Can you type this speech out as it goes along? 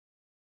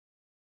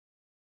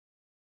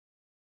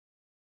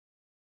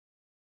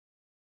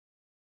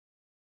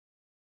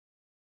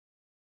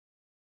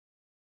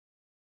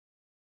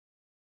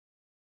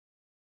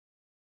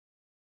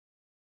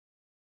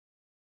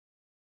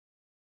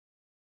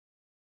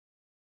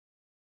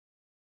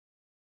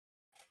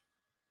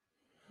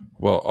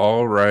Well,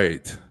 all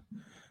right.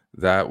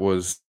 That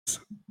was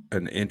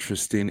an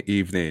interesting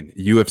evening.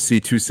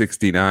 UFC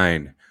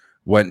 269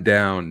 went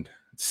down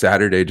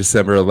Saturday,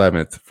 December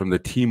 11th from the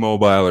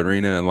T-Mobile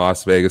Arena in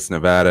Las Vegas,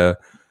 Nevada.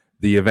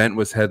 The event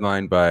was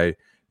headlined by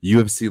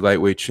UFC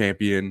lightweight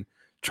champion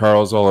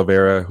Charles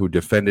Oliveira, who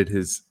defended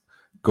his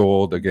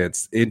gold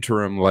against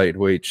interim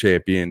lightweight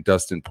champion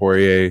Dustin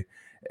Poirier.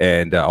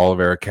 And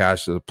Oliveira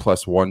cashed a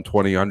plus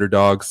 120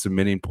 underdog,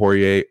 submitting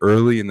Poirier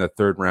early in the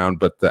third round.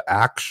 But the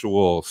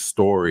actual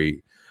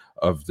story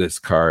of this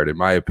card, in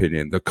my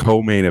opinion, the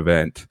co-main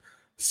event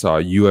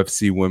saw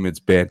UFC women's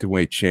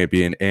bantamweight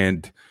champion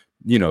and,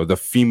 the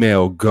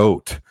female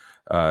GOAT,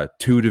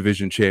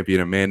 two-division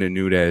champion Amanda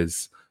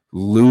Nunes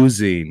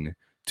losing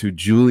to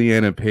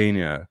Juliana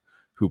Pena,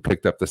 who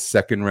picked up the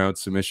second round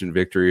submission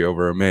victory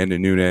over Amanda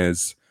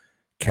Nunes,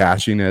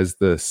 cashing as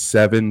the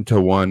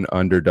 7-1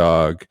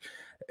 underdog.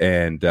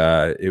 And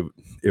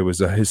it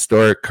was a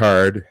historic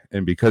card.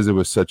 And because it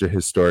was such a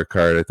historic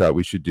card, I thought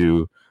we should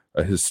do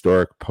a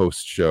historic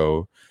post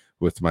show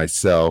with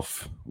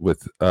myself,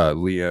 with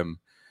Liam,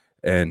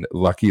 and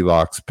Lucky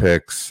Locks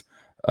picks.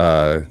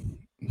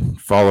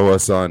 Follow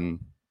us on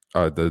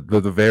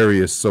the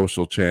various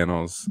social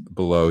channels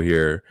below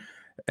here.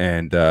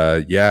 And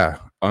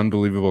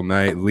unbelievable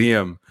night.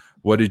 Liam,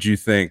 what did you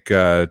think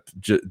to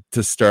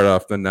start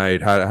off the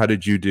night? How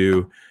did you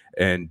do?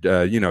 And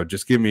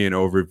just give me an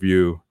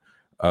overview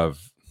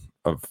of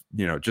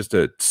just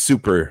a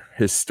super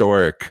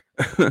historic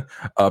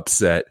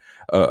upset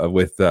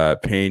with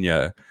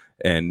Pena.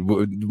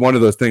 And one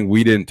of those things,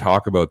 we didn't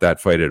talk about that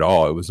fight at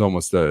all. It was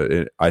almost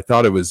I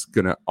thought it was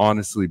going to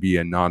honestly be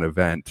a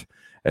non-event.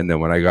 And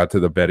then when I got to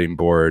the betting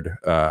board,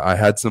 I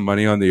had some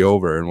money on the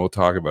over, and we'll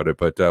talk about it.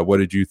 But what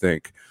did you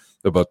think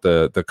about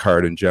the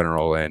card in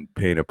general and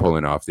Pena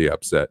pulling off the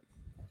upset?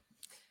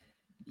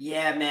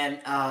 Yeah,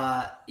 man.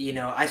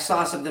 I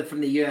saw something from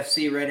the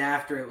UFC right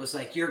after. It was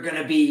like, you're going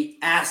to be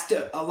asked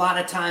a lot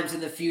of times in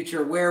the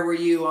future, where were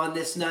you on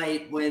this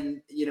night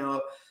when,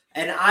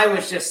 and I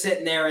was just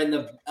sitting there in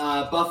the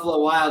Buffalo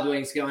Wild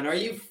Wings going, are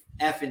you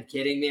effing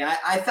kidding me?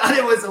 I thought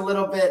it was a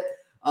little bit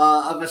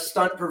of a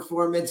stunt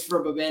performance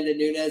from Amanda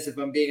Nunes, if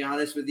I'm being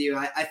honest with you.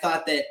 I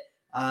thought that,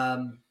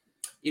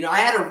 I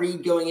had a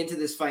read going into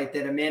this fight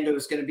that Amanda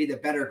was going to be the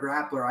better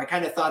grappler. I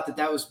kind of thought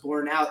that was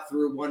borne out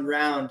through one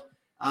round.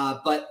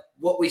 But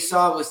what we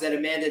saw was that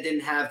Amanda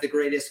didn't have the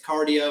greatest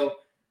cardio,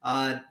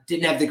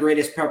 didn't have the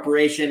greatest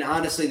preparation.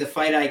 Honestly, the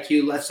fight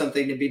IQ left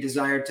something to be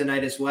desired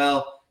tonight as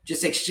well.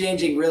 Just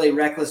exchanging really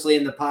recklessly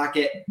in the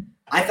pocket.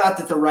 I thought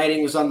that the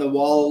writing was on the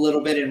wall a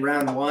little bit in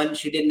round one.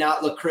 She did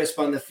not look crisp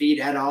on the feet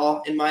at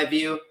all, in my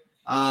view.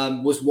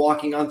 Was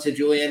walking onto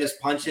Juliana's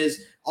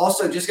punches.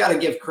 Also, just got to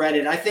give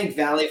credit. I think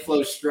Valley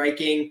Flow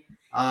striking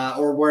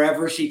or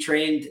wherever she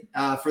trained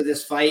for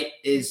this fight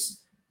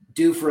is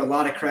due for a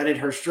lot of credit.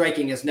 Her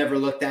striking has never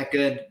looked that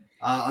good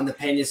on the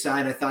Pena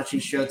side. I thought she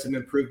showed some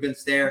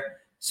improvements there.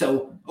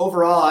 So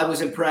overall, I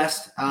was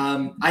impressed.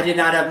 I did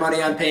not have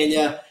money on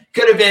Pena.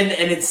 Could have been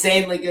an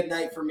insanely good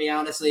night for me,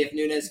 honestly, if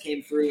Nunes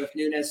came through, if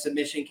Nunes'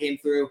 submission came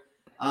through.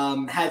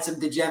 Had some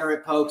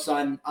degenerate pokes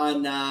on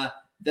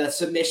the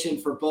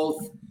submission for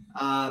both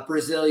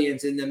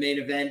Brazilians in the main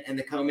event and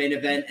the co-main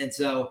event. And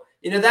so,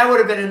 that would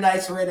have been a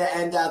nice way to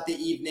end out the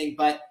evening.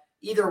 But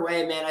either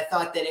way, man, I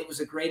thought that it was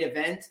a great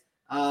event.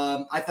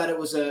 I thought it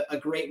was a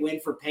great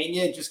win for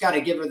Pena. Just got to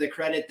give her the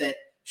credit that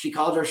she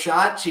called her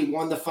shot. She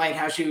won the fight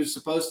how she was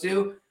supposed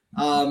to.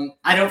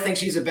 I don't think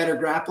she's a better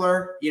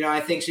grappler. I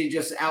think she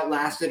just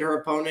outlasted her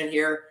opponent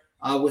here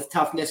with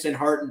toughness and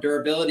heart and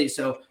durability.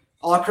 So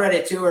all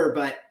credit to her,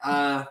 but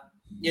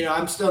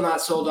I'm still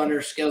not sold on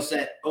her skill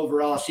set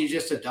overall. She's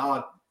just a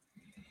dog.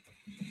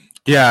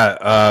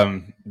 Yeah,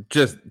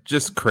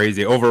 just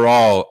crazy.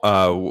 Overall,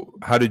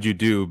 how did you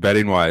do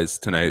betting wise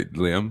tonight,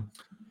 Liam?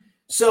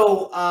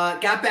 So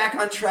got back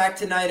on track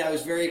tonight. I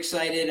was very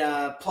excited.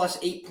 Plus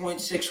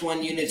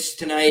 8.61 units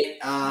tonight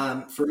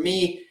for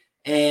me.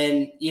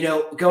 And,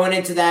 going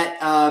into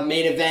that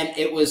main event,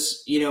 it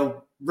was,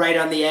 right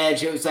on the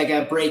edge. It was like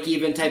a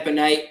break-even type of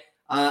night.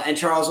 And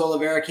Charles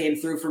Oliveira came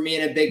through for me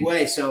in a big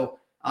way. So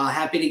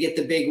happy to get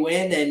the big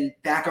win and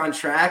back on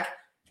track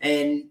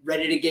and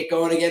ready to get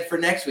going again for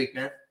next week,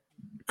 man.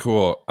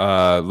 Cool.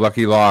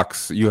 Lucky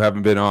Locks, you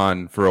haven't been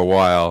on for a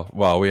while.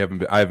 Well,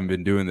 I haven't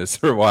been doing this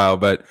for a while,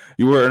 but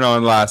you weren't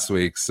on last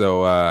week.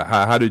 So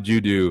how did you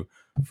do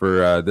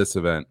for this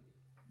event?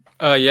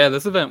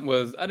 This event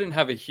I didn't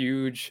have a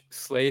huge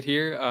slate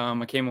here.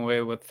 I came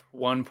away with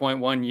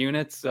 1.1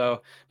 units.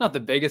 So not the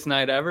biggest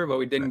night ever, but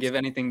we didn't give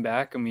anything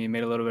back and we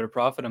made a little bit of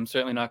profit. I'm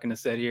certainly not going to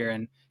sit here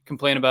and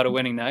complain about a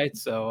winning night.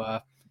 So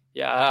I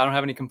don't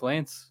have any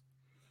complaints.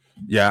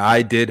 Yeah,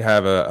 I did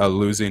have a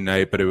losing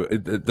night, but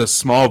the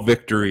small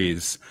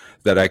victories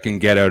that I can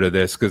get out of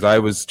this, because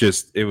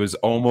it was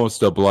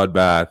almost a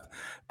bloodbath,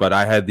 but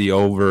I had the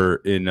over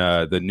in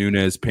the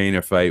Nunes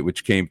Pena fight,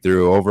 which came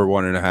through. Over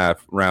 1.5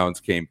 rounds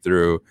came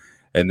through.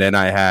 And then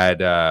I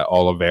had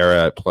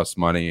Oliveira at plus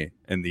money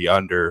and the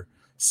under.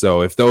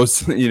 So if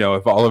those,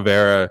 if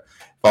Oliveira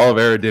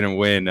Oliveira didn't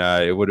win,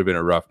 it would have been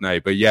a rough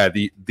night. But yeah,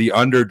 the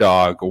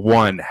underdog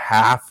won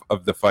half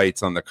of the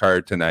fights on the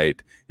card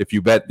tonight. If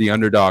you bet the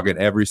underdog in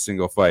every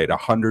single fight,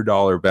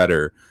 $100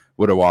 better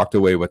would have walked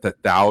away with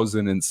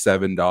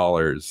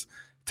 $1,007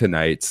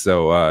 tonight.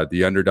 So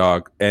the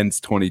underdog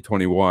ends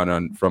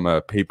 2021 from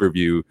a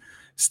pay-per-view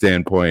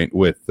standpoint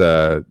with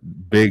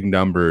big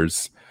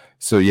numbers.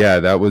 So yeah,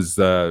 that was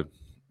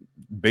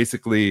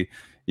basically,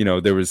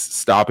 there was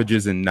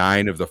stoppages in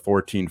 9 of the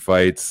 14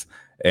 fights.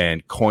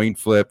 And coin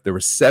flip, there were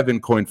 7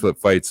 coin flip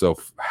fights, so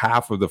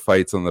half of the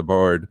fights on the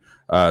board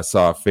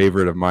saw a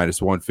favorite of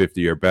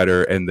 -150 or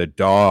better, and the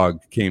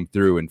dog came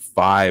through in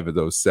 5 of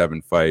those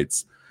 7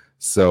 fights.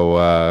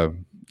 So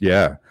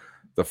yeah,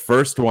 the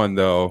first one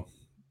though,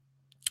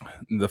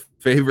 the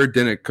favorite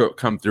didn't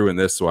come through in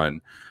this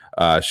one.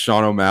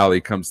 Sean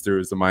O'Malley comes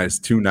through as the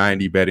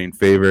 -290 betting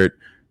favorite.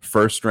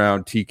 First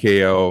round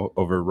TKO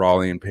over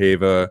Raleigh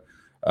Paiva.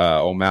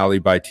 O'Malley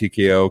by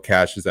TKO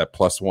cashes at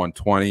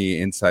 +120,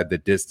 inside the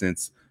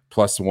distance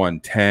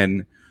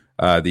 +110.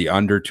 The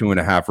under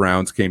 2.5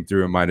 rounds came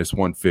through at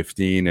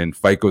 -115, and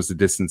fight goes the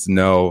distance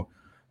no,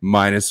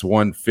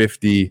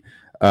 -150.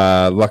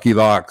 Lucky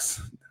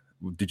Locks,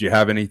 did you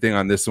have anything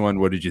on this one?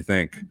 What did you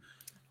think?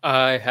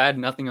 I had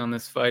nothing on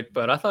this fight,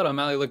 but I thought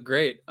O'Malley looked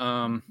great.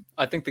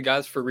 I think the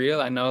guy's for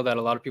real. I know that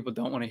a lot of people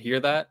don't want to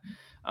hear that.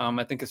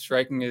 I think his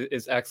striking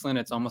is excellent.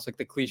 It's almost like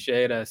the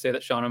cliche to say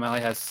that Sean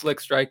O'Malley has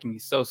slick striking.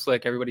 He's so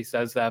slick. Everybody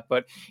says that,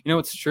 but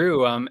it's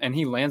true. And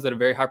he lands at a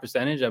very high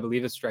percentage. I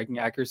believe his striking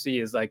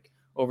accuracy is like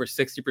over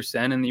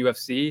 60% in the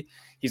UFC.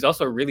 He's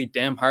also really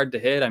damn hard to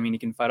hit. I mean, he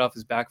can fight off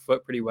his back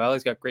foot pretty well.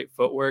 He's got great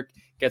footwork,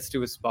 gets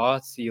to his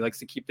spots. He likes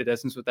to keep the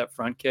distance with that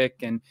front kick,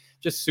 and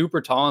just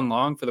super tall and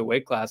long for the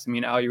weight class. I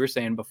mean, Al, you were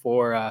saying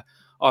before,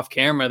 off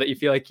camera that you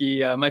feel like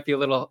he might be a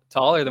little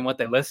taller than what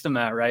they list him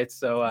at, right?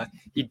 So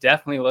he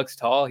definitely looks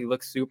tall. He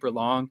looks super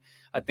long.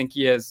 I think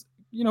he has,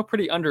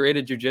 pretty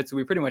underrated jiu-jitsu.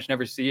 We pretty much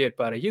never see it,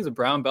 but he's a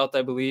brown belt,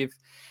 I believe.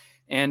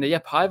 And yeah,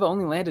 Paiva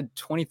only landed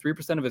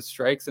 23% of his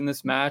strikes in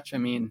this match. I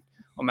mean,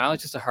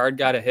 O'Malley's just a hard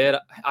guy to hit.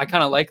 I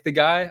kind of like the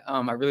guy.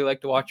 I really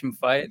like to watch him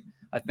fight.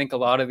 I think a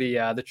lot of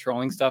the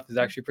trolling stuff is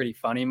actually pretty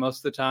funny most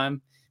of the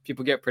time.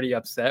 People get pretty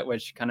upset,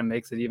 which kind of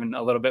makes it even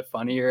a little bit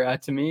funnier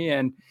to me.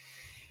 And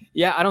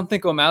yeah, I don't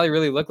think O'Malley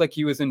really looked like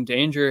he was in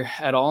danger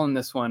at all in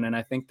this one. And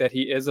I think that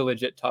he is a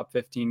legit top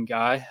 15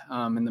 guy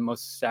in the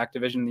most stacked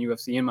division in the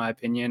UFC, in my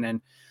opinion.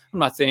 And I'm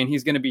not saying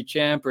he's going to be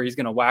champ or he's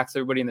going to wax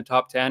everybody in the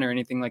top 10 or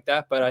anything like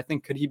that. But I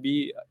think, could he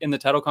be in the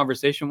title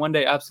conversation one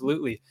day?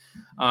 Absolutely.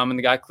 And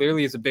the guy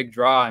clearly is a big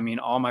draw. I mean,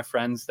 all my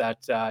friends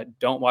that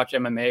don't watch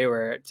MMA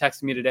or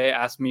texted me today,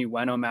 asked me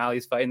when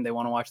O'Malley's fighting. They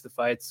want to watch the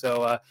fight.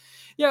 So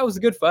yeah, it was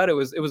a good fight. It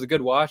was a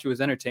good watch. It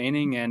was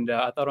entertaining. And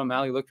I thought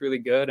O'Malley looked really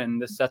good.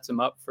 And this sets him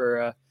up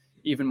for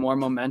even more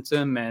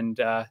momentum and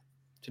to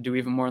do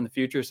even more in the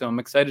future. So I'm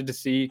excited to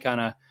see kind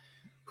of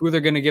who they're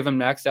going to give him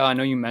next. Al, I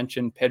know you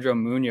mentioned Pedro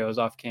Munoz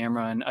off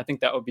camera, and I think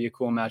that would be a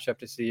cool matchup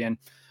to see, and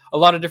a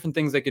lot of different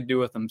things they could do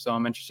with him. So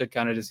I'm interested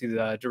kind of to see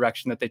the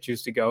direction that they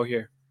choose to go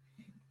here.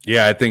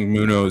 Yeah, I think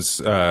Munoz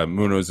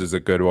is a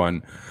good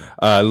one.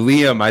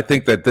 Liam, I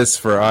think that this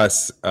for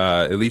us,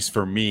 at least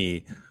for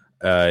me,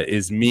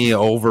 is me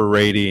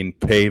overrating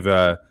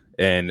Paiva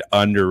and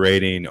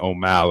underrating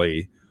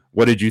O'Malley.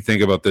 What did you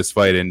think about this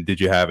fight, and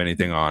did you have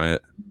anything on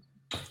it?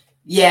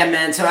 Yeah,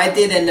 man. So I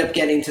did end up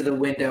getting to the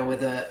window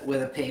with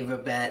a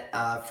Paiva bet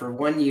for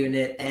 1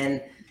 unit.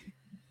 And,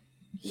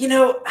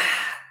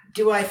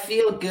 do I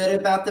feel good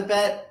about the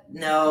bet?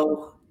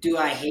 No. Do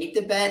I hate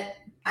the bet?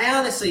 I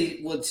honestly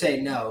would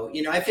say no.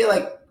 I feel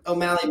like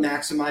O'Malley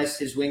maximized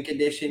his win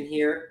condition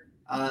here.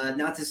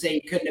 Not to say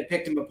he couldn't have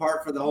picked him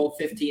apart for the whole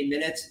 15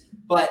 minutes,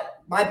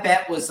 but my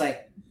bet was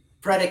like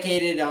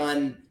predicated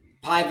on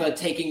Paiva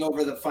taking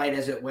over the fight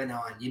as it went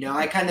on.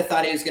 I kind of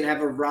thought he was going to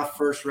have a rough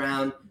first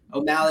round.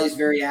 O'Malley's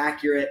very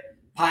accurate.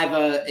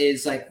 Paiva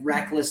is like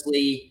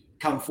recklessly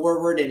come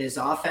forward in his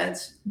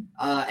offense.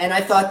 And I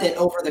thought that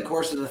over the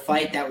course of the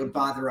fight, that would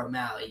bother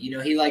O'Malley.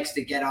 He likes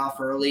to get off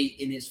early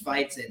in his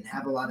fights and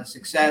have a lot of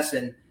success.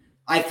 And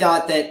I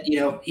thought that,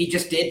 he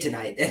just did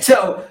tonight. And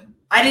so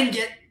I didn't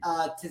get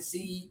to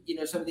see,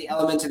 some of the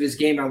elements of his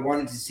game I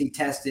wanted to see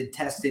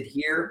tested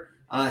here.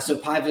 So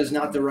Paiva is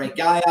not the right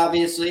guy,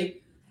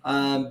 obviously.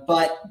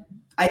 But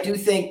I do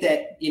think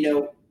that,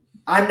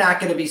 I'm not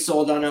going to be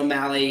sold on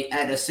O'Malley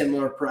at a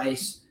similar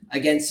price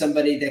against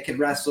somebody that could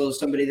wrestle,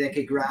 somebody that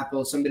could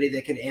grapple, somebody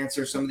that could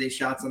answer some of these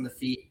shots on the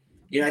feet.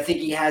 I think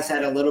he has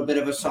had a little bit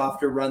of a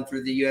softer run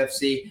through the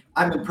UFC.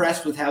 I'm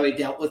impressed with how he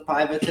dealt with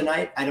Paiva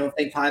tonight. I don't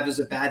think Paiva's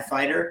a bad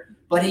fighter,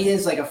 but he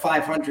is like a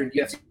 500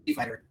 UFC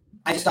fighter.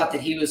 I just thought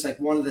that he was like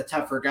one of the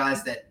tougher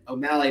guys that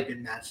O'Malley had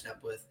been matched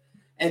up with.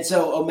 And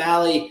so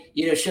O'Malley,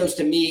 shows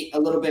to me a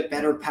little bit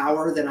better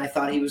power than I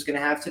thought he was going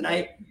to have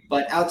tonight.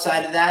 But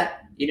outside of that,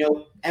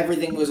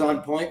 everything was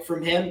on point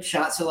from him.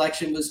 Shot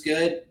selection was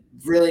good.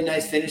 Really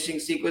nice finishing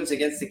sequence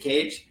against the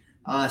cage.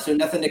 So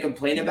nothing to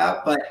complain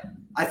about. But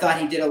I thought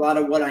he did a lot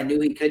of what I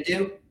knew he could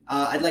do.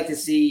 I'd like to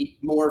see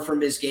more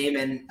from his game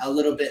and a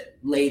little bit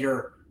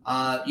later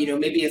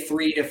maybe a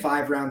 3 to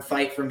 5 round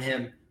fight from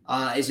him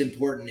is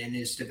important in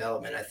his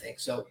development, I think.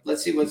 So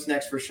let's see what's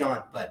next for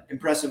Sean, but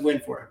impressive win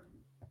for him.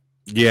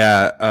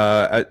 Yeah,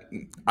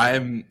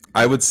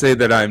 I would say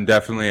that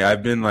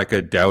I've been like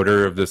a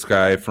doubter of this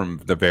guy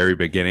from the very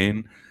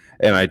beginning,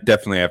 and I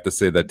definitely have to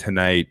say that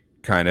tonight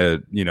kind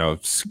of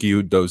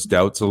skewed those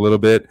doubts a little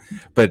bit.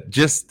 But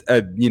just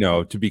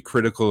to be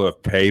critical of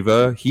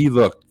Paiva, he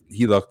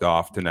looked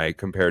off tonight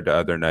compared to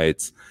other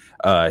nights.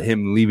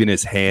 Him leaving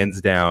his hands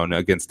down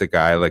against a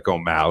guy like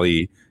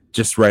O'Malley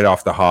just right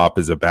off the hop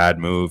is a bad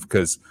move,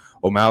 because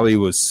O'Malley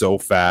was so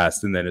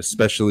fast, and then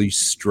especially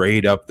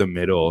straight up the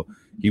middle.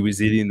 He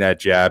was eating that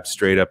jab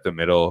straight up the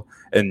middle.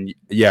 And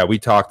yeah, we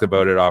talked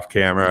about it off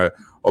camera.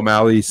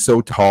 O'Malley's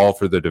so tall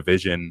for the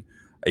division.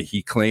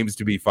 He claims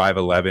to be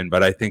 5'11",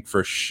 but I think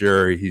for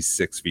sure he's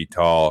 6 feet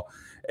tall.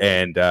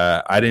 And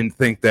I didn't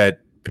think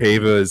that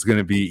Paiva is going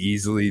to be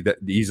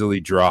easily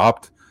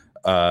dropped.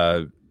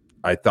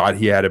 I thought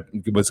he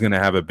was going to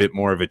have a bit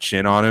more of a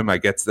chin on him. I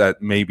guess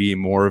that may be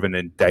more of an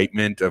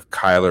indictment of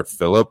Kyler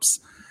Phillips.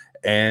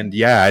 And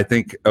yeah, I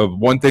think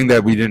one thing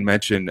that we didn't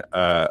mention,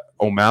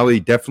 O'Malley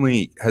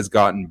definitely has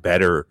gotten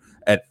better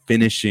at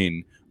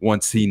finishing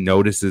once he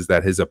notices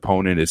that his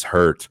opponent is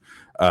hurt.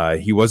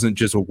 He wasn't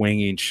just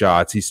winging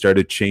shots. He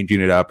started changing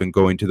it up and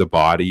going to the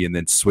body and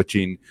then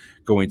switching,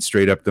 going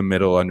straight up the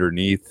middle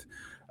underneath.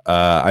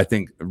 I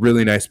think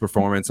really nice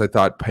performance. I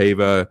thought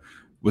Paiva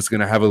was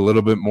going to have a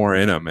little bit more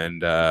in him,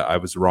 and I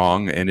was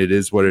wrong, and it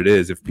is what it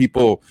is. If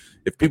people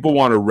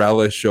want to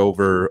relish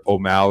over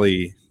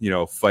O'Malley,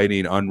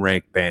 fighting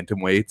unranked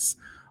bantamweights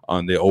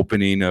on the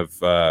opening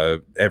of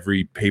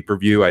every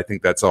pay-per-view, I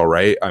think that's all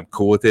right. I'm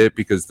cool with it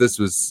because this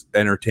was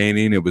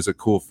entertaining. It was a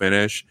cool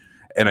finish.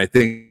 And I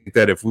think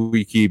that if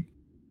we keep,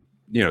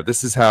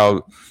 this is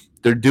how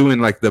they're doing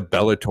like the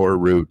Bellator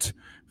route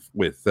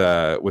with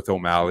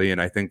O'Malley. And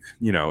I think,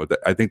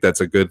 I think that's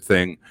a good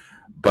thing.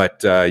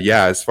 But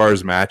yeah, as far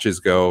as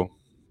matches go,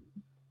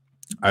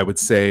 I would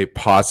say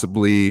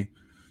possibly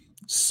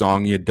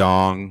Song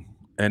Yadong.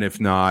 And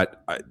if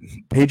not,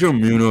 Pedro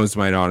Munoz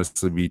might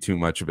honestly be too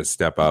much of a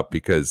step up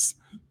because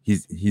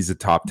he's a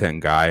top 10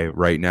 guy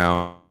right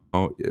now.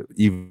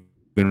 Even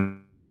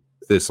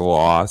this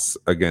loss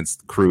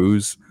against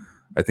Cruz,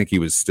 I think he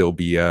would still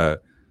be a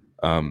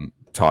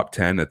top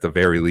 10 at the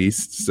very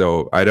least.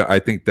 So I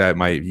think that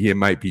it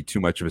might be too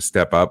much of a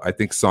step up. I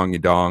think Song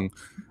Yadong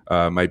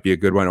might be a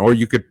good one, or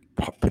you could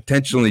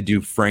potentially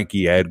do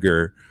Frankie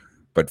Edgar,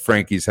 but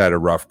Frankie's had a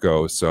rough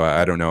go, so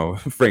I don't know.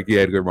 Frankie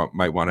Edgar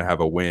might want to have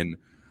a win.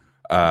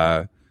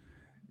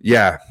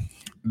 Yeah,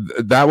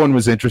 that one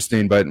was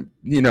interesting, but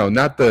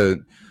not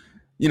the,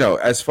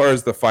 as far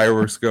as the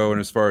fireworks go and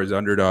as far as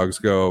underdogs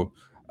go,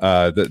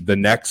 the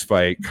next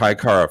fight, Kai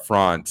Kara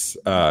France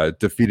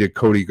defeated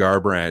Cody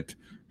Garbrandt.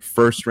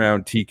 First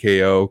round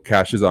TKO,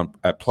 cashes on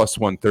at plus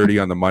 130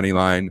 on the money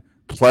line,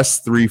 plus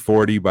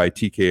 340 by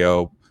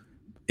TKO.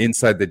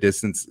 Inside the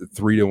distance,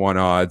 3-1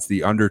 odds.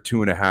 The under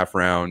 2.5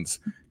 rounds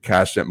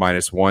cashed at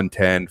minus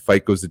 110.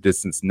 Fight goes the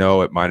distance,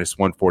 no, at minus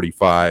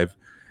 145.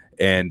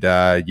 And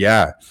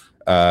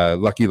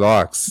Lucky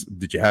Locks,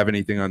 did you have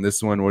anything on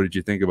this one? What did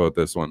you think about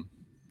this one?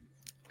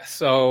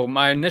 So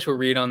my initial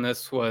read on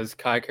this was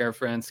Kai Kara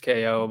France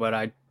KO, but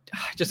I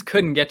just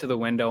couldn't get to the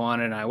window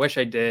on it, and I wish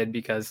I did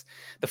because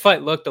the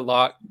fight looked a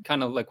lot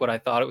kind of like what I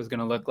thought it was going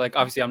to look like.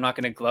 Obviously, I'm not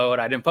going to gloat.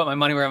 I didn't put my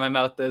money where my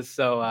mouth is,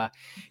 so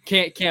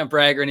can't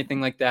brag or anything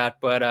like that.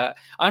 But I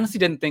honestly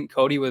didn't think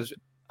Cody was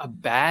a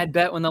bad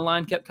bet when the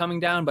line kept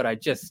coming down, but I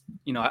just,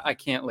 I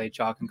can't lay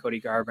chalk on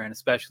Cody Garbrandt,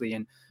 especially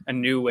in a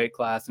new weight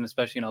class and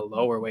especially in a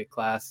lower weight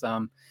class.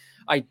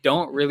 I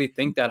don't really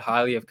think that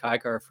highly of Kai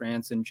Kara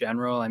France in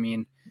general. I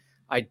mean,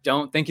 I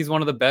don't think he's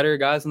one of the better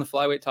guys in the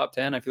flyweight top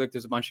 10. I feel like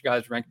there's a bunch of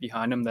guys ranked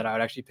behind him that I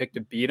would actually pick to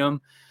beat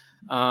him.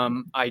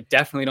 I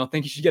definitely don't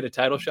think he should get a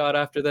title shot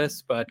after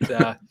this, but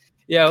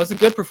yeah, it was a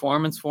good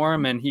performance for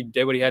him and he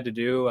did what he had to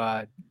do.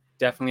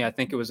 Definitely, I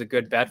think it was a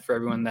good bet for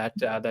everyone that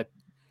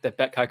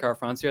bet Kai Kara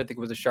France here. I think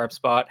it was a sharp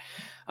spot.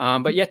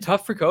 But yeah,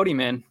 tough for Cody,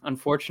 man.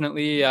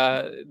 Unfortunately,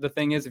 the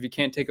thing is, if you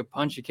can't take a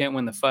punch, you can't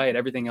win the fight.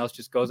 Everything else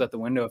just goes out the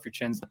window if your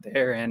chin's not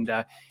there. And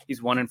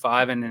he's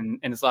 1-5, and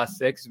in his last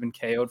 6, he's been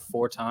KO'd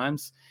 4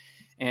 times.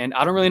 And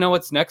I don't really know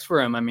what's next for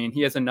him. I mean,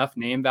 he has enough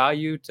name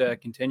value to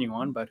continue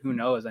on, but who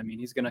knows? I mean,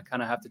 he's going to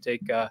kind of have to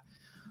take a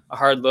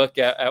hard look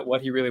at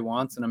what he really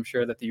wants. And I'm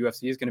sure that the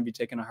UFC is going to be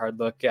taking a hard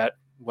look at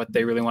what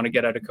they really want to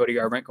get out of Cody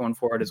Garbrandt going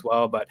forward as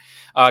well. But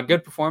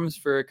good performance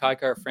for Kai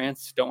Kara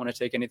France. Don't want to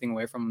take anything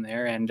away from him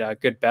there. And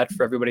good bet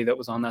for everybody that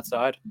was on that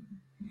side.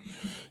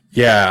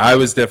 Yeah, I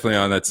was definitely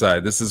on that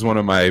side. This is one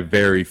of my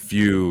very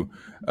few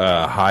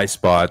high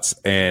spots.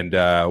 And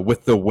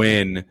with the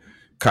win,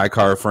 Kai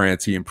Kara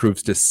France, he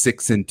improves to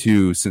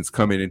 6-2 since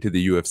coming into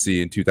the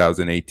UFC in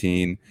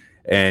 2018.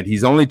 And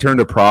he's only turned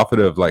a profit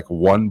of like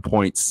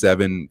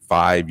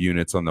 1.75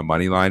 units on the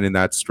money line in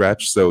that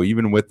stretch. So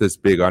even with this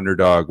big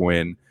underdog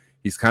win,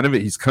 he's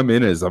come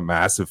in as a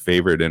massive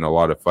favorite in a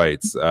lot of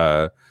fights.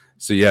 So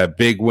yeah,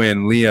 big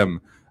win.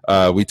 Liam,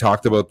 we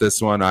talked about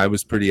this one. I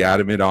was pretty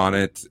adamant on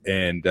it.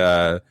 And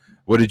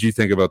What did you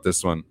think about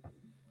this one?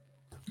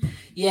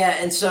 Yeah,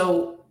 and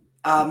so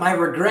my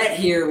regret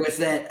here was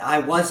that I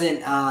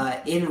wasn't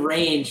in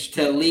range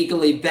to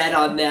legally bet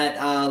on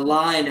that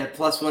line at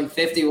plus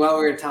 150 while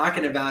we were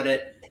talking about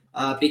it,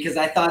 because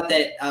I thought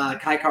that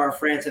Kai Kara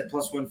France at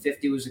plus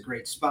 150 was a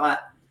great spot.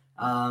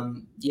 By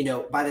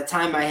the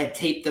time I had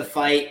taped the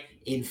fight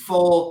in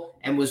full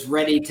and was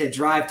ready to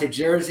drive to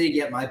Jersey,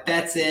 get my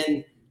bets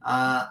in,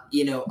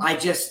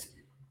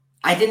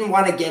 I didn't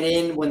want to get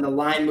in when the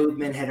line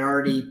movement had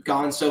already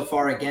gone so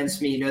far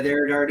against me.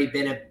 There had already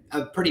been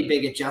a pretty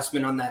big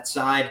adjustment on that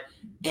side.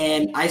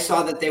 And I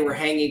saw that they were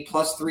hanging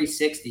plus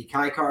 360,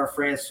 Kai Kara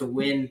France to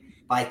win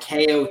by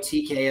KO,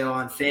 TKO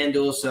on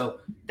FanDuel. So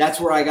that's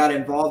where I got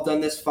involved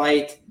on this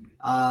fight.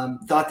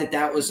 Thought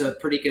that was a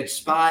pretty good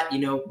spot.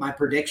 My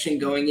prediction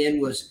going in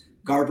was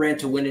Garbrandt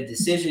to win a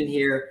decision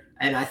here.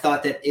 And I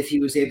thought that if he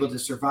was able to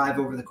survive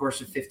over the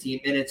course of 15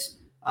 minutes,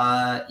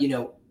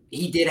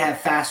 he did have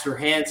faster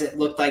hands, it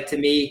looked like to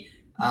me,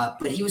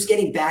 but he was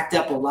getting backed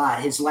up a lot.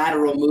 His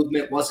lateral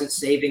movement wasn't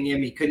saving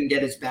him. He couldn't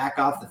get his back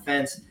off the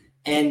fence.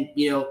 And,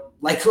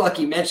 like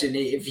Lucky mentioned,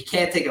 if you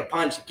can't take a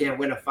punch, you can't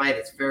win a fight.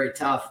 It's very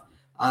tough.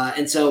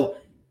 And so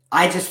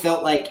I just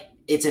felt like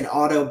it's an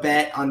auto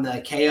bet on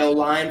the KO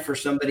line for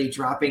somebody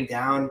dropping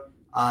down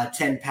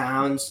 10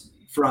 pounds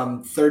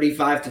from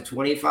 35 to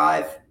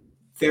 25.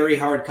 Very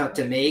hard cut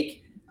to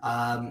make,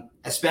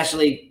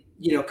 especially –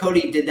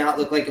 Cody did not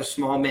look like a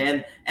small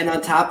man. And on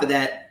top of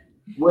that,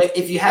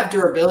 if you have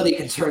durability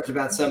concerns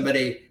about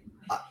somebody,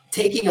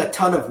 taking a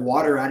ton of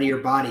water out of your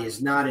body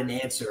is not an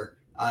answer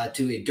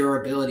to a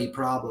durability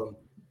problem.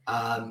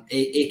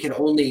 It can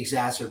only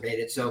exacerbate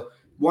it. So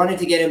wanted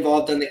to get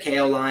involved on the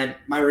KO line.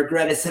 My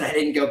regret is that I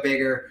didn't go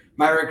bigger.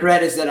 My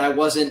regret is that I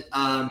wasn't,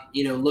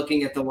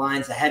 looking at the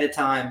lines ahead of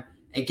time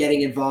and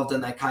getting involved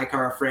in that Kai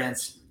Kara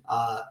France,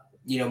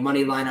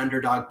 money line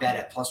underdog bet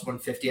at plus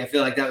 150. I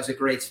feel like that was a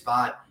great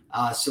spot.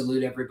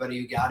 Salute everybody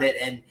who got it,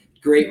 and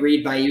great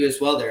read by you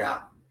as well there,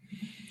 Al.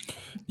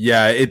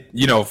 Yeah,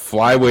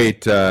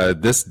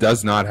 flyweight, this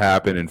does not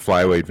happen in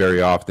flyweight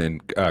very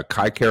often.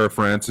 Kai Kara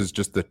France is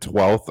just the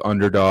 12th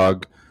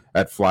underdog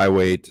at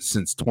flyweight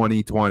since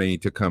 2020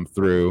 to come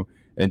through,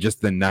 and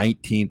just the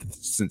 19th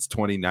since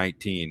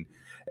 2019.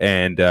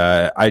 And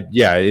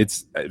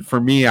it's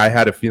for me, I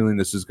had a feeling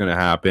this is going to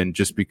happen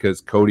just because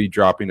Cody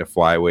dropping to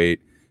flyweight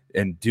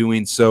and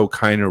doing so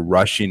kind of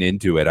rushing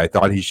into it. I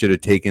thought he should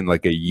have taken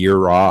like a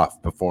year off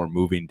before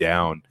moving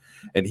down.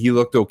 And he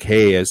looked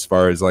okay as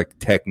far as like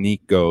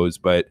technique goes.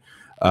 But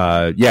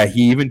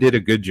he even did a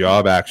good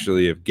job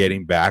actually of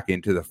getting back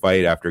into the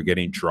fight after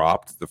getting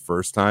dropped the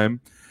first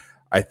time.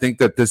 I think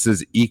that this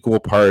is equal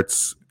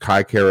parts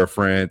Kai Kara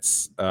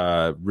France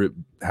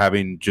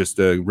having just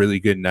a really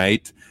good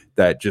night,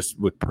 that just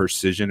with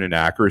precision and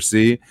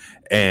accuracy,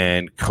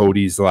 and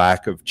Cody's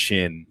lack of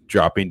chin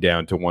dropping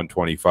down to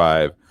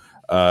 125.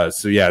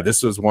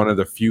 This was one of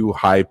the few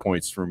high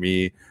points for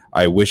me.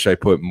 I wish I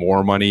put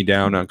more money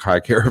down on Kai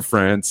Kara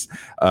France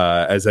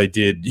as I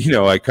did.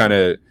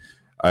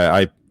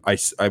 I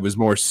was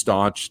more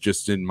staunch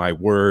just in my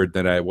word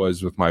than I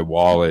was with my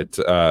wallet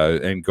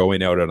and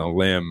going out on a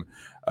limb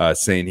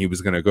saying he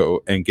was going to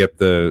go and get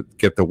the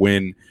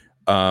win.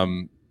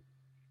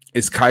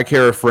 Is Kai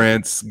Kara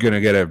France going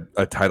to get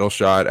a title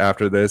shot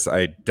after this?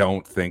 I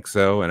don't think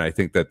so. And I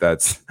think that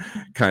that's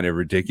kind of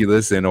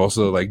ridiculous. And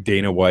also, like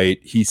Dana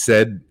White, he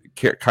said,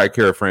 Kai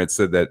Kara France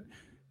said that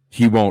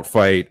he won't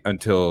fight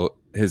until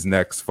his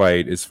next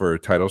fight is for a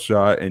title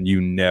shot. And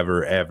you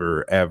never,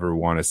 ever, ever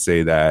want to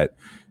say that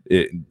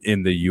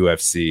in the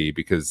UFC,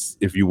 because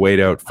if you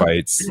wait out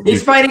fights,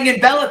 he's fighting in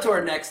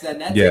Bellator next.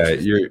 Then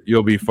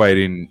you'll be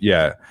fighting.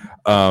 Yeah.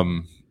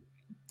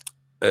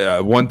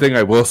 One thing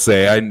I will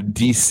say,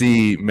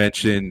 DC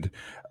mentioned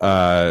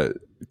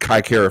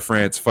Kai Kara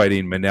France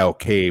fighting Manel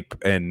Kape,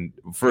 and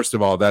first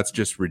of all, that's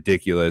just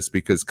ridiculous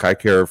because Kai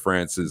Kara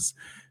France is,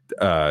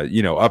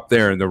 up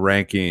there in the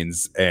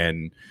rankings,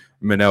 and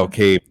Manel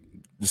Kape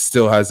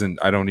still hasn't.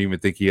 I don't even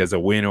think he has a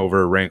win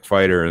over a ranked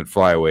fighter in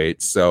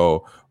flyweight.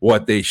 So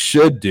what they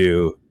should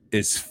do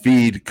is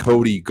feed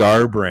Cody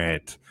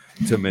Garbrandt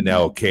to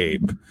Manel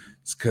Kape,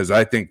 because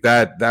I think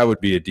that would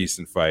be a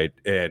decent fight,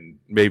 and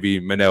maybe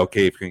Manel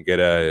Kape can get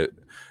a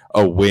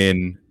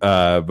win.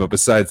 But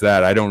besides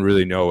that, I don't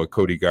really know what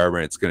Cody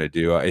Garbrandt's going to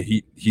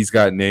do. He's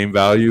got name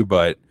value,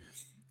 but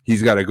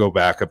he's got to go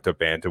back up to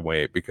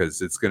bantamweight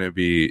because it's going to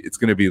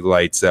be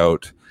lights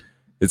out.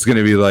 It's going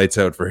to be lights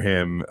out for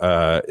him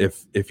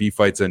if he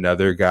fights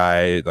another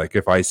guy. Like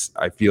if I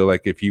feel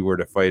like if he were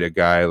to fight a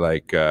guy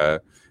like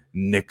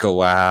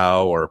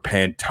Nicolau or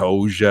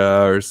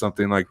Pantoja or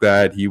something like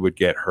that, he would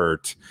get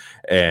hurt.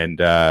 And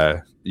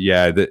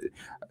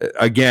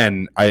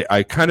again,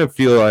 I kind of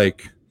feel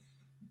like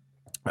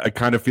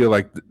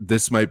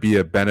this might be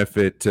a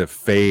benefit to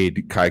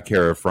fade Kai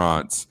Kara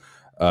France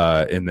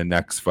in the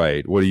next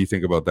fight. What do you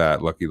think about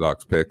that, Lucky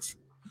Locks picks?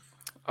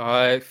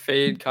 I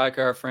fade Kai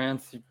Kara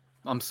France.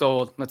 I'm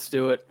sold. Let's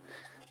do it.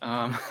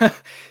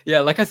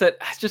 Like I said,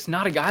 it's just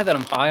not a guy that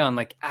I'm high on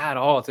like at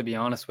all, to be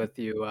honest with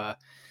you.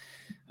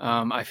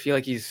 I feel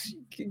like he's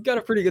got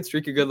a pretty good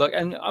streak of good luck.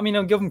 And I mean,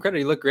 I'll give him credit.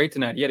 He looked great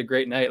tonight. He had a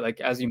great night, like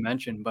as you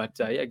mentioned. But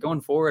yeah,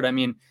 going forward, I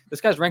mean,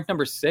 this guy's ranked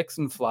number 6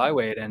 in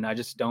flyweight, and I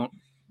just don't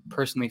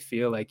personally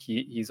feel like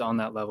he's on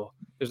that level.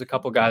 There's a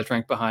couple guys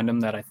ranked behind him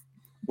that I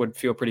would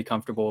feel pretty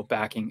comfortable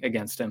backing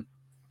against him.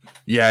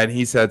 Yeah, and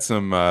he's had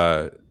some.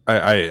 I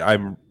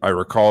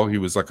recall he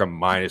was like a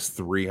minus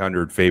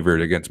 300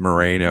 favorite against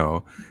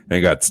Moreno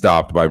and got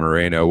stopped by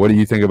Moreno. What do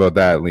you think about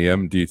that,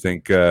 Liam? Do you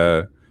think,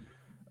 what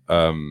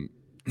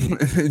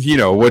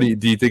do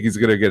you think he's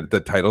gonna get the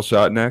title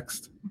shot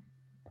next?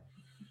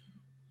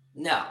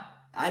 No,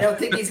 I don't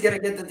think he's gonna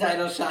get the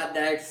title shot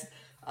next.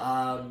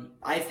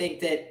 I think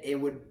that it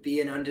would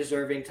be an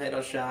undeserving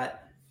title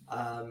shot.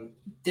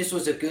 This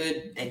was a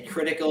good and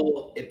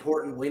critical,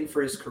 important win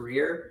for his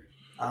career.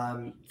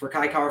 For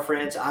Kai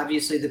Kara-France,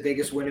 obviously the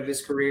biggest win of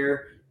his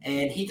career,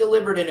 and he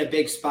delivered in a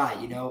big spot,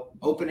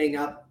 opening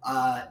up,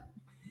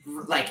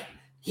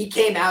 he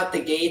came out the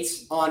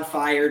gates on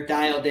fire,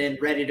 dialed in,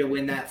 ready to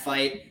win that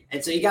fight.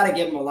 And so you got to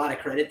give him a lot of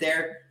credit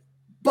there,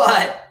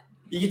 but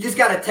you just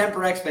got to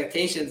temper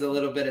expectations a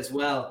little bit as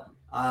well.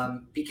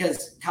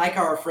 Because Kai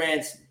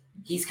Kara-France,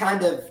 he's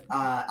kind of,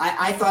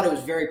 I thought it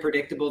was very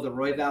predictable, the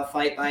Royval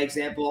fight, by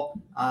example.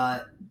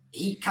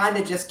 He kind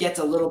of just gets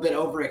a little bit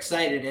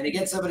overexcited. And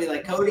against somebody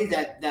like Cody,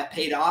 that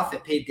paid off.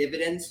 It paid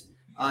dividends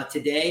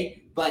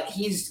today. But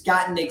he's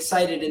gotten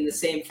excited in the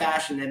same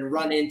fashion and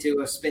run into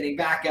a spinning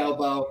back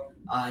elbow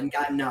and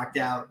gotten knocked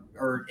out.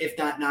 Or if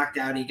not knocked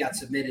out, he got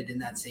submitted in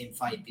that same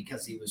fight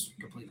because he was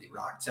completely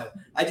rocked. So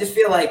I just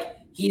feel like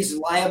he's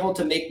liable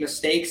to make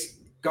mistakes.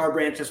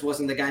 Garbrandt just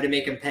wasn't the guy to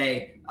make him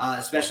pay,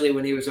 especially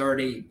when he was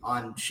already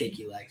on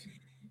shaky legs.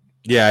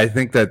 Yeah, I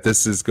think that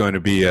this is going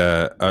to be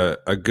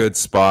a good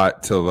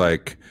spot to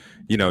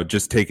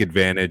just take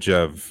advantage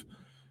of.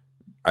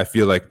 I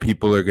feel like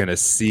people are going to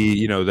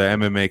see, the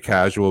MMA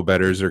casual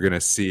bettors are going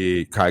to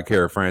see Kai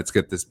Kara-France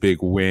get this big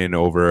win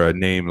over a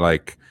name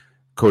like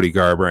Cody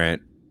Garbrandt.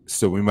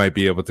 So we might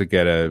be able to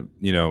get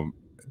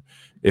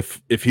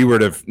if he were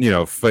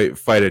to,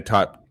 fight a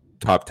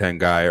top 10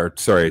 guy, or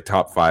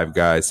top 5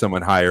 guy,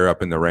 someone higher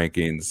up in the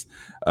rankings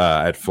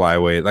at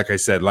flyweight, like I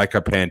said, like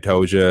a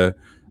Pantoja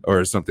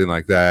or something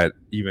like that,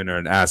 even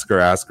an Askar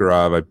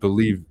Askarov. I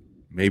believe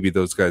maybe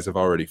those guys have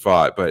already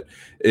fought, but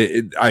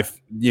I'm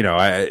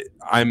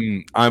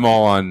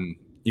all on,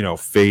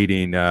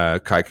 fading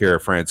Kai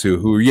Kara-France,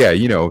 who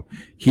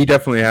he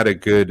definitely had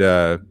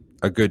a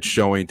good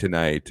showing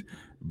tonight,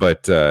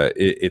 but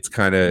it's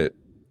kind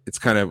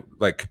of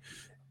like,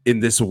 in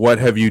this "what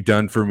have you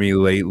done for me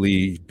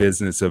lately"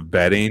 business of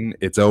betting,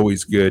 it's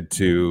always good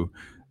to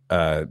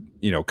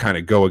kind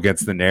of go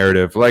against the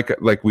narrative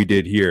like we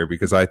did here,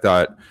 because I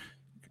thought,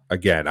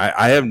 again,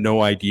 I have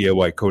no idea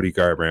why Cody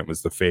Garbrandt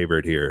was the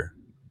favorite here.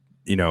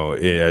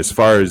 As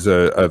far as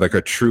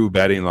a true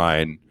betting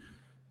line,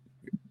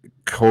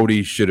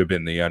 Cody should have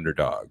been the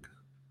underdog,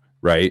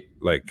 right?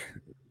 Like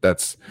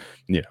that's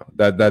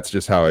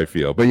just how I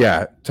feel. But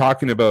yeah,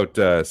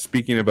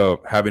 speaking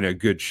about having a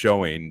good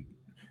showing,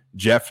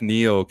 Jeff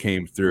Neal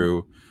came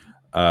through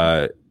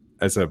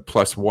as a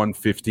plus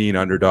 115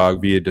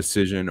 underdog via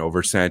decision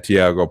over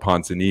Santiago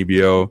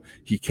Ponzinibbio.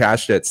 He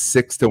cashed at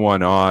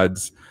 6-1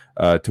 odds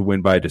to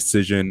win by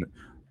decision.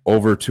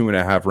 Over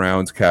 2.5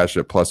 rounds, cashed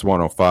at plus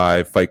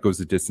 105. Fight goes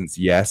the distance,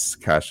 yes,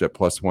 cashed at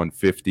plus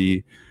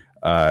 150.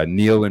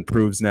 Neal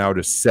improves now to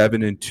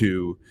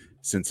 7-2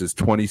 since his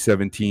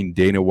 2017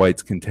 Dana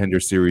White's Contender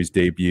Series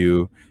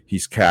debut.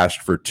 He's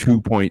cashed for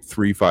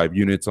 2.35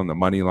 units on the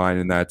money line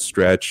in that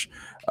stretch.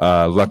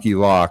 Lucky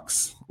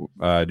Locks,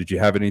 did you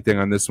have anything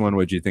on this one?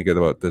 What did you think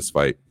about this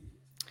fight?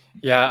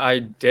 Yeah, I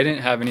didn't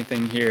have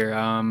anything here,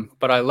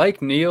 but I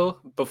like Neal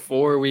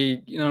before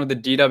the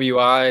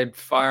DWI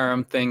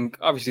firearm thing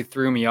obviously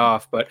threw me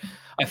off, but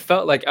I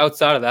felt like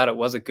outside of that, it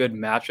was a good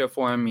matchup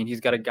for him. I mean, he's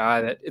got a guy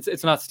that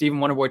it's not Stephen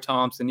Wonderboy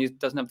Thompson. He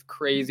doesn't have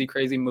crazy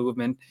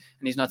movement,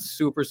 and he's not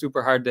super,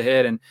 super hard to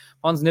hit. And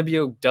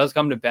Ponzinibbio does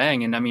come to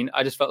bang. And I mean,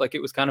 I just felt like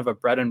it was kind of a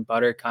bread and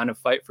butter kind of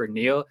fight for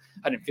Neal.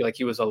 I didn't feel like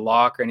he was a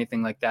lock or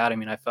anything like that. I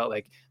mean, I felt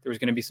like there was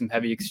going to be some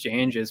heavy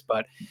exchanges.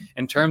 But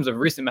in terms of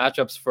recent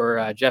matchups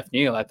for Jeff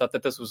Neal, I thought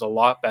that this was a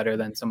lot better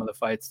than some of the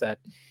fights that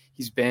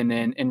he's been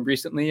in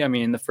recently. I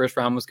mean, the first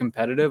round was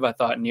competitive. I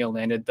thought Neal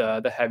landed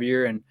the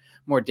heavier and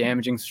more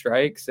damaging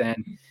strikes,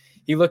 and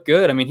he looked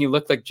good. I mean, he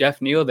looked like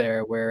Jeff Neal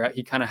there, where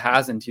he kind of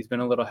hasn't. He's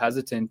been a little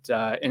hesitant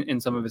in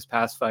some of his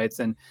past fights.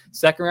 And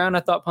second round, I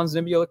thought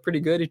Ponzinibbio looked pretty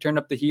good. He turned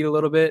up the heat a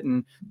little bit.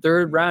 And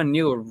third round,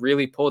 Neal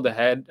really pulled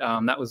ahead.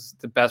 That was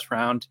the best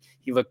round.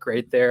 He looked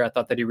great there. I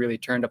thought that he really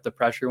turned up the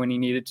pressure when he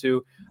needed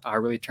to,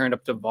 really turned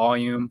up the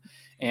volume,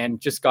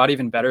 and just got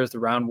even better as the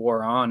round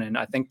wore on. And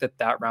I think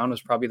that round was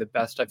probably the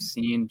best I've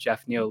seen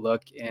Jeff Neal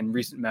look in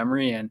recent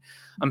memory. And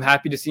I'm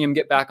happy to see him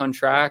get back on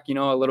track. A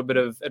little bit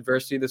of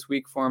adversity this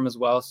week for him as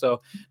well.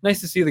 So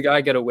nice to see the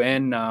guy get a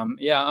win.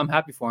 Yeah, I'm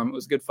happy for him. It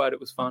was a good fight. It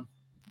was fun.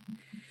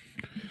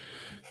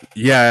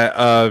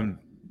 Yeah.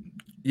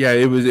 Yeah,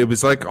 it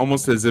was like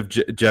almost as if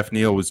Jeff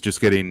Neal was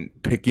just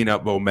picking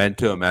up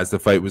momentum as the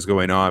fight was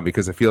going on,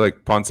 because I feel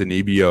like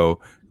Ponzinibbio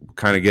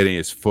kind of getting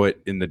his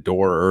foot in the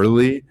door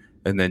early,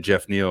 and then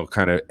Jeff Neal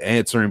kind of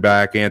answering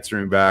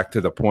back to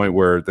the point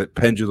where the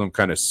pendulum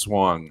kind of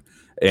swung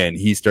and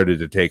he started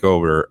to take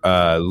over.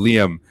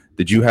 Liam,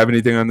 did you have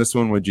anything on this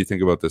one? What did you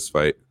think about this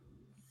fight?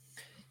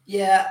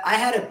 Yeah, I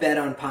had a bet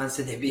on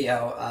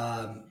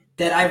Ponzinibbio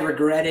that I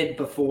regretted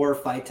before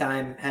fight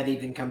time had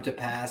even come to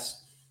pass.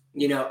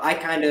 I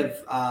kind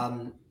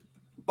of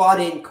bought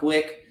in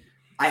quick.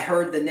 I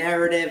heard the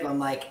narrative. I'm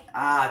like,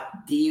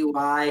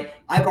 DUI.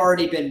 I've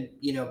already been,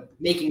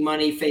 making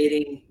money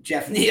fading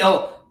Jeff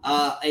Neal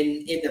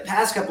in the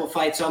past couple of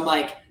fights. So I'm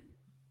like,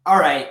 all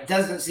right,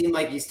 doesn't seem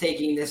like he's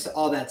taking this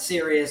all that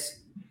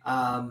serious.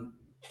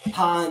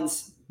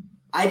 Pons,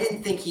 I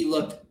didn't think he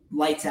looked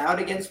lights out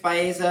against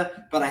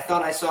Baeza, but I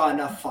thought I saw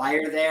enough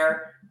fire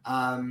there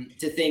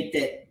to think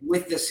that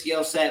with the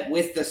skill set,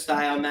 with the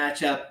style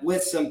matchup,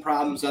 with some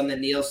problems on the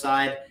Neal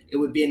side, it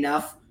would be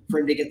enough for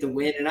him to get the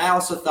win. And I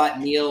also thought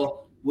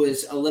Neal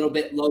was a little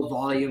bit low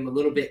volume, a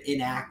little bit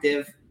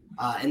inactive,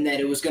 and that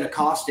it was going to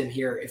cost him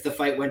here if the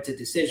fight went to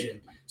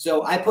decision.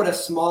 So I put a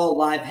small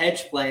live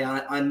hedge play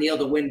on Neal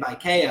to win by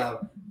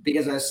KO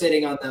because I was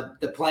sitting on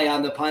the play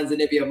on the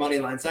Ponzinibbio money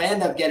line. So I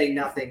ended up getting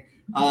nothing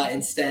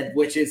instead,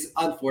 which is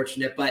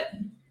unfortunate. But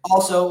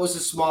also, it was a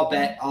small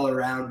bet all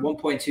around,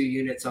 1.2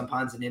 units on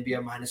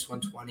Ponzinibbio, minus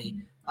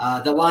 120.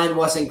 The line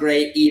wasn't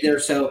great either.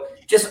 So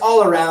just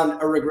all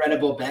around a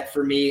regrettable bet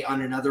for me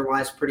on an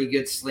otherwise pretty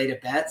good slate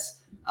of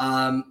bets.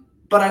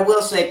 But I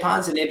will say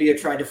Ponzinibbio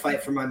tried to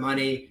fight for my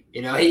money.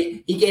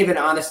 He gave an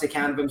honest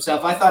account of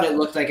himself. I thought it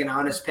looked like an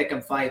honest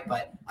pick'em fight,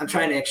 but I'm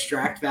trying to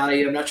extract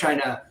value. I'm not trying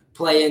to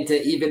play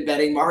into even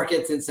betting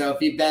markets. And so if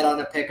you bet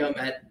on a pick'em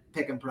at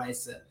pick'em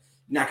price, you're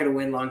not going to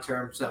win long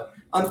term. So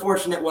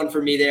unfortunate one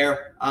for me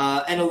there,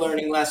 and a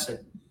learning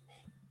lesson.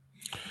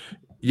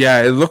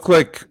 Yeah, it looked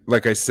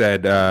like I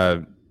said,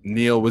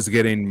 Neal was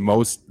getting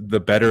the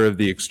better of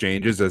the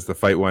exchanges as the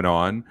fight went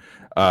on.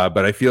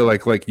 But I feel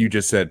like you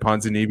just said,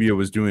 Ponzinibbio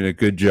was doing a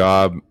good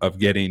job of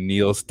getting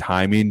Neal's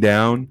timing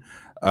down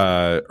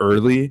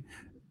early.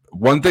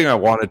 One thing I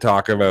want to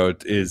talk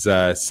about is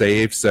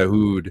Sayif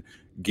Saud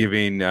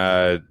giving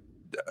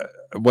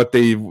what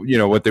they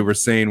were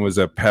saying was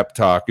a pep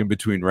talk in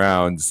between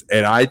rounds,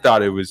 and I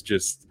thought it was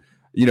just,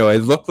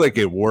 it looked like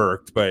it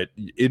worked, but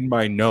in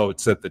my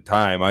notes at the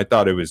time, I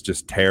thought it was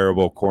just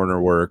terrible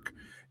corner work,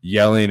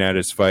 yelling at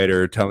his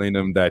fighter, telling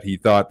him that he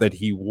thought that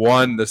he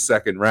won the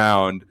second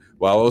round,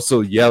 while also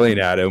yelling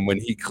at him when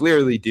he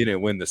clearly didn't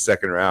win the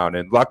second round.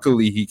 And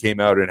luckily he came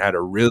out and had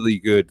a really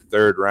good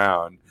third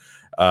round.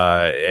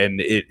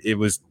 And it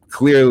was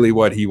clearly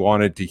what he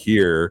wanted to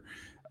hear.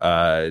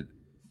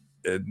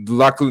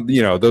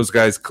 Luckily, those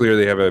guys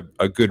clearly have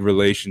a good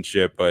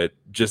relationship, but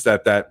just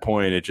at that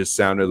point, it just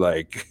sounded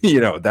like,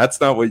 that's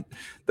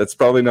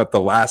probably not the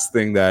last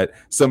thing that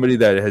somebody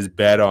that has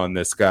bet on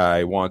this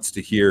guy wants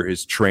to hear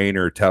his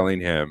trainer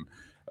telling him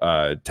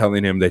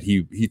that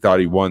he thought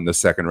he won the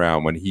second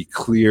round when he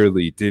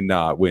clearly did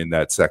not win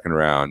that second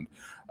round.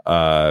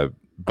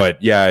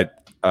 But yeah,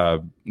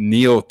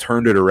 Neal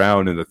turned it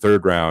around in the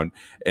third round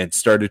and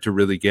started to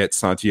really get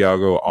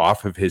Santiago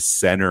off of his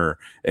center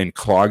and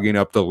clogging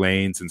up the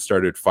lanes and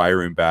started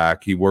firing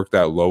back. He worked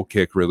that low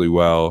kick really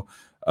well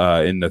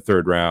in the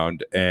third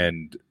round.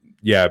 And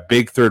yeah,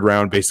 big third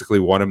round basically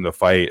won him the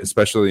fight,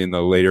 especially in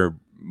the later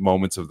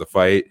moments of the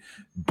fight.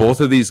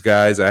 Both of these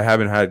guys, I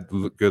haven't had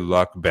good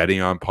luck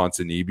betting on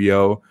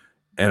Ponzinibbio,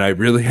 and I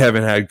really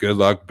haven't had good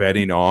luck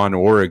betting on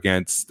or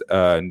against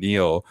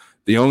Neal.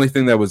 The only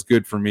thing that was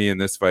good for me in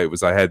this fight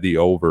was I had the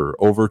over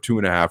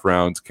 2.5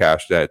 rounds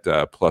cashed at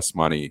plus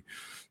money.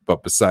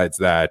 But besides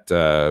that,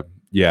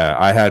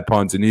 I had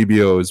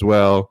Ponzinibbio as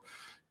well,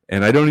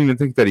 and I don't even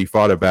think that he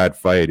fought a bad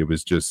fight. It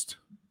was just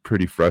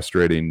pretty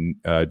frustrating.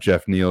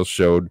 Jeff Neal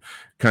showed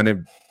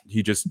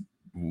he just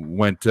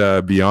went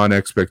beyond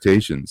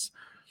expectations.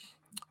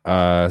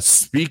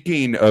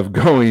 Speaking of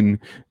going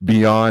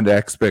beyond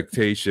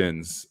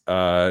expectations,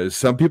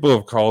 some people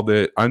have called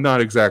it, I'm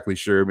not exactly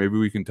sure, maybe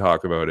we can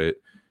talk about it.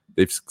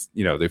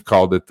 They've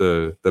called it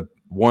the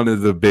one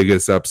of the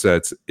biggest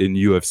upsets in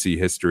UFC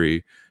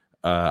history.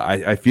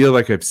 I feel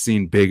like I've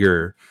seen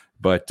bigger,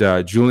 but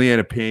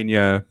Juliana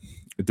Pena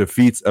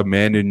defeats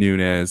Amanda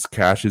Nunes,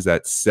 cashes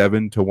at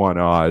 7-1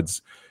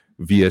 odds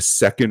via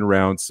second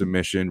round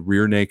submission,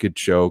 rear naked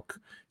choke.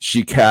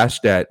 She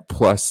cashed at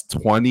plus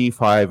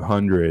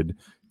 2,500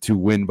 to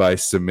win by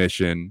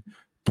submission,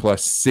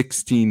 plus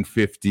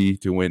 1,650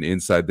 to win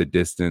inside the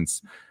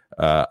distance.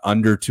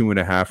 Under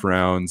 2.5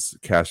 rounds,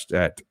 cashed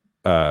at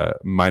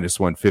minus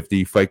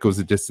 150. Fight goes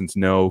the distance,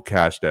 no,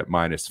 cashed at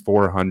minus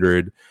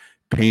 400.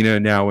 Pena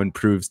now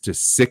improves to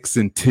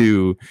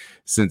 6-2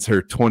 since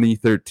her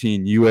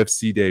 2013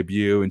 UFC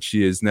debut, and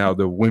she is now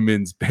the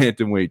women's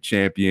bantamweight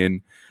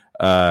champion.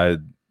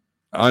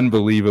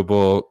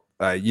 Unbelievable.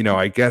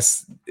 I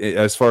guess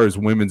as far as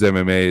women's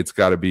MMA, it's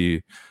got to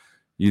be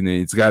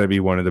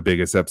one of the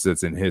biggest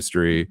upsets in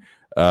history.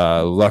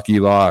 Lucky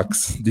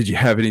Locks, did you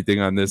have anything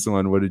on this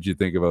one? What did you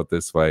think about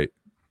this fight?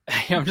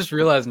 I'm just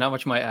realizing how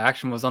much my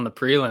action was on the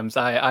prelims.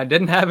 I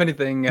didn't have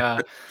anything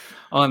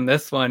on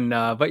this one.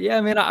 But yeah,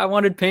 man, I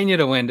wanted Pena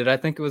to win. Did I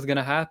think it was going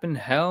to happen?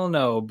 Hell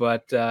no.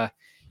 But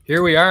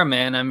here we are,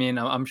 man. I mean,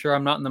 I'm sure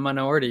I'm not in the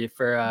minority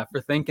for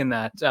thinking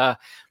that.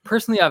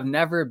 Personally, I've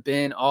never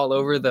been all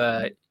over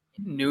the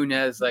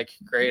Nunes, like,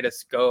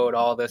 greatest GOAT,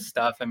 all this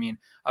stuff. I mean,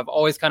 I've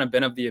always kind of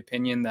been of the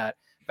opinion that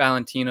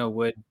Valentina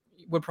would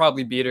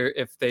probably beat her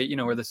if they,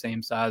 were the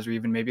same size or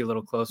even maybe a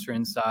little closer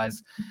in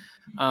size.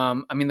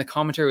 I mean, the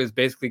commentary was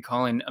basically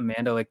calling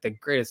Amanda like the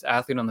greatest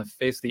athlete on the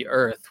face of the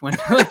earth when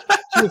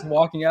she was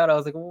walking out. I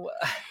was like, what?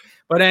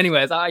 But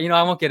anyways, I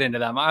won't get into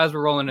that. My eyes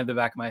were rolling in the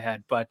back of my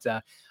head, but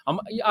I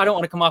don't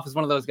want to come off as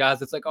one of those guys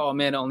that's like, oh,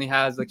 Amanda only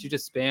has, like, she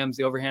just spams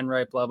the overhand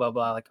right, blah, blah,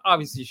 blah. Like,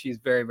 obviously she's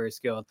very, very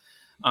skilled.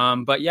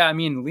 But yeah, I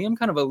mean, Liam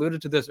kind of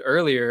alluded to this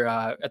earlier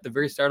at the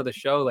very start of the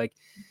show. Like,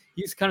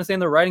 he's kind of saying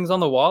the writing's on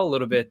the wall a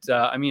little bit.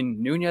 I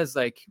mean, Nunes,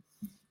 like,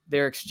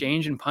 they're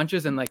exchanging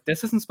punches and, like,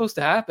 this isn't supposed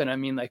to happen. I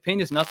mean, like,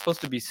 Pena's not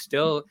supposed to be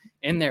still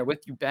in there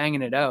with you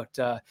banging it out.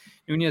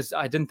 Nunes,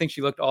 I didn't think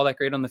she looked all that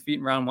great on the feet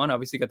in round one.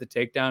 Obviously got the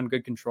takedown,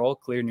 good control,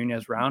 clear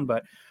Nunes round.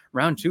 But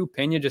round two,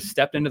 Pena just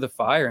stepped into the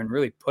fire and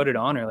really put it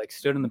on her, like,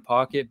 stood in the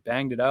pocket,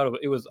 banged it out.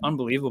 It was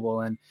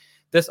unbelievable. And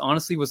this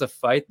honestly was a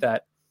fight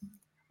that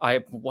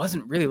I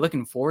wasn't really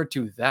looking forward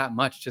to that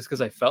much, just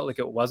because I felt like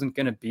it wasn't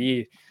going to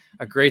be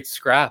a great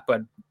scrap.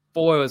 But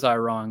boy, was I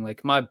wrong.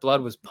 Like, my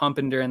blood was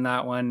pumping during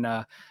that one.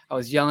 I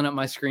was yelling at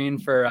my screen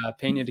for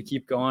Pena to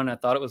keep going. I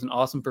thought it was an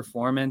awesome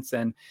performance.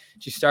 And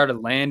she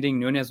started landing.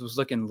 Nunes was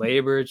looking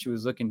labored. She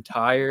was looking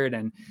tired.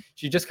 And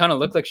she just kind of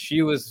looked like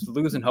she was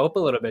losing hope a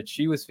little bit.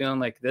 She was feeling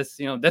like this,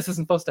 this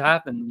isn't supposed to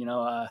happen.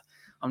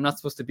 I'm not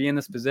supposed to be in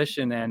this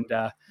position. And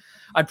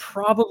I'd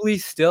probably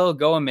still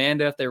go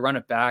Amanda if they run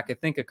it back. I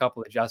think a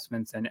couple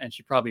adjustments and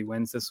she probably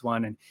wins this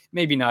one, and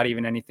maybe not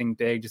even anything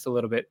big, just a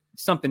little bit,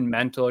 something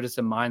mental, just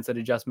a mindset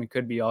adjustment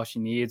could be all she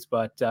needs.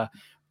 But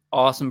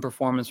awesome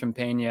performance from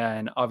Pena.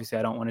 And obviously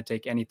I don't want to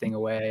take anything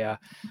away. I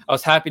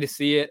was happy to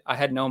see it. I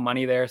had no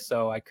money there,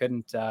 so I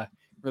couldn't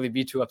really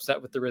be too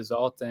upset with the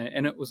result.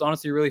 And it was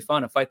honestly really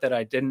fun. A fight that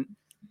I didn't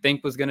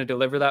think was going to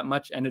deliver that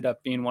much ended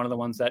up being one of the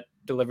ones that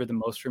delivered the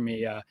most for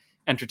me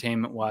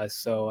entertainment wise.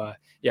 So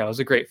yeah, it was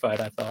a great fight,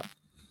 I thought.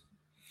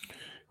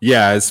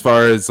 Yeah, as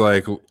far as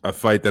like a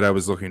fight that I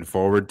was looking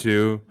forward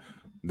to,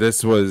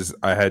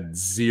 I had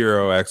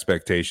zero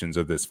expectations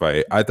of this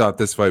fight. I thought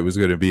this fight was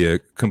going to be a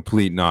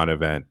complete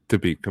non-event, to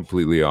be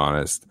completely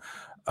honest.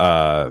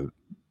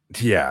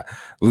 Yeah.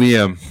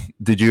 Liam,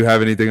 did you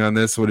have anything on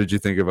this? What did you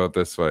think about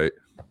this fight?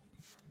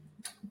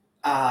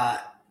 I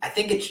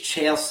think it's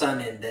Chael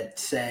Sonnen that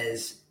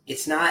says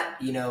it's not,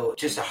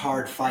 just a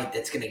hard fight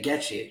that's going to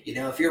get you.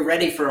 If you're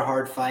ready for a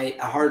hard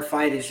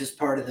fight is just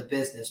part of the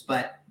business.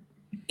 But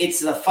it's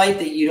the fight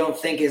that you don't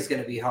think is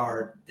going to be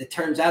hard, that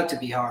turns out to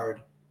be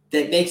hard,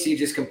 that makes you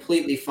just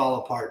completely fall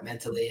apart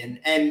mentally. And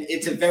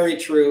it's a very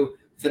true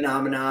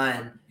phenomenon.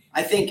 And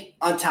I think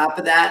on top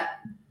of that,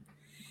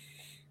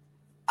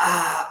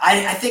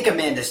 I think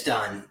Amanda's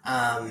done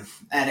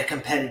at a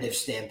competitive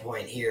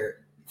standpoint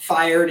here.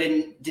 Fire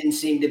didn't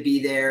seem to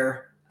be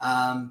there.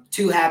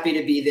 Too happy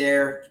to be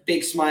there.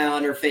 Big smile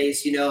on her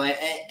face,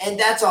 and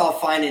that's all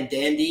fine and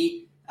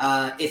dandy.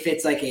 If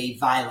it's like a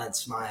violent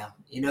smile,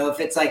 if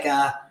it's like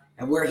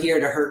and we're here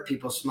to hurt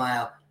people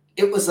smile.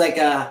 It was like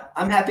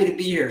I'm happy to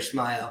be here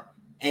smile.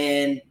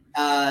 And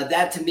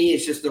that to me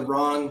is just the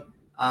wrong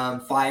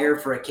fire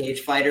for a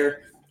cage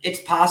fighter. It's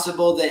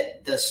possible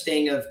that the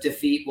sting of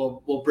defeat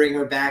will bring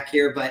her back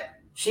here, but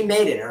she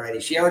made it already.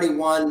 She already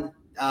won.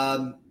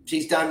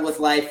 She's done with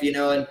life,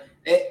 and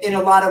in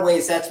a lot of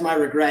ways, that's my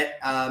regret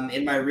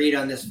in my read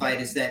on this fight,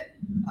 is that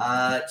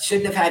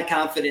shouldn't have had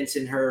confidence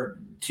in her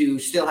to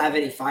still have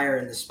any fire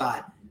in the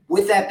spot.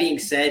 With that being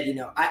said,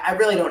 I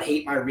really don't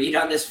hate my read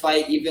on this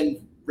fight,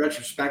 even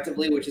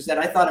retrospectively, which is that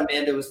I thought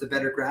Amanda was the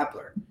better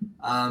grappler.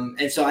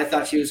 And so I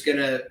thought she was going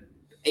to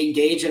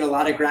engage in a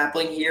lot of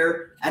grappling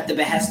here at the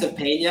behest of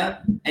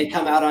Pena and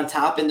come out on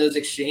top in those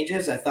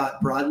exchanges. I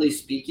thought, broadly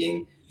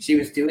speaking, she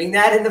was doing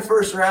that in the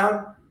first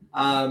round.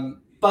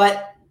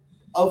 But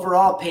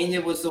overall, Pena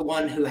was the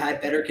one who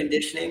had better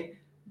conditioning,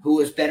 who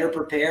was better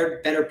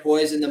prepared, better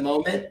poised in the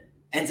moment,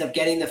 ends up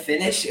getting the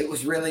finish. It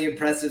was really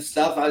impressive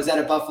stuff. I was at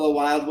a Buffalo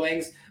Wild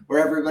Wings where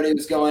everybody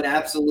was going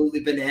absolutely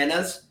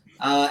bananas.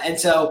 And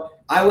so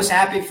I was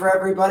happy for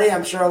everybody.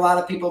 I'm sure a lot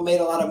of people made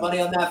a lot of money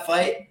on that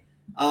fight.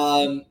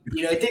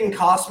 It didn't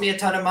cost me a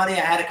ton of money. I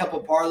had a couple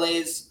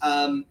parlays,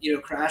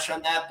 crash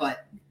on that,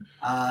 but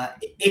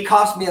it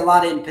cost me a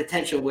lot in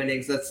potential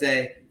winnings, let's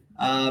say.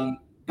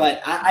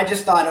 But I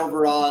just thought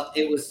overall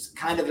it was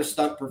kind of a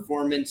stunt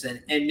performance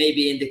and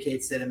maybe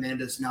indicates that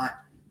Amanda's not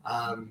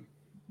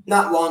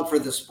long for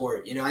the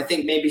sport. I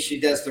think maybe she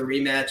does the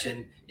rematch,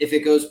 and if it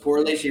goes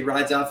poorly, she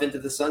rides off into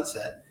the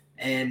sunset.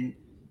 And,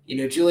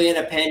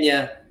 Juliana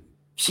Pena,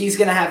 she's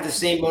going to have the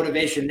same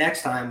motivation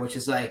next time, which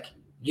is like,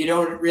 you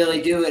don't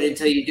really do it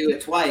until you do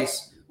it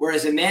twice.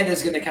 Whereas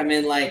Amanda's going to come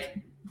in like,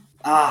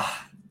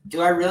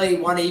 do I really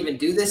want to even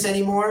do this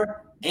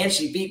anymore? And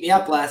she beat me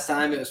up last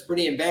time. It was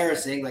pretty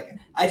embarrassing. Like,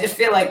 I just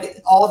feel like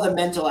all the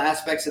mental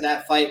aspects of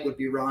that fight would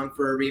be wrong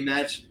for a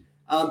rematch.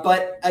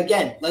 But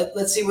again,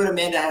 let's see what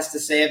Amanda has to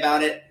say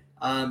about it.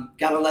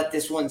 Got to let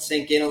this one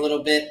sink in a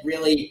little bit.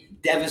 Really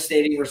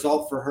devastating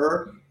result for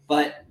her,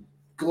 but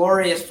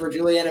glorious for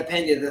Juliana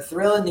Pena. The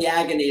thrill and the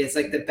agony is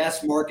like the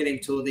best marketing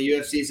tool the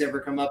UFC's ever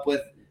come up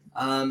with.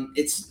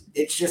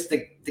 It's just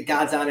the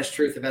God's honest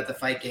truth about the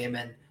fight game.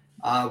 And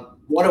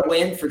what a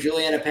win for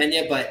Juliana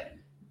Pena, but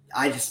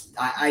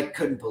I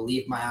couldn't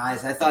believe my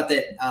eyes. I thought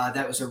that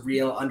that was a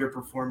real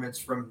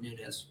underperformance from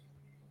Nunes.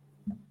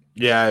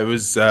 Yeah, it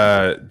was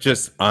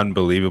just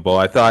unbelievable.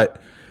 I thought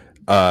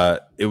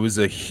it was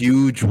a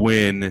huge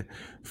win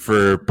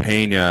for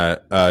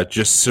Pena,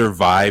 just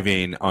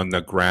surviving on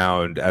the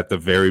ground at the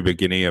very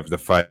beginning of the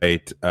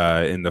fight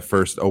in the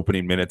first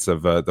opening minutes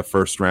of the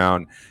first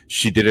round.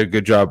 She did a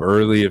good job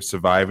early of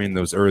surviving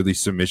those early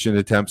submission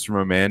attempts from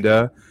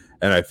Amanda.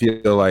 And I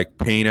feel like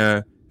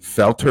Pena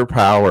felt her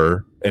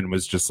power and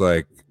was just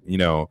like,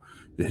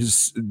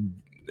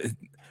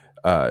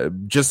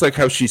 just like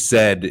how she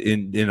said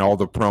in all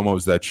the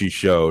promos that she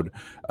showed,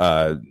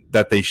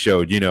 that they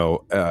showed,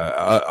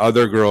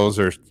 other girls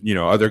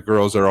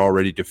are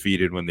already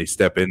defeated when they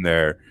step in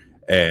there,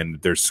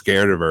 and they're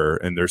scared of her,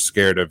 and they're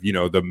scared of,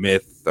 the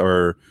myth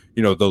or,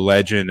 the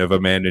legend of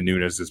Amanda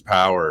Nunes'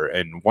 power.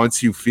 And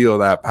once you feel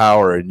that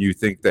power and you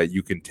think that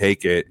you can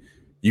take it,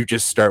 you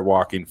just start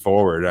walking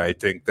forward. I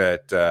think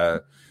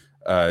that,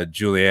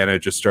 Juliana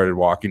just started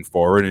walking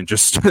forward and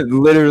just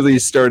literally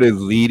started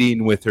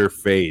leading with her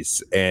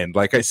face. And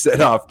like I said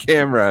off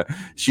camera,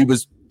 she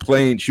was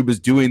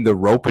doing the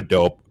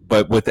rope-a-dope,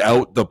 but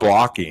without the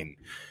blocking.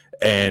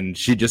 And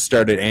she just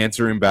started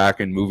answering back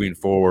and moving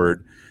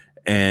forward.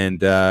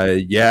 And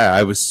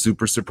I was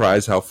super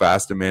surprised how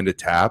fast Amanda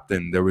tapped,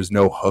 and there was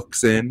no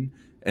hooks in.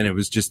 And it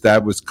was just,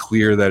 that was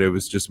clear that it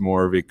was just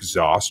more of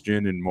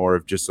exhaustion and more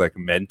of just like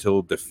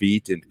mental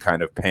defeat and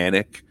kind of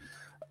panic.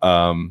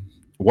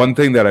 One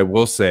thing that I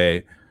will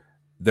say,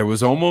 there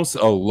was almost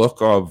a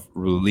look of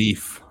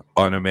relief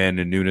on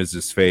Amanda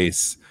Nunes'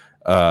 face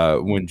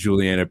when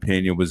Juliana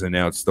Pena was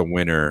announced the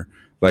winner,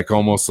 like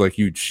almost like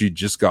she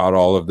just got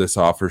all of this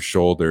off her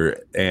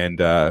shoulder. And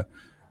I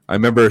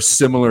remember a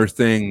similar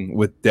thing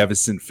with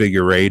Devison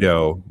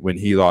Figueiredo when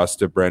he lost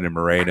to Brendan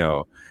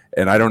Moreno.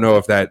 And I don't know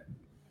if that's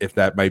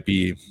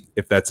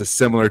a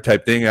similar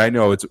type thing. I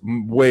know it's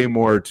way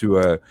more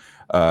to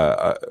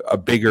a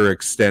bigger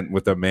extent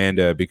with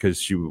Amanda,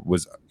 because she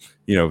was,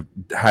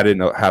 had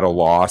a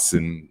loss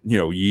in,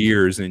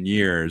 years and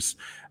years.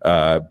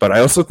 But I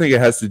also think it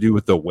has to do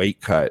with the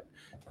weight cut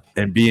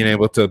and being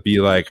able to be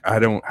like, I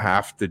don't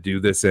have to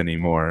do this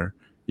anymore.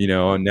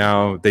 And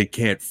now they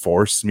can't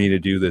force me to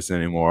do this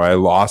anymore. I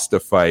lost a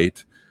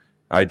fight.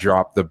 I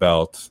dropped the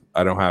belt.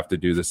 I don't have to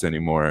do this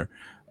anymore.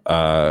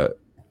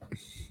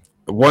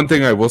 One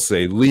thing I will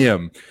say,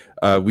 Liam,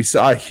 we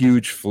saw a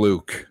huge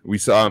fluke. We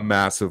saw a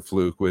massive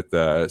fluke with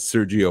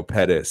Sergio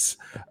Pettis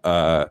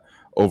over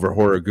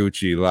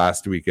Horiguchi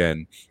last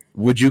weekend.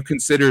 Would you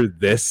consider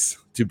this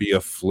to be a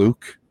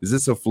fluke? Is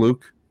this a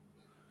fluke?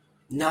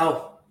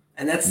 No.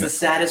 And that's the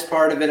saddest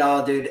part of it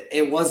all, dude.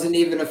 It wasn't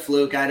even a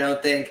fluke, I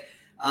don't think.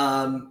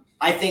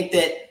 I think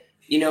that,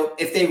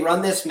 if they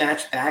run this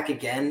match back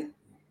again,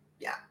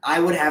 yeah, I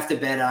would have to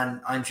bet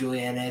on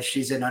Juliana if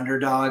she's an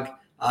underdog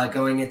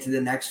going into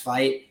the next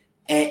fight.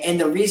 And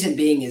the reason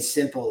being is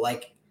simple.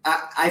 Like,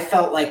 I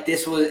felt like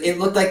it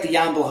looked like the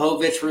Jan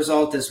Blachowicz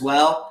result as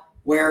well,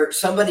 where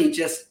somebody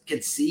just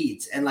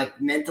concedes and like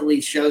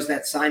mentally shows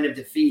that sign of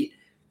defeat.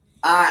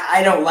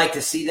 I don't like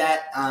to see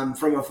that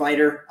from a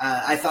fighter.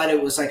 I thought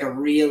it was like a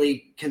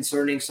really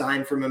concerning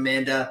sign from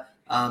Amanda.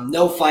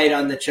 No fight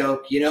on the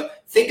choke.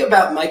 Think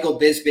about Michael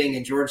Bisping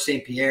and George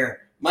St.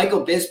 Pierre.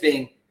 Michael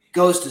Bisping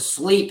goes to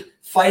sleep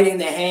fighting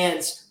the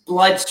hands,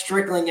 blood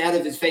trickling out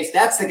of his face.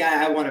 That's the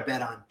guy I want to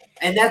bet on.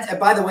 And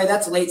by the way,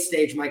 that's late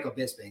stage Michael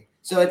Bisping.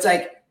 So it's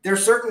like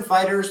there's certain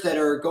fighters that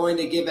are going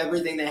to give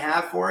everything they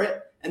have for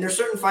it, and there's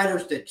certain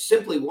fighters that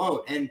simply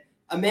won't. And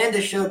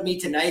Amanda showed me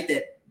tonight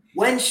that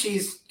when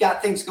she's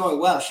got things going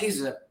well, she's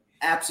an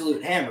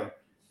absolute hammer.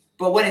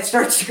 But when it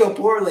starts to go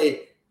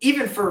poorly,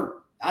 even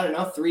for,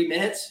 3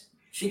 minutes,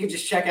 she could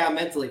just check out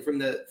mentally from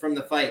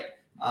the fight.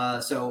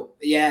 So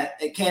yeah,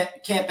 it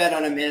can't bet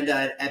on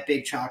Amanda at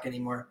Big Chalk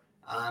anymore.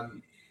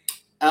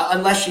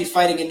 Unless she's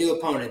fighting a new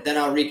opponent, then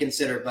I'll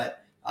reconsider.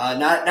 But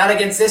not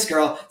against this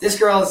girl. This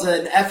girl is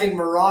an effing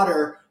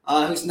marauder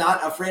who's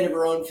not afraid of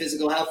her own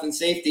physical health and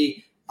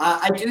safety.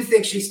 I do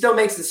think she still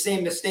makes the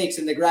same mistakes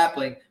in the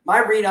grappling. My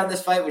read on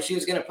this fight was she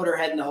was going to put her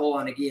head in the hole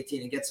on a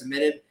guillotine and get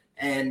submitted.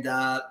 And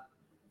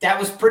that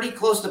was pretty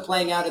close to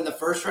playing out in the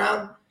first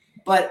round.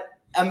 But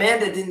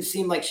Amanda didn't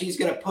seem like she's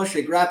going to push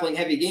a grappling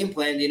heavy game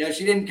plan.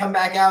 She didn't come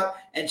back out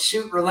and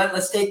shoot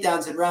relentless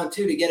takedowns in round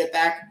 2 to get it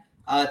back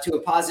to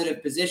a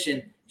positive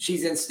position.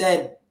 She's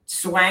instead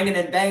swanging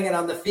and banging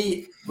on the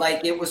feet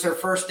like it was her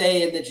first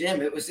day in the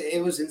gym. It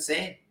was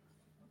insane.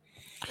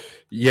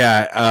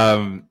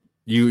 Yeah.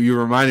 You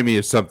reminded me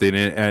of something,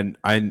 and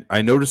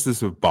I noticed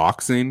this with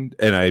boxing,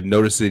 and I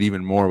noticed it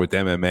even more with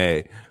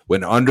MMA.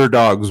 When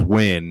underdogs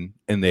win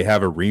and they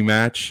have a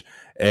rematch,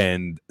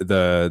 and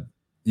the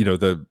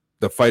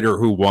fighter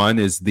who won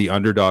is the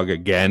underdog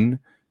again,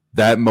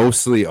 that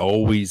mostly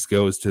always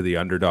goes to the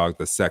underdog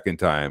the second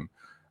time.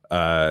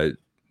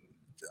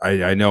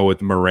 I know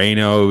with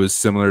Moreno is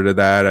similar to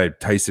that.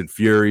 Tyson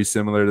Fury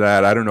similar to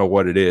that. I don't know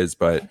what it is,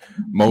 but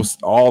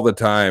most all the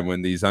time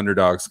when these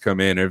underdogs come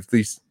in, at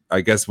least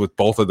I guess with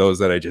both of those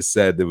that I just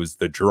said, there was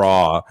the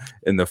draw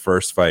in the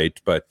first fight.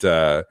 But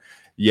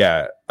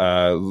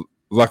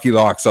Lucky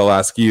Locks, I'll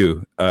ask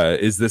you,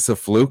 is this a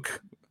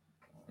fluke?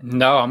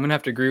 No, I'm gonna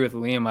have to agree with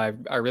Liam.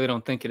 I really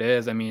don't think it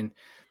is. I mean,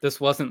 this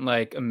wasn't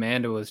like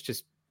Amanda was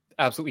just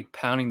absolutely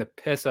pounding the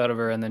piss out of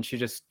her, and then she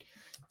just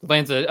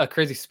lands a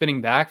crazy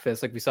spinning back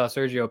fist like we saw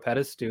Sergio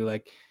Pettis do.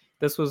 Like,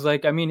 this was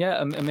like, I mean,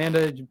 yeah,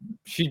 Amanda,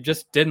 she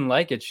just didn't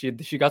like it. She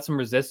got some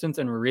resistance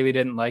and really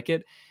didn't like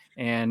it.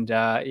 And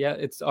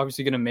it's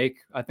obviously going to make,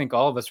 I think,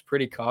 all of us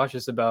pretty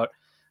cautious about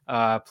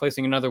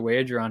placing another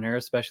wager on her,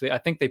 especially. I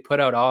think they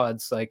put out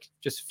odds, like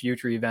just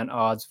future event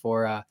odds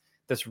for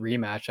this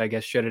rematch, I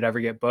guess, should it ever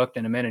get booked.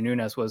 And Amanda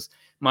Nunes was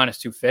minus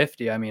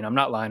 250. I mean, I'm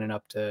not lining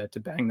up to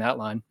bang that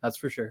line. That's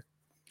for sure.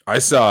 I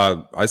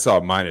saw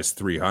minus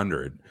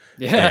 300.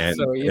 Yeah,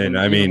 so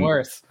even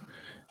worse.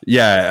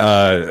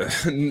 Yeah,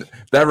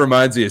 that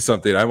reminds me of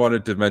something. I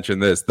wanted to mention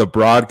this. The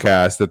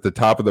broadcast, at the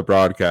top of the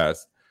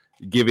broadcast,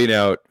 giving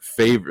out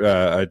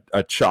a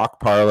chalk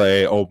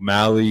parlay,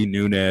 O'Malley,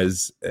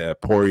 Nunes,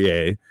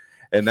 Poirier,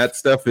 and that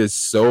stuff is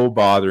so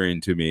bothering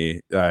to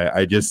me.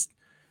 I just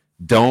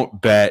don't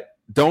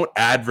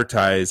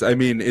advertise. I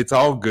mean, it's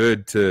all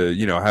good to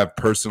have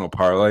personal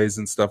parlays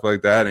and stuff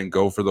like that and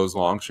go for those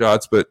long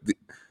shots, but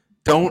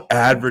don't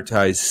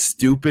advertise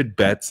stupid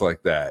bets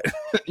like that.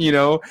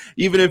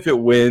 Even if it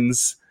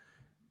wins,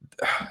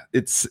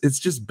 it's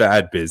just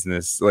bad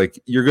business.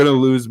 Like, you're gonna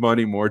lose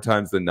money more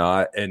times than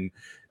not, and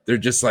they're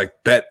just like,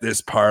 bet this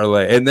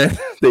parlay, and then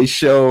they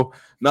show,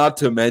 not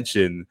to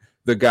mention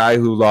the guy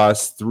who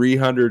lost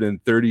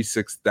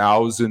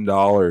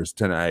 $336,000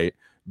 tonight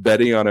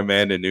betting on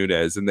Amanda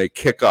Nunes, and they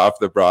kick off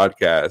the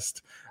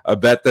broadcast a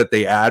bet that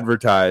they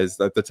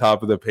advertised at the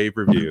top of the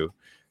pay-per-view.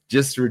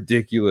 Just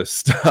ridiculous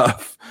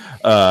stuff.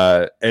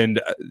 And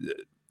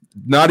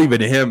not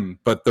even him,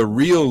 but the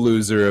real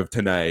loser of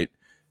tonight,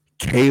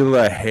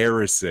 Kayla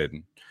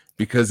Harrison,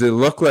 because it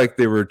looked like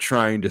they were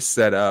trying to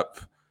set up,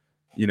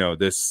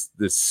 this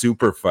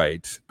super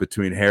fight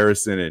between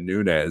Harrison and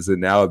Nunes, and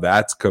now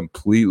that's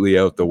completely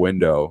out the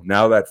window.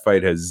 Now that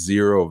fight has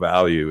zero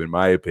value, in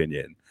my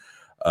opinion.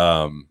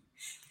 And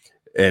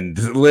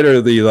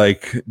literally,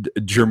 like,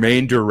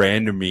 Jermaine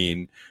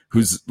Durandamine,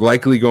 who's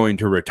likely going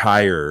to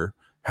retire,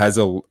 has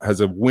a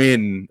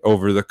win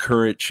over the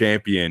current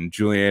champion,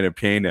 Juliana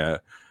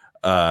Pena.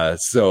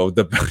 So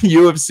the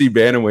UFC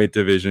bantamweight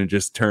division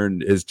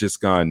has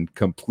just gone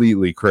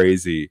completely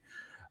crazy.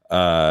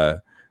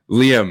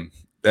 Liam,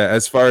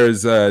 as far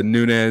as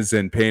Nunes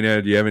and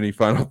Pena, do you have any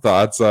final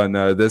thoughts on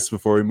this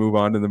before we move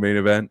on to the main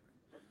event?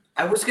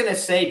 I was going to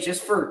say,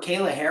 just for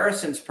Kayla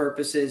Harrison's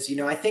purposes,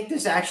 I think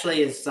this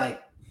actually is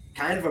like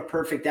kind of a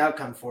perfect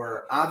outcome for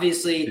her.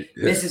 Obviously,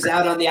 misses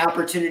out on the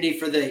opportunity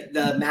for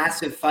the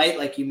massive fight,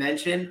 like you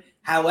mentioned.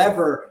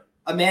 However,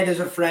 Amanda's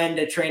a friend,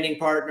 a training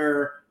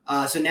partner,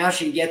 so now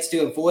she gets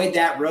to avoid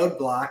that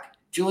roadblock.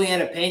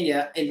 Juliana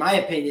Pena, in my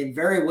opinion,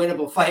 very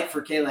winnable fight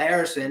for Kayla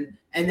Harrison.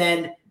 And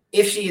then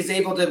if she is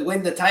able to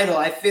win the title,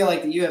 I feel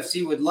like the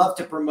UFC would love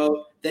to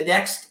promote the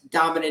next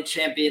dominant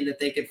champion that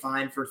they could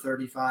find for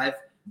 35.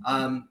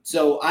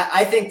 So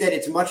I think that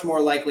it's much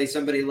more likely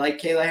somebody like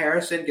Kayla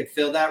Harrison could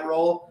fill that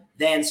role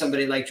than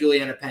somebody like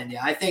Juliana Pena.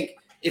 I think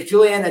if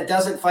Juliana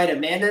doesn't fight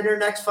Amanda in her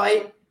next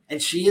fight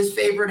and she is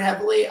favored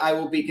heavily, I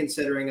will be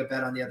considering a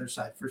bet on the other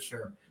side for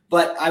sure.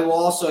 But I will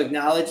also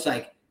acknowledge,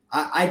 like,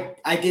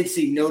 I did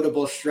see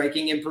notable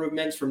striking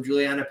improvements from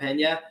Juliana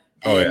Pena.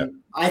 And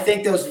I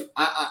think those,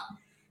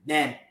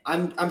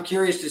 I'm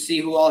curious to see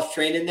who all's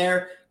training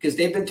there, because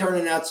they've been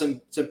turning out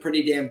some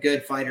pretty damn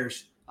good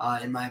fighters,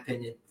 in my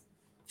opinion.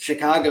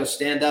 Chicago,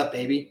 stand up,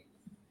 baby.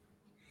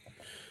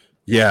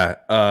 Yeah.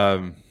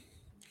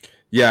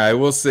 I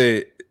will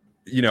say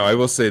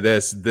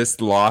this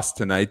loss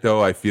tonight,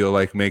 though, I feel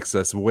like makes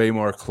us way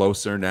more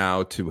closer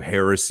now to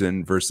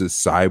Harrison versus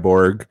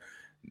Cyborg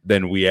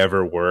than we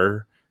ever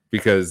were,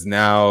 because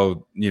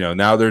now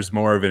there's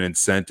more of an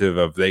incentive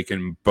of they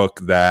can book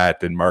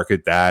that and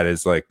market that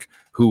as like,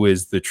 who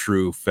is the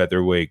true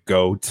featherweight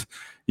GOAT,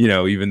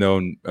 even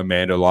though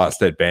Amanda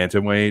lost at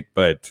bantamweight.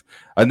 But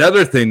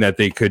another thing that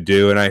they could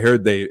do, and I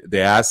heard they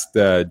asked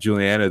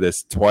Juliana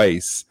this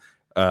twice,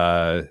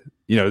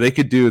 they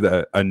could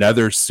do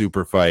another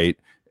super fight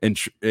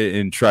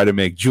and try to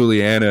make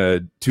Juliana a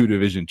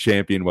 2-division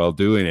champion while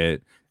doing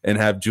it, and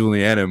have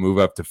Juliana move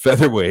up to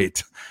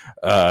featherweight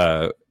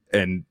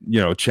and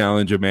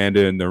challenge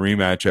Amanda in the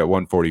rematch at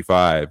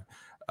 145.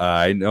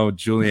 I know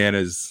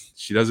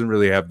she doesn't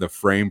really have the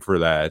frame for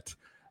that.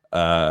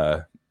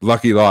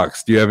 Lucky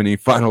Locks, do you have any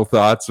final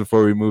thoughts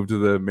before we move to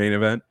the main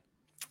event?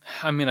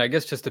 I mean, I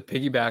guess just to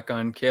piggyback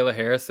on Kayla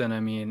Harrison, I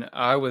mean,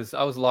 I was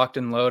locked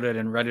and loaded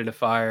and ready to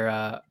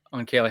fire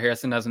on Kayla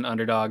Harrison as an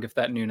underdog if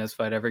that Nunes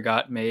fight ever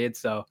got made.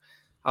 So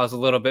I was a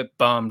little bit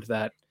bummed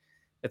that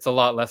it's a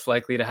lot less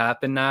likely to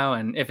happen now.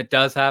 And if it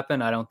does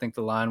happen, I don't think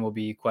the line will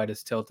be quite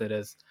as tilted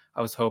as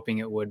I was hoping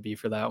it would be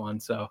for that one.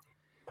 So,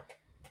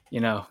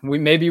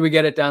 maybe we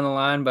get it down the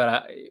line,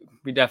 but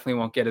we definitely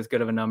won't get as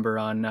good of a number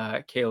on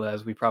Kayla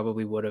as we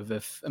probably would have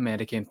if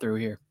Amanda came through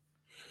here.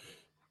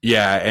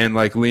 Yeah, and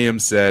like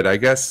Liam said, I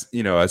guess,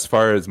 as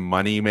far as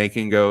money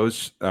making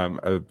goes,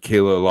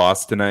 Kayla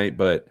lost tonight,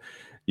 but,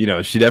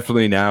 she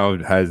definitely now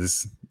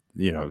has,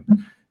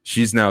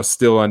 she's now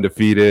still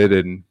undefeated,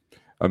 and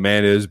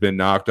Amanda has been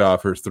knocked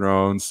off her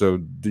throne.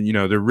 So,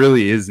 there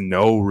really is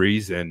no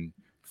reason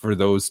for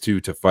those two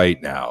to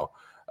fight now.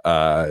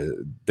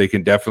 They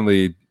can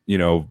definitely,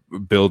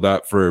 build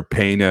up for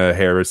Pena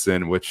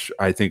Harrison, which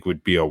I think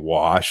would be a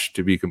wash,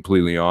 to be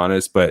completely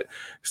honest. But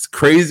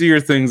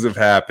crazier things have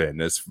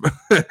happened, as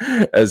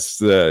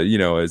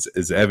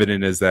as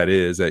evident as that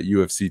is at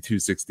UFC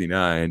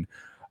 269.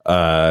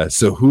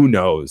 So who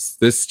knows?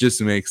 This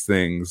just makes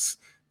things.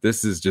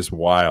 This is just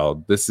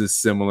wild. This is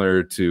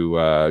similar to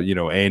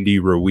Andy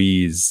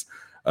Ruiz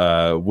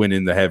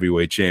winning the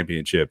heavyweight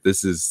championship.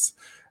 This is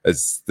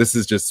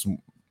just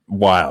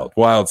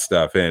wild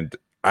stuff, and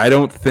I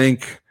don't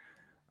think.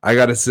 I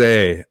gotta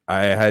say,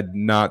 I had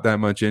not that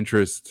much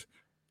interest.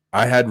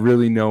 I had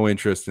really no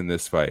interest in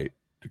this fight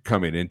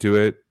coming into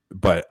it,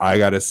 but I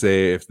gotta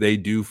say, if they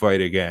do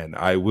fight again,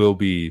 I will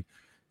be,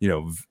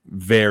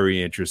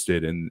 very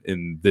interested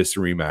in this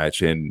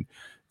rematch. And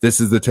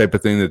this is the type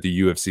of thing that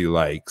the UFC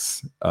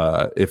likes.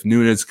 If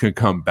Nunes can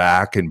come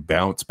back and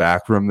bounce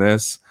back from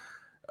this,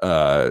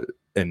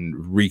 and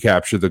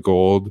recapture the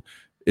gold,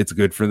 it's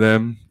good for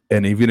them.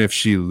 And even if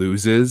she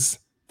loses,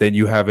 then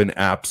you have an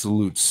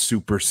absolute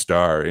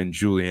superstar in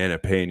Juliana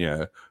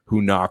Pena,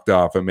 who knocked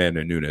off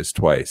Amanda Nunes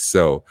twice.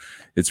 So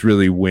it's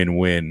really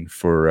win-win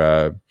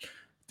for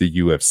the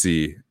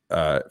UFC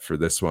for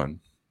this one.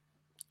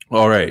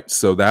 All right,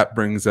 so that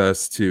brings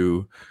us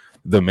to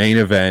the main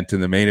event,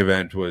 and the main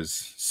event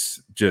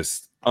was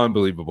just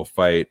unbelievable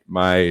fight.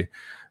 My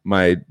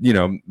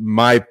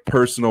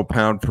personal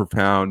pound per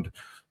pound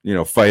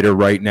fighter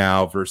right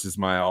now versus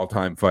my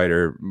all-time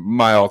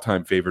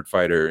favorite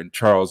fighter, and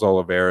Charles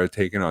Oliveira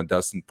taking on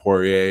Dustin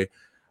Poirier.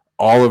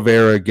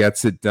 Oliveira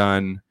gets it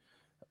done.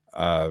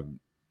 A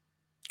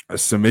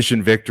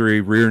submission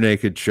victory, rear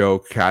naked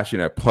choke,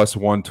 cashing at plus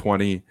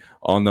 120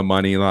 on the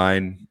money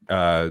line.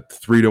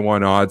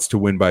 3-1 odds to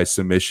win by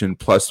submission,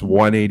 plus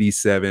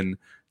 187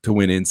 to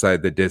win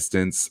inside the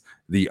distance.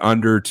 The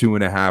under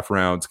 2.5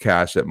 rounds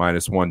cash at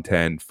minus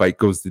 110. Fight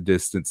goes the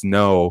distance,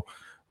 no.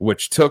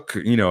 Which took,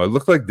 it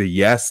looked like the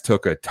yes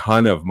took a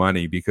ton of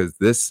money, because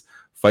this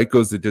fight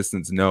goes the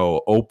distance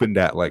no opened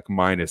at like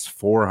minus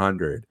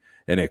 400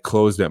 and it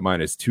closed at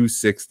minus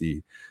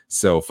 260.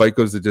 So fight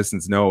goes the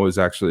distance no was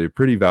actually a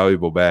pretty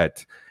valuable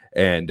bet.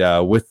 And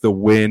with the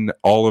win,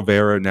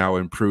 Oliveira now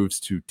improves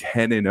to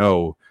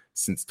 10-0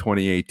 since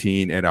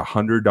 2018, and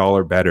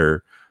 $100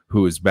 better,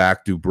 who is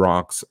back to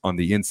Bronx on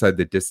the inside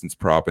the distance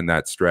prop in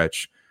that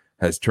stretch,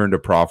 has turned a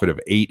profit of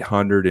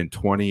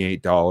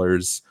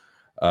 $828.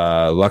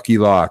 Lucky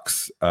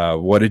Locks,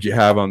 what did you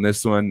have on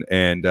this one?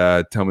 And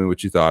tell me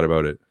what you thought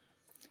about it.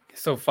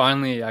 So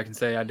finally, I can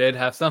say I did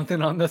have something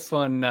on this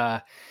one.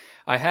 I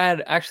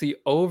had actually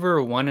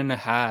over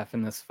 1.5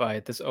 in this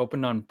fight. This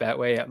opened on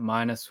Betway at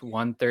minus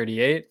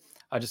 138.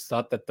 I just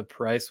thought that the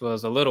price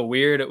was a little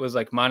weird. It was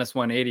like minus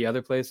 180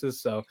 other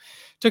places. So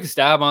took a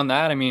stab on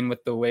that. I mean,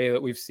 with the way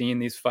that we've seen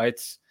these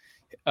fights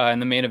in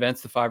the main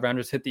events, the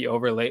 5-rounders hit the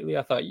over lately.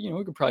 I thought,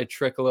 we could probably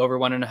trickle over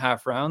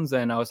 1.5 rounds,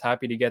 and I was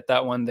happy to get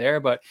that one there.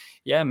 But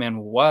yeah, man,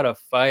 what a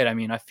fight. I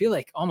mean, I feel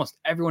like almost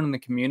everyone in the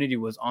community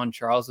was on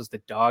Charles as the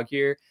dog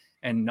here,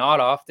 and not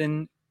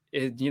often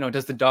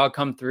does the dog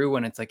come through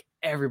when it's like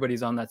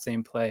everybody's on that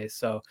same play.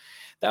 So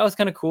that was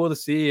kind of cool to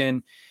see.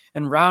 And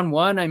round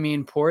one, I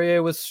mean,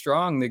 Poirier was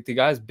strong. The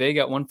guy's big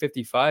at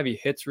 155. He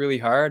hits really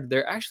hard.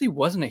 There actually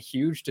wasn't a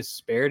huge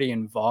disparity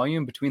in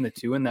volume between the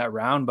two in that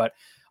round, but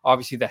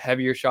obviously the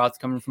heavier shots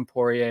coming from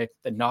Poirier,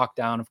 the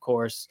knockdown, of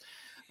course.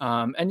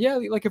 And yeah,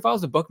 like if I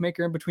was a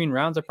bookmaker in between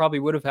rounds, I probably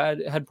would have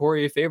had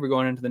Poirier favor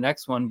going into the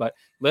next one. But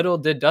little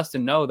did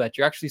Dustin know that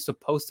you're actually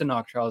supposed to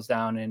knock Charles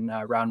down in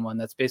round one.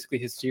 That's basically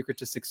his secret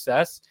to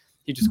success.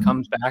 He just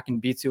comes back and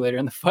beats you later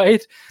in the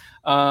fight.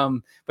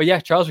 But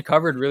yeah, Charles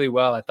recovered really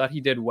well. I thought he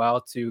did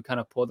well to kind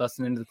of pull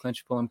Dustin into the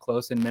clinch, pull him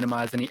close, and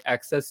minimize any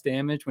excess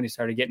damage when he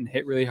started getting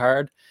hit really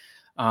hard.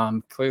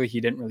 Clearly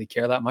he didn't really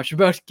care that much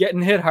about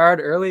getting hit hard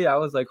early. I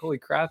was like, holy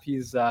crap,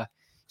 he's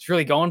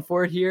really going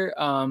for it here.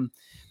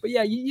 But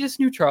yeah, you just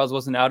knew Charles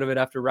wasn't out of it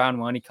after round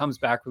one. He comes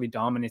back, really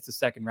dominates the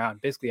second round,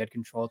 basically had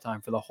control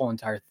time for the whole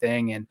entire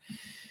thing.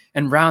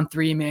 And round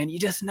three, man, you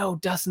just know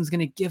Dustin's going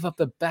to give up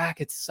the back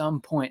at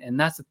some point. And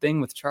that's the thing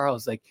with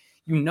Charles. Like,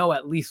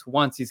 at least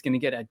once he's going to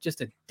get at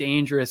just a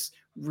dangerous,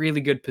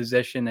 really good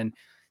position. And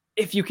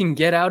if you can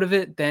get out of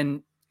it,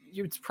 then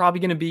it's probably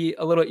going to be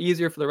a little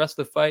easier for the rest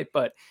of the fight.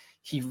 But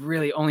he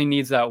really only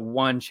needs that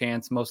one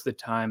chance most of the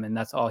time, and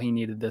that's all he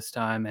needed this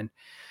time. And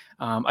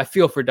I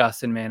feel for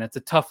Dustin, man. It's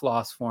a tough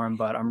loss for him,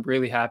 but I'm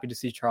really happy to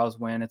see Charles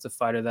win. It's a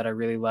fighter that I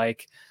really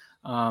like.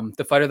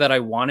 The fighter that I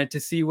wanted to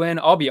see win.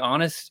 I'll be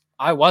honest,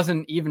 I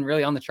wasn't even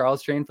really on the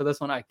Charles train for this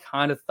one. I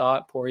kind of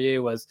thought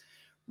Poirier was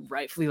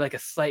rightfully like a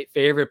slight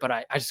favorite, but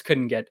I just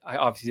couldn't get, I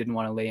obviously didn't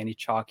want to lay any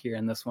chalk here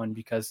in this one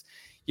because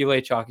you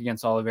lay chalk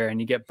against Oliveira and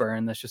you get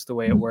burned. That's just the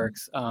way it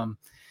works.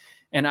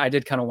 And I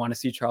did kind of want to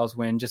see Charles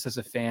win just as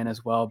a fan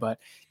as well. But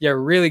yeah,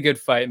 really good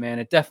fight, man.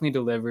 It definitely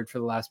delivered for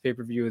the last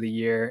pay-per-view of the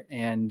year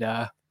and,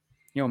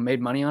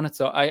 made money on it.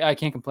 So I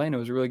can't complain. It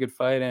was a really good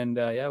fight. And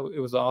it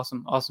was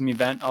awesome. Awesome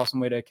event. Awesome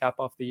way to cap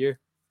off the year.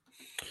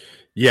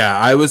 Yeah,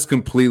 I was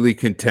completely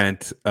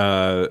content. Me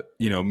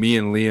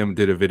and Liam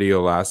did a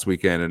video last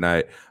weekend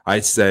and I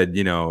said,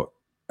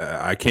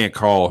 I can't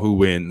call who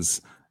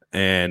wins.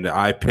 And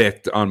I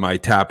picked on my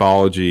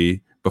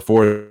Tapology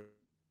before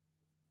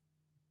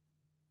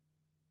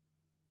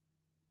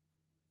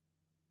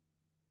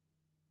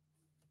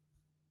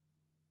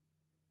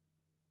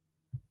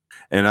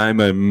and I'm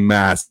a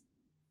massive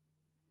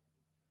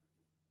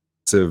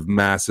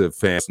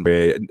fan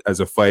as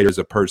a fighter, as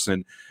a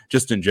person,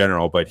 just in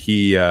general. But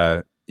he,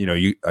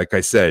 you like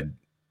I said,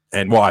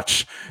 and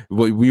watch,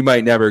 we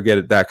might never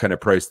get that kind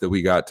of price that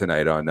we got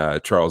tonight on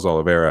Charles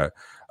Oliveira.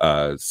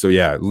 So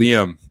yeah,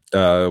 Liam,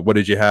 what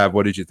did you have?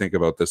 What did you think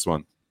about this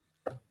one?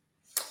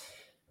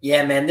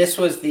 Yeah, man, this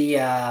was the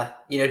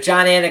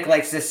John Anik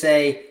likes to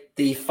say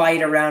the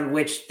fight around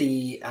which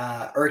the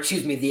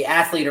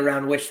athlete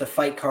around which the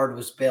fight card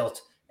was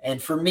built.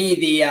 And for me,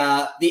 the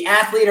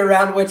athlete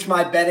around which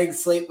my betting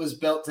slate was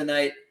built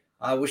tonight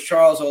was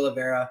Charles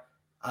Oliveira.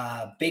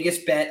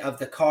 Biggest bet of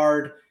the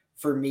card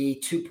for me,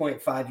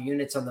 2.5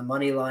 units on the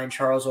money line.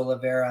 Charles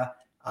Oliveira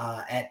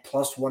at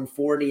plus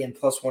 140 and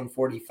plus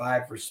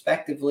 145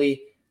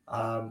 respectively.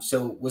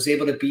 So was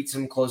able to beat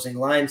some closing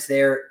lines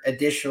there.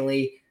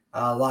 Additionally,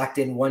 locked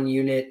in 1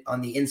 unit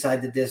on the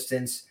inside the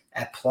distance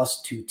at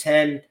plus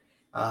 210.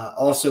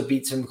 Also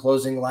beat some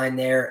closing line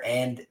there.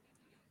 And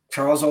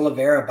Charles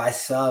Oliveira by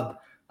sub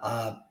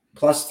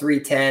plus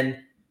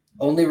 310.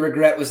 Only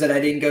regret was that I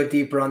didn't go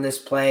deeper on this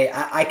play.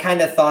 I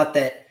kind of thought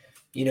that,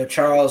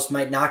 Charles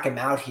might knock him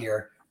out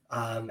here.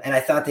 And I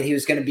thought that he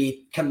was going to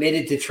be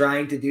committed to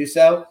trying to do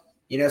so.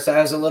 So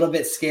I was a little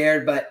bit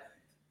scared, but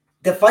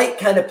the fight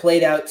kind of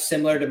played out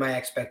similar to my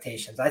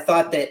expectations. I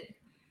thought that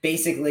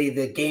basically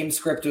the game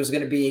script was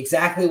going to be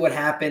exactly what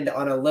happened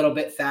on a little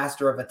bit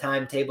faster of a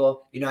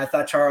timetable. I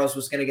thought Charles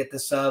was going to get the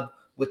sub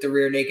with the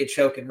rear naked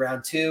choke in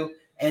round 2,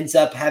 ends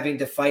up having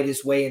to fight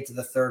his way into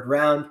the 3rd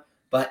round.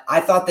 But I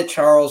thought that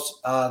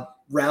Charles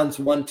rounds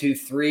 1, 2,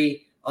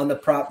 3 on the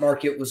prop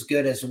market was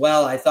good as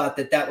well. I thought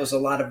that was a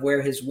lot of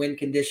where his win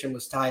condition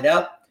was tied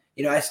up.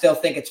 I still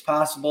think it's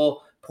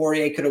possible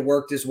Poirier could have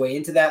worked his way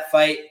into that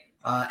fight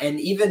and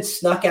even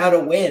snuck out a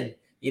win.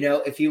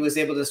 If he was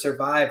able to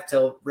survive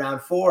till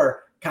round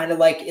 4, kind of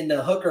like in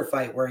the Hooker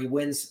fight where he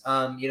wins,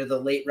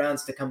 the late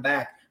rounds to come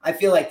back. I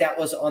feel like that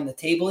was on the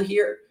table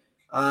here,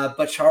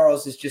 but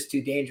Charles is just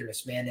too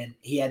dangerous, man. And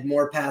he had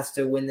more paths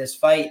to win this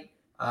fight.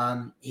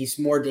 He's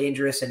more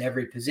dangerous in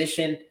every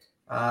position.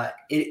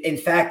 In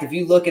fact, if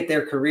you look at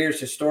their careers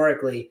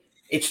historically,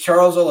 it's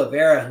Charles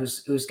Oliveira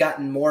who's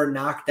gotten more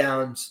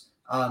knockdowns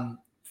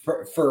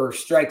for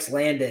strikes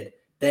landed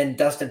than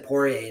Dustin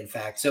Poirier, in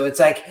fact. So it's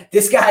like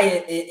this guy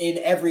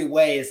in every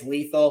way is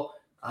lethal.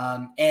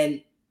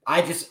 And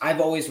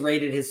I've always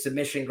rated his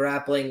submission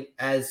grappling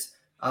as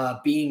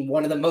being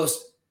one of the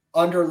most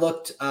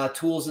underlooked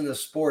tools in the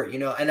sport,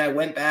 and I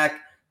went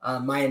back,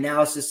 my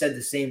analysis said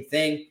the same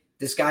thing.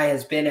 This guy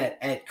has been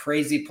at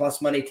crazy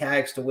plus money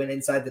tags to win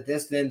inside the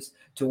distance,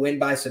 to win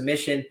by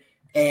submission.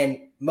 And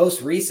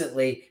most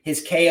recently,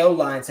 his KO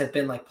lines have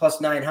been like plus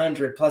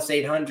 900, plus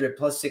 800,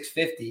 plus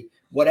 650,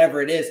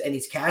 whatever it is. And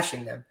he's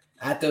cashing them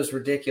at those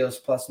ridiculous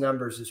plus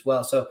numbers as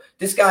well. So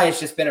this guy has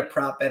just been a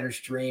prop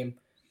better's dream.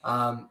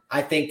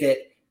 I think that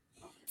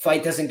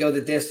fight doesn't go the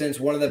distance.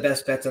 One of the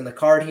best bets on the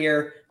card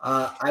here.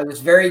 I was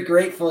very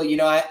grateful.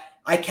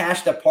 I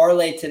cashed a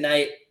parlay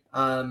tonight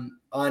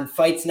on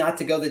fights not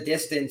to go the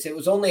distance. It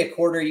was only a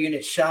quarter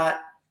unit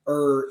shot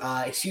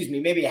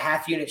maybe a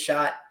half unit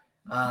shot.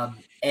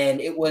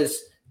 And it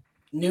was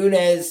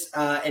Nunes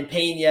and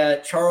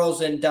Pena,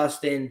 Charles and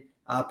Dustin,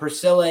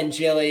 Priscilla and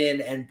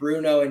Jillian, and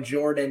Bruno and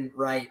Jordan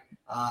Wright.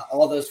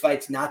 All those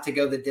fights not to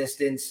go the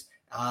distance.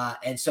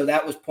 And so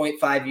that was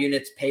 0.5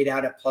 units paid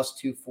out at plus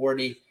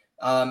 240.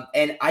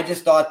 And I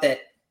just thought that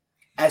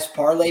as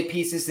parlay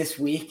pieces this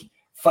week,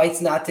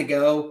 fights not to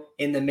go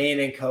in the main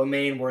and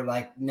co-main were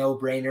like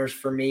no-brainers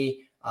for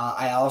me.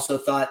 I also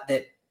thought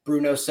that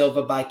Bruno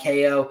Silva by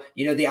KO,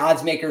 the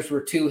odds makers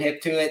were too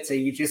hip to it. So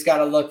you just got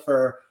to look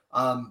for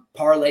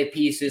parlay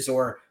pieces,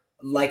 or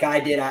like I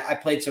did, I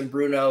played some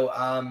Bruno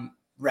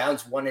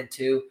rounds 1 and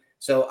 2.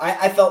 So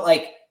I felt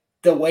like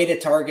the way to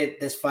target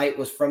this fight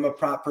was from a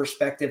prop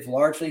perspective,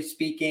 largely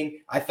speaking.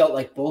 I felt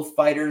like both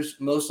fighters'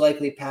 most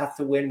likely path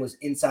to win was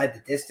inside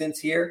the distance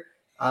here.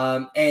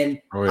 I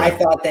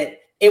thought that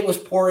it was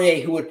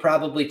Poirier who would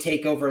probably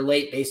take over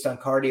late based on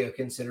cardio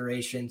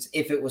considerations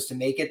if it was to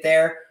make it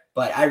there.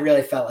 But I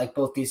really felt like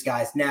both these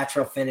guys,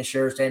 natural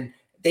finishers, and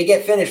they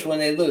get finished when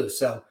they lose.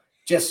 So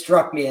just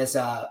struck me as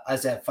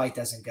a fight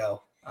doesn't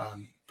go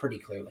pretty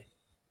clearly.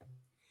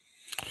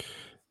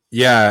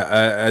 Yeah,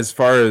 as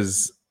far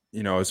as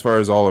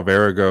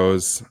Oliveira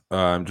goes,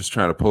 I'm just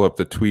trying to pull up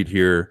the tweet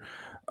here.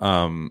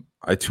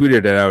 I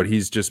tweeted it out.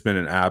 He's just been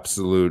an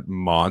absolute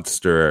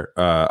monster.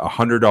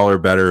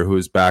 $100 better who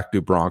is back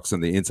to Bronx on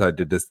the inside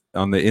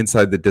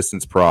the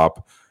distance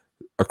prop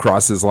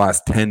across his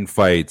last 10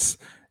 fights,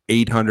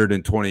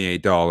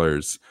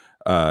 $828.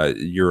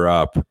 You're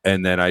up.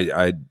 And then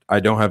I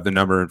don't have the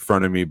number in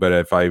front of me, but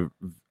if I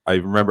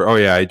remember, oh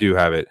yeah, I do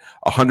have it.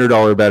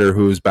 $100 better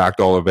who's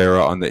backed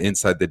Oliveira on the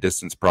inside the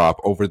distance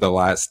prop over the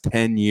last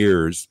 10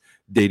 years,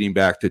 dating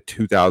back to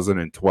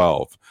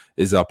 2012,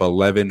 is up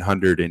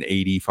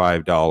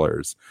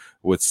 $1,185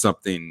 with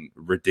something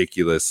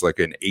ridiculous like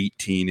an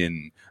 18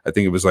 and I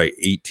think it was like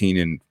 18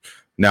 and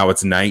now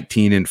it's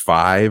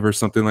 19-5 or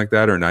something like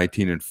that, or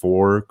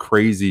 19-4.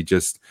 Crazy.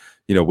 Just,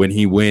 when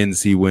he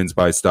wins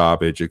by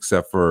stoppage,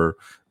 except for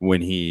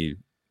when he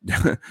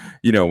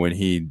when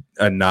he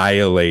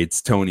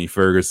annihilates Tony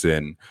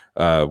Ferguson,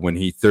 when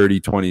he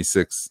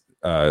 30-26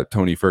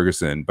 Tony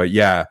Ferguson. But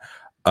yeah,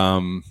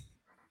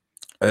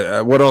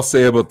 what I'll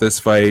say about this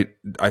fight,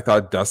 I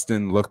thought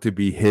Dustin looked to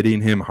be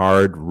hitting him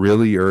hard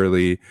really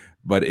early,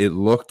 but it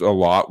looked a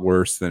lot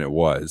worse than it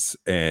was.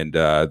 And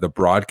the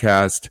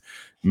broadcast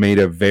made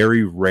a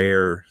very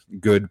rare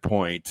good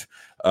point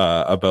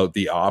about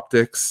the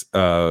optics,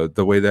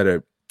 the way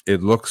that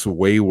it looks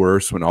way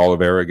worse when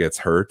Oliveira gets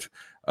hurt.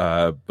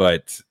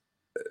 But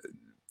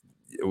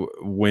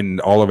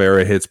when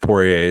Oliveira hits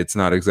Poirier, it's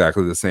not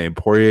exactly the same.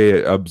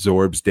 Poirier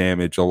absorbs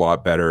damage a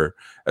lot better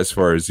as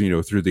far as,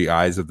 through the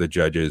eyes of the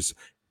judges.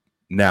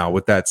 Now,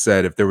 with that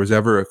said, if there was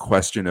ever a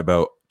question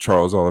about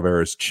Charles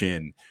Oliveira's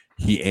chin,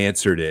 he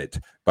answered it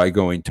by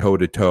going toe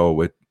to toe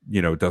with,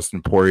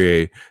 Dustin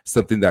Poirier,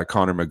 something that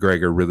Conor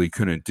McGregor really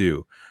couldn't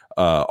do.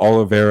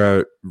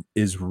 Oliveira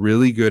is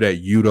really good at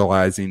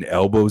utilizing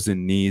elbows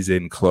and knees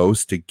in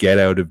close to get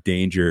out of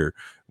danger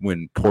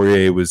when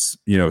Poirier was,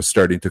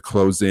 starting to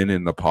close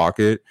in the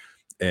pocket,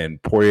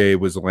 and Poirier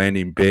was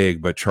landing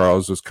big, but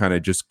Charles was kind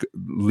of just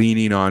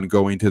leaning on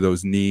going to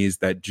those knees,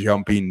 that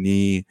jumping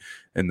knee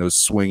and those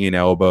swinging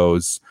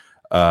elbows.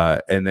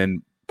 And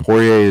then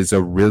Poirier is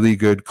a really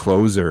good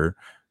closer,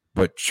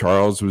 but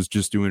Charles was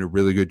just doing a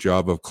really good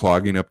job of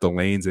clogging up the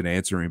lanes and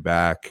answering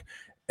back.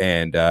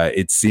 And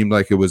it seemed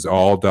like it was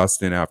all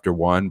Dustin after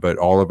one, but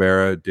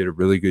Oliveira did a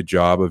really good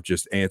job of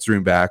just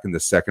answering back in the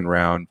second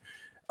round.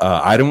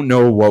 I don't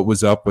know what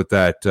was up with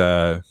that.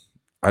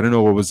 I don't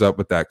know what was up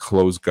with that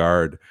closed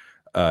guard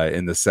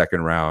in the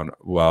second round.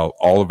 While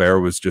Oliveira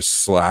was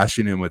just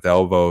slashing him with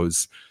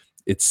elbows,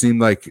 it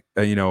seemed like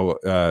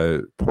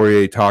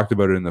Poirier talked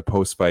about it in the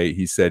post fight.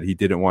 He said he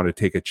didn't want to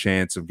take a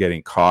chance of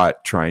getting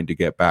caught trying to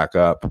get back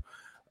up,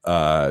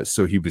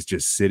 so he was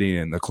just sitting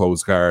in the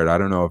closed guard. I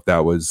don't know if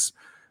that was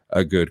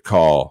a good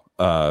call.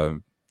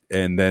 And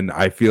then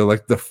I feel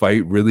like the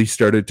fight really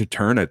started to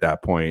turn at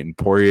that point, and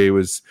Poirier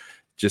was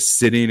just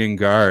sitting in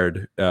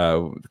guard,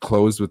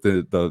 closed with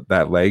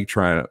that leg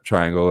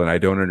triangle, and I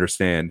don't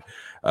understand.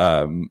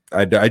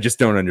 I just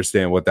don't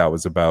understand what that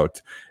was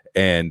about.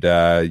 And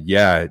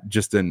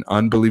just an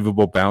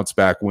unbelievable bounce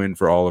back win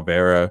for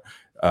Oliveira.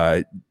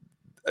 I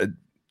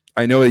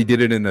know he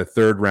did it in the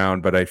third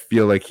round, but I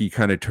feel like he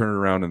kind of turned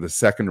around in the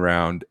second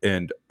round,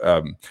 and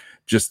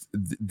just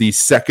these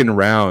second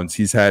rounds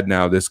he's had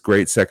now. This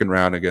great second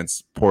round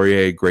against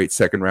Poirier, great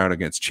second round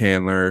against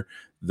Chandler.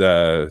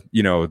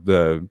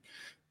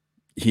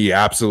 He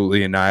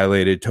absolutely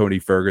annihilated Tony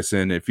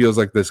Ferguson. It feels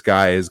like this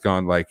guy has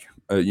gone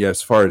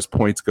as far as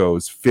points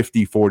goes,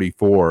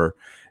 50-44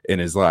 in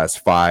his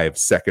last 5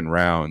 second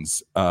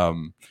rounds.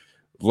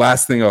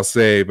 Last thing I'll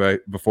say,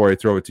 but before I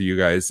throw it to you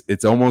guys,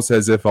 it's almost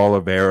as if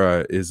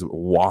Oliveira is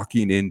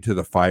walking into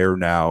the fire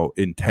now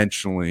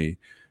intentionally,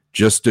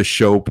 just to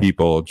show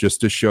people,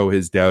 just to show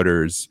his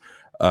doubters,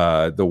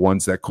 the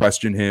ones that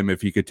question him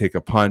if he could take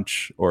a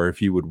punch or if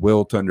he would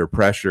wilt under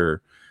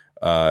pressure,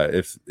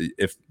 if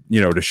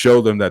to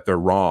show them that they're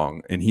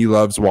wrong. And he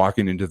loves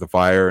walking into the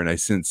fire. And I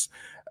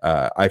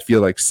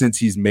feel like since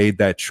he's made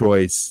that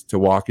choice to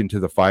walk into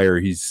the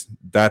fire,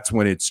 that's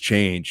when it's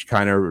changed.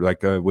 Kind of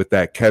like with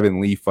that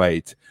Kevin Lee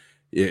fight,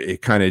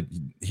 it kind of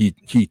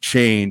he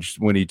changed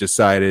when he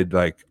decided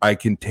I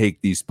can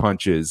take these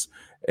punches.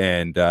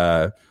 And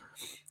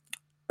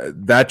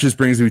that just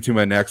brings me to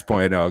my next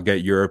point. I'll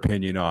get your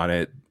opinion on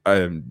it.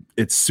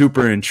 It's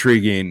super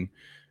intriguing.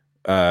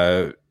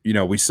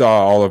 We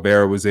saw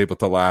Oliveira was able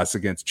to last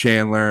against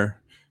Chandler.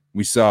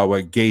 We saw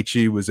what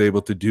Gaethje was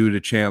able to do to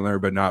Chandler,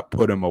 but not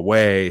put him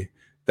away.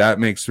 That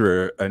makes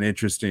for an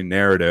interesting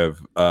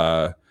narrative.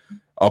 I'll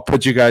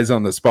put you guys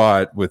on the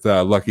spot with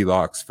Lucky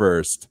Locks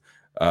first.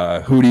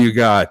 Who do you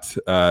got?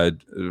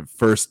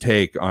 First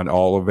take on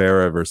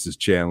Oliveira versus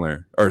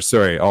Chandler,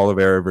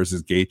 Oliveira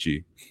versus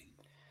Gaethje.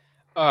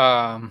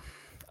 I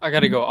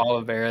got to go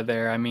Oliveira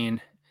there. I mean,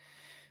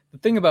 The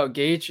thing about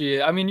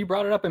Gaethje, I mean, you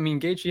brought it up. I mean,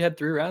 Gaethje had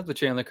 3 rounds with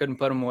Chandler, couldn't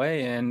put him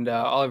away, and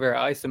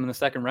Oliveira iced him in the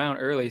second round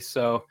early.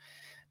 So,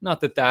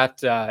 not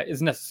that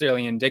is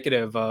necessarily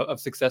indicative of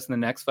success in the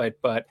next fight,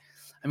 but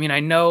I mean, I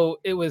know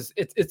it's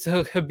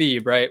a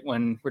Khabib, right?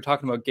 When we're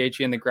talking about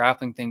Gaethje and the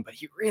grappling thing, but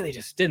he really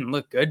just didn't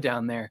look good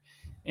down there,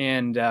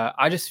 and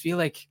I just feel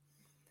like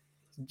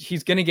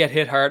he's gonna get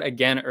hit hard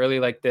again early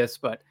like this,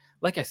 but.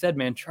 Like I said,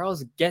 man,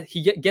 Charles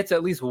gets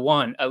at least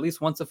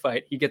once a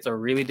fight. He gets a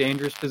really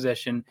dangerous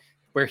position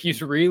where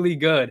he's really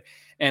good.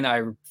 And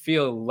I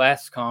feel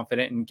less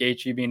confident in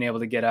Gaethje being able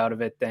to get out of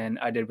it than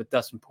I did with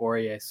Dustin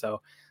Poirier.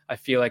 So I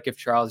feel like if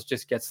Charles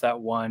just gets that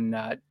one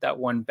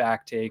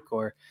back take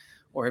or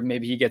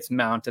maybe he gets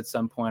mount at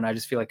some point, I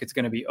just feel like it's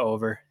going to be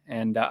over.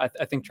 And I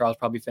think Charles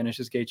probably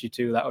finishes Gaethje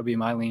too. That would be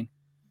my lean.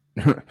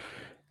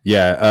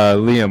 Yeah.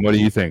 Liam, what do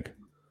you think?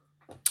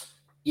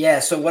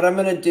 Yeah, so what I'm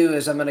going to do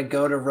is I'm going to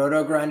go to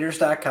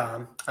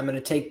rotogrinders.com. I'm going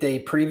to take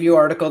the preview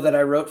article that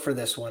I wrote for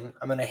this one.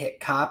 I'm going to hit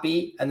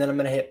copy, and then I'm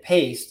going to hit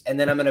paste, and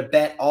then I'm going to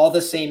bet all the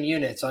same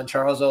units on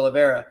Charles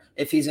Oliveira.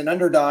 If he's an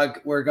underdog,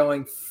 we're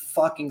going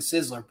fucking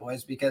sizzler,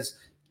 boys, because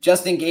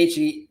Justin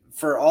Gaethje,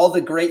 for all the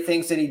great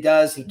things that he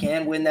does, he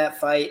can win that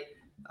fight,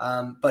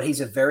 but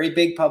he's a very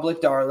big public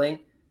darling,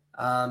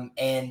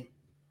 and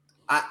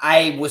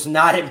I was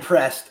not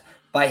impressed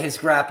by his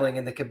grappling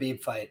in the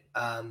Khabib fight.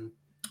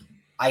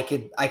 I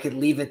could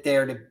leave it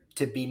there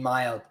to be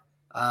mild.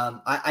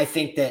 I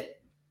think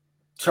that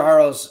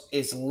Charles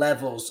is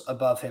levels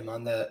above him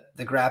on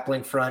the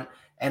grappling front.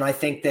 And I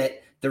think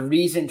that the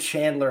reason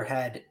Chandler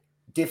had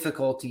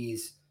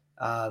difficulties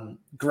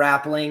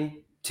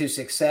grappling to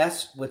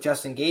success with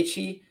Justin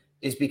Gaethje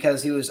is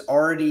because he was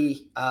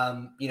already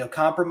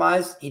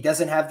compromised. He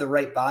doesn't have the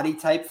right body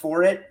type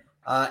for it.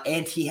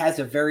 And he has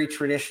a very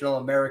traditional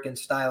American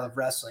style of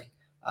wrestling,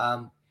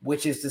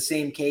 which is the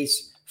same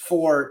case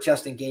for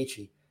Justin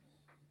Gaethje.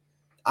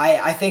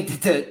 I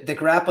think that the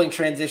grappling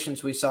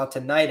transitions we saw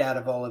tonight out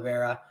of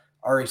Oliveira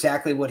are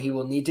exactly what he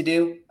will need to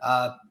do.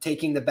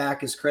 Taking the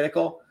back is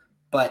critical,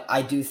 but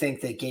I do think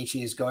that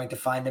Gaethje is going to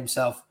find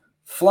himself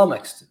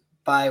flummoxed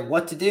by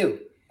what to do.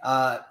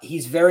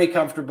 He's very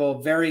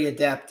comfortable, very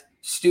adept,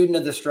 student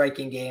of the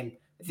striking game.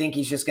 I think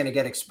he's just going to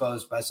get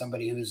exposed by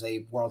somebody who's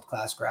a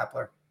world-class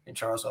grappler in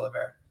Charles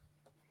Oliveira.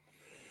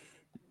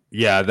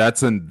 Yeah,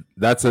 that's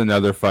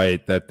another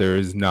fight that there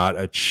is not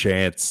a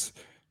chance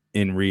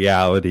in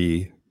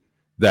reality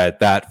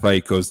that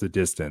fight goes the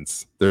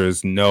distance. There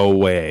is no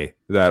way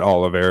that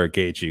Oliveira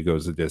Gaethje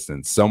goes the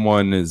distance.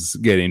 Someone is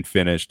getting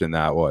finished in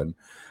that one.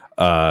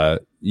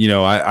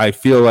 I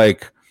feel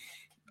like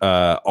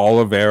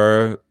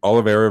Oliveira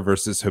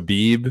versus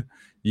Khabib.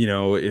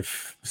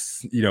 If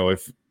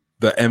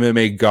the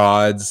MMA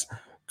gods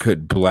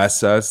could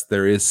bless us,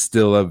 there is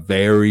still a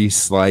very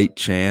slight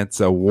chance,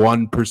 a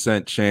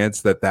 1%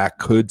 chance that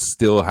could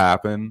still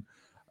happen.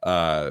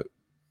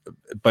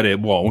 But it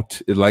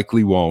won't. It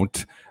likely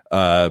won't.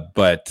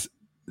 But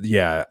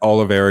yeah,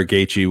 Oliveira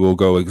Gaethje will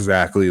go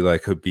exactly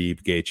like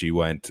Khabib Gaethje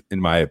went,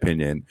 in my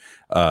opinion.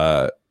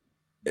 I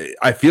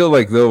feel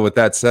like, though, with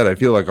that said, I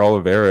feel like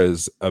Oliveira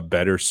is a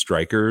better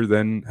striker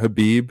than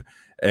Khabib,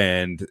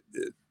 and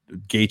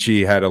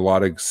Gaethje had a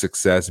lot of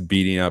success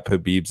beating up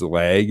Khabib's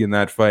leg in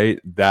that fight.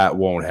 That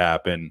won't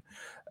happen.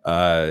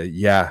 I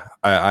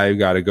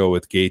got to go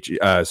with Gaethje.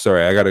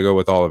 I got to go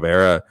with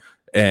Oliveira,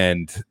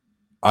 and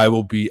I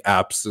will be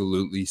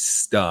absolutely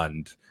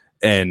stunned,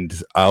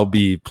 and I'll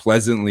be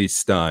pleasantly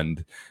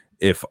stunned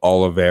if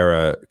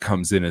Oliveira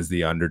comes in as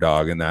the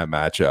underdog in that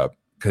matchup.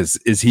 Because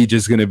is he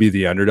just going to be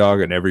the underdog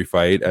in every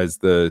fight as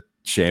the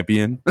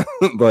champion?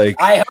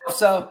 I hope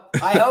so.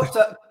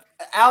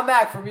 Al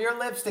Mack, from your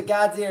lips to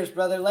God's ears,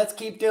 brother. Let's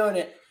keep doing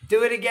it.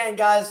 Do it again,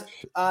 guys.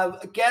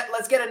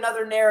 Let's get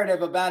another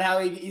narrative about how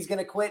he's going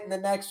to quit in the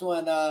next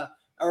one,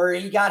 or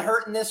he got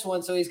hurt in this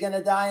one, so he's going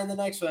to die in the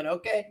next one.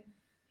 Okay.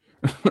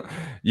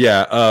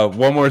 Yeah.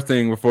 One more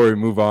thing before we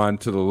move on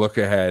to the look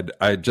ahead.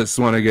 I just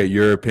want to get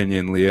your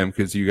opinion, Liam,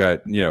 because you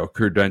got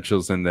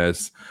credentials in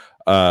this.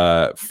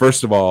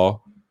 First of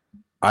all,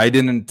 I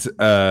didn't.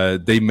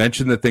 They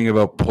mentioned the thing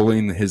about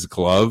pulling his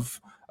glove.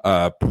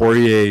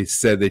 Poirier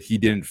said that he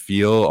didn't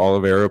feel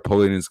Oliveira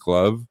pulling his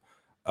glove.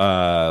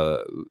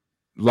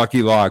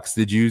 Lucky Locks,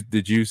 did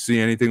you see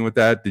anything with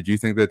that? Did you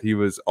think that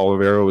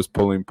Oliveira was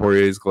pulling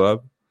Poirier's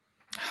glove?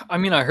 I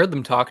mean, I heard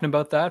them talking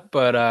about that,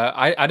 but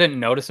I didn't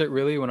notice it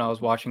really when I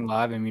was watching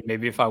live. I mean,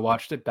 maybe if I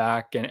watched it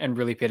back and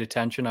really paid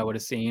attention, I would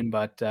have seen.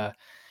 But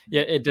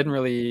it didn't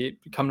really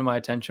come to my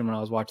attention when I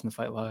was watching the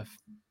fight live.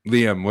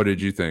 Liam, what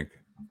did you think?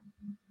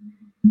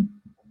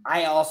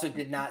 I also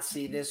did not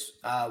see this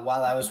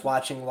while I was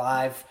watching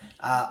live.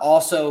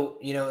 Also,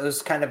 it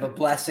was kind of a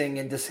blessing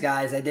in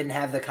disguise. I didn't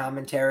have the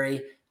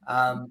commentary,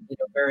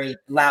 very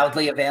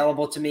loudly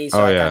available to me,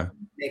 so I got to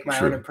make my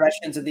own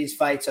impressions of these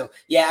fights. So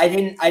yeah, I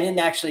didn't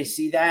actually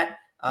see that.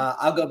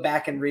 I'll go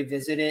back and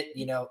revisit it.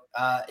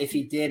 If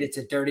he did, it's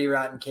a dirty,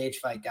 rotten cage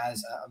fight,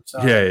 guys. I'm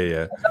sorry.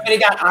 Yeah. Somebody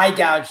got eye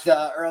gouged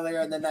earlier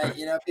in the night.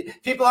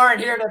 People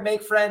aren't here to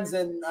make friends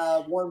and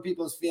warm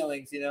people's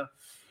feelings.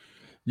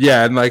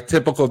 Yeah, and like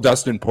typical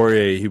Dustin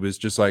Poirier, he was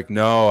just like,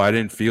 no, I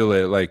didn't feel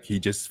it. Like he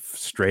just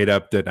straight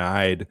up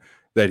denied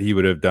that he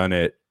would have done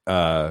it.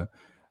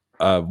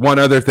 One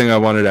other thing I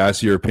wanted to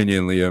ask your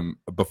opinion, Liam,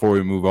 before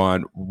we move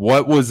on.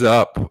 What was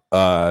up?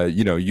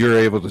 You're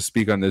able to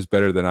speak on this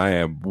better than I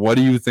am. What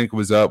do you think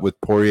was up with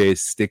Poirier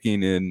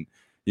sticking in,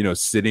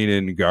 sitting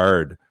in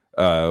guard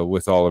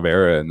with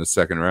Oliveira in the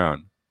second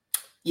round?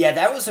 Yeah,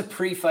 that was a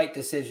pre-fight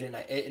decision,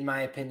 in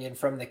my opinion,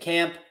 from the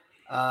camp,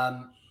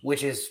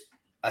 which is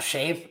a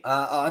shame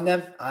on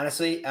them,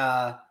 honestly.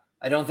 I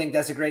don't think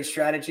that's a great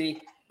strategy,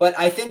 but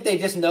I think they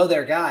just know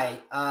their guy.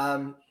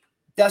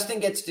 Dustin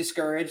gets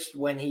discouraged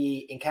when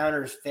he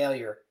encounters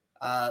failure,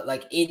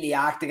 like in the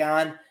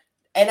octagon.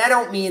 And I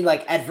don't mean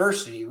like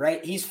adversity,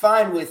 right? He's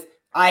fine with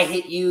I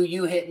hit you,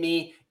 you hit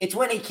me. It's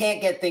when he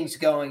can't get things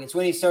going. It's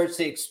when he starts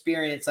to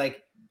experience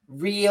like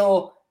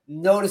real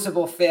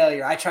noticeable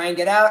failure. I try and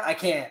get out, I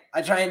can't.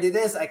 I try and do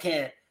this, I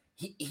can't.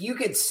 You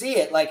could see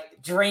it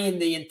like drain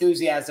the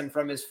enthusiasm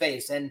from his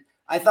face. And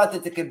I thought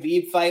that the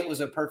Khabib fight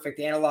was a perfect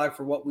analog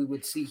for what we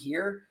would see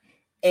here.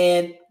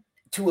 And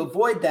to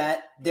avoid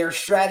that, their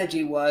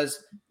strategy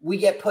was we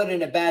get put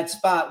in a bad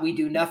spot, we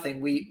do nothing,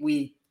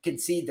 we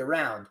concede the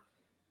round.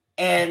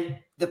 And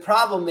the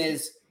problem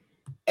is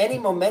any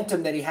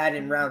momentum that he had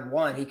in round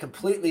one, he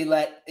completely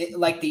let it,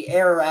 like the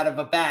air out of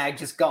a bag,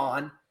 just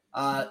gone,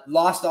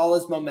 lost all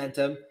his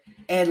momentum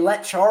and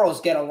let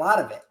Charles get a lot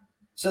of it.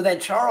 So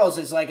then Charles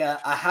is like a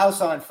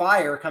house on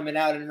fire coming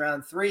out in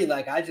round three.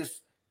 Like I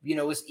just,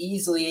 was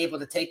easily able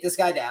to take this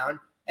guy down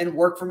and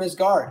work from his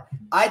guard.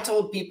 I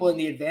told people in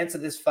the advance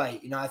of this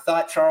fight, I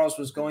thought Charles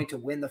was going to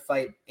win the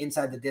fight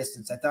inside the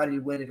distance. I thought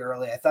he'd win it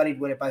early. I thought he'd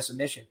win it by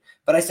submission.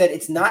 But I said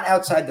it's not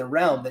outside the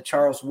realm that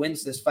Charles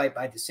wins this fight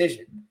by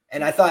decision.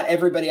 And I thought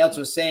everybody else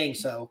was saying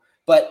so.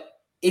 But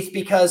it's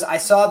because I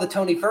saw the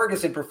Tony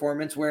Ferguson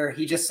performance where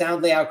he just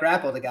soundly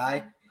out-grappled a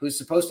guy who's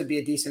supposed to be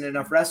a decent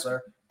enough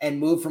wrestler and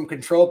moved from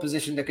control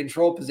position to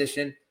control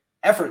position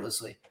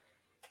effortlessly.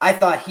 I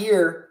thought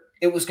here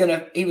he was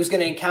gonna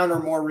encounter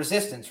more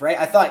resistance, right?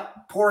 I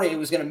thought Poirier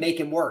was gonna make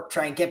him work,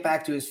 try and get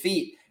back to his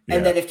feet. Yeah.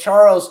 And then if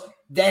Charles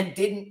then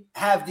didn't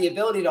have the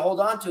ability to hold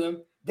on to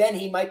him, then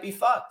he might be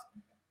fucked.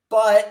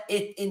 But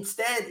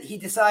instead he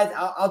decides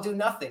I'll do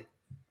nothing.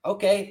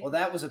 Okay, well,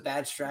 that was a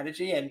bad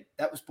strategy, and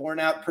that was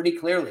borne out pretty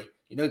clearly.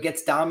 It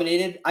gets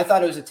dominated. I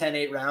thought it was a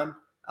 10-8 round.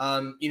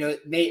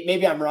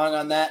 Maybe I'm wrong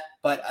on that,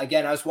 but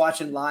again, I was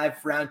watching live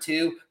round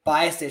two,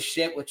 biased as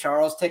shit with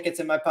Charles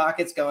tickets in my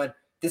pockets going,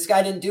 this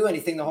guy didn't do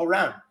anything the whole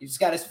round. He just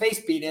got his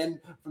face beat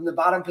in from the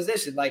bottom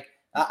position. Like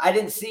I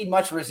didn't see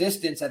much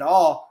resistance at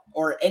all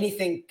or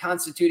anything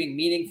constituting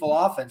meaningful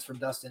offense from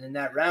Dustin in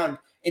that round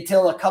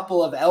until a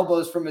couple of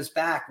elbows from his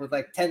back with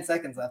like 10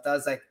 seconds left. I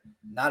was like,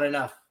 not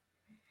enough.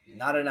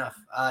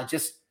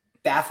 Just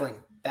baffling,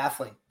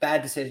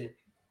 bad decision.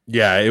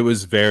 Yeah, it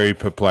was very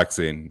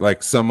perplexing.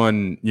 Like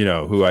someone,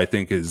 who I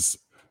think is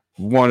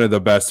one of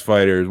the best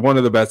fighters, one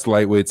of the best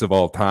lightweights of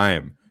all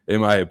time, in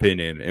my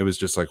opinion. It was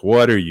just like,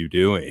 what are you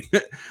doing?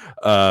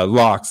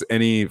 Locks,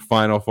 any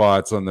final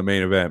thoughts on the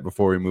main event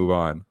before we move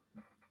on?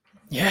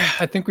 Yeah,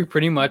 I think we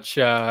pretty much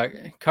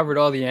covered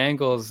all the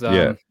angles.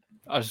 I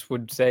just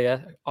would say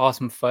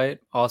awesome fight,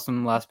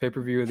 awesome last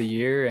pay-per-view of the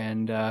year,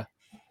 and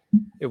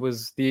it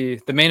was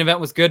the main event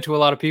was good to a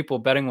lot of people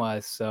betting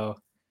wise, so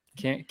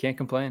can't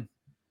complain.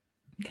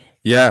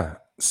 Yeah.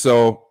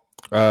 So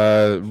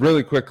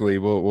really quickly,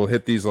 we'll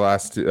hit these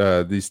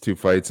these two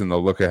fights and the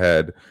look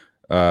ahead.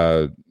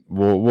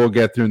 We'll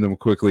get through them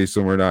quickly,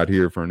 so we're not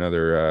here for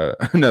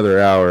another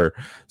hour.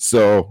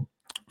 So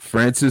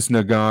Francis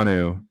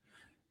Ngannou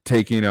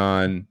taking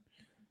on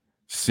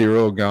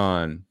Ciryl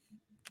Gane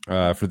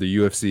for the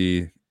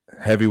UFC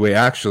heavyweight.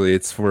 Actually,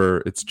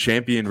 it's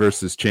champion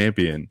versus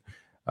champion.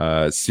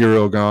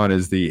 Ciryl Gane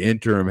is the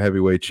interim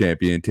heavyweight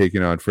champion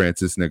taking on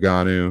Francis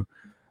Ngannou.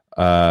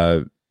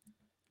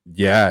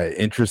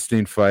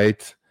 Interesting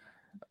fight.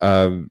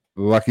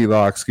 Lucky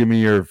Locks, give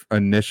me your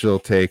initial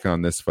take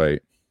on this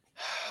fight.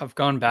 I've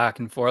gone back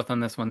and forth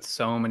on this one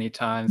so many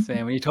times,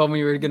 and when you told me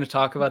you were going to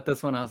talk about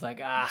this one, I was like,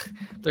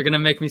 they're going to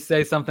make me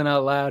say something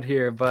out loud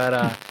here.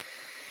 But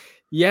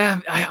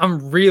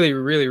I'm really,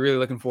 really, really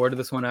looking forward to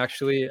this one,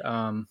 actually.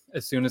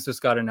 As soon as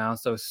this got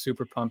announced, I was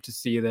super pumped to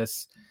see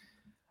this.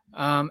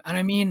 And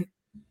I mean,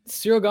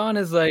 Ciryl Gane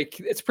is like,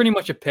 it's pretty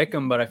much a pick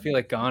 'em, but I feel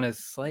like Gane is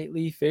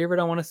slightly favored,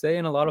 I want to say,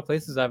 in a lot of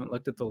places. I haven't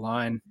looked at the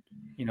line,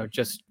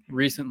 just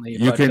recently.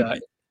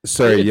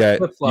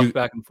 Flip-flop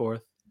back and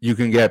forth. You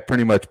can get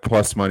pretty much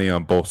plus money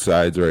on both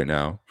sides right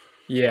now.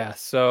 Yeah,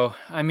 so,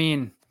 I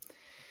mean,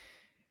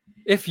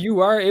 if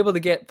you are able to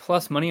get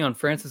plus money on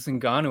Francis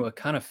Ngannou, it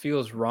kind of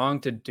feels wrong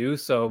to do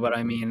so, but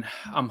I mean,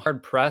 I'm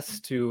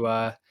hard-pressed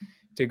to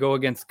go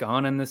against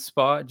Gane in this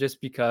spot just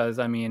because,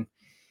 I mean,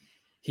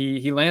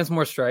 He lands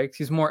more strikes.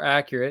 He's more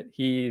accurate.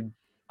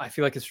 I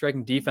feel like his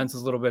striking defense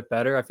is a little bit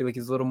better. I feel like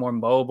he's a little more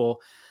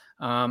mobile.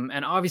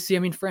 And obviously, I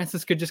mean,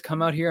 Francis could just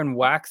come out here and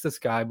wax this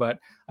guy. But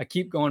I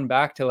keep going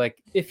back to,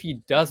 like, if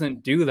he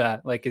doesn't do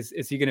that, like,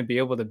 is he going to be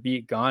able to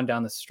beat Gane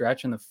down the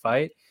stretch in the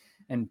fight?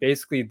 And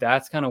basically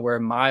that's kind of where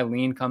my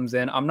lean comes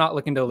in. I'm not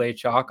looking to lay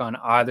chalk on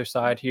either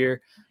side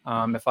here.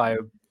 If I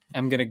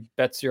am going to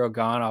bet Ciryl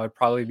Gane, I would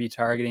probably be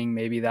targeting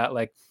maybe that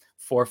like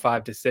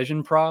 4-5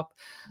 decision prop.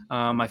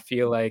 I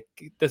feel like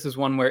this is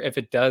one where if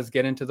it does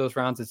get into those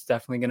rounds, it's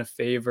definitely going to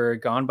favor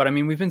Gane. But I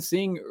mean, we've been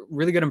seeing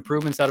really good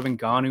improvements out of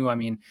Ngannou. I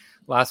mean,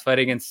 last fight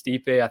against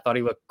Stipe, I thought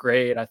he looked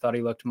great. I thought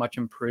he looked much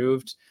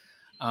improved.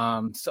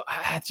 So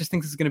I just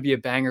think this is going to be a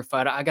banger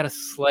fight. I got to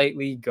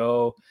slightly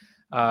go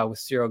with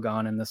Ciryl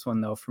Gane in this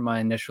one, though, for my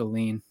initial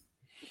lean.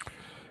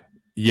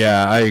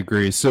 Yeah, I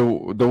agree.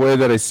 So the way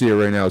that I see it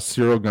right now,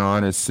 Ciryl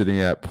Gane is sitting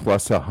at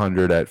plus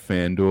 100 at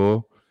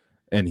FanDuel.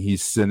 And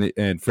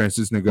and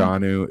Francis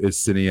Ngannou is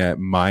sitting at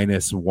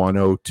minus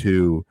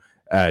 102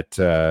 at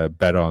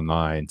Bet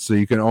Online. So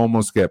you can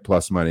almost get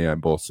plus money on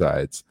both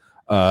sides.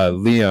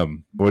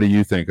 Liam, what do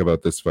you think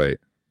about this fight?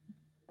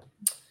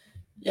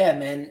 Yeah,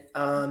 man.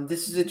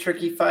 This is a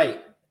tricky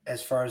fight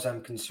as far as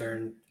I'm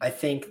concerned. I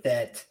think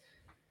that,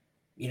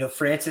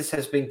 Francis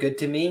has been good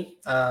to me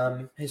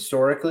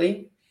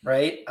historically,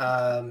 right?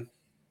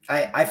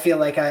 I feel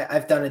like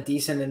I've done a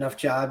decent enough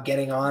job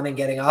getting on and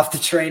getting off the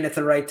train at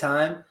the right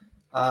time.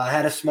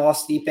 Had a small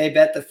Stipe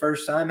bet the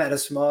first time, had a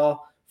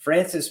small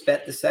Francis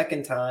bet the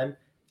second time,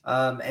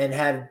 and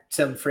had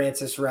some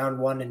Francis round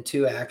 1 and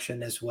 2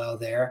 action as well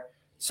there.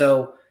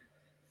 So,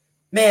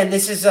 man,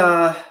 this is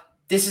a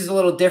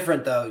little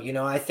different though.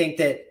 I think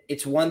that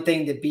it's one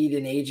thing to beat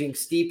an aging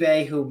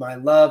Stipe, whom I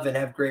love and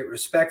have great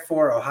respect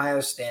for. Ohio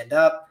stand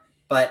up.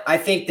 But I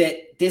think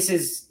that this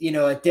is,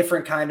 a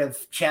different kind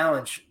of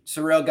challenge.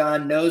 Ciryl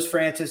Gane knows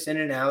Francis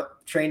in and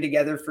out, trained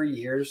together for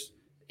years.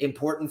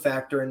 Important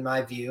factor in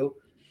my view.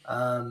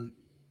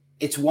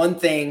 It's one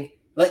thing,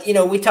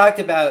 we talked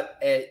about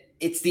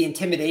it's the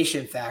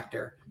intimidation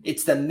factor.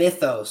 It's the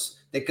mythos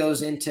that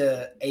goes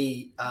into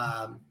a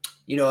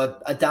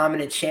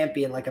dominant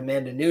champion like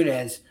Amanda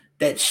Nunes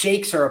that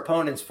shakes her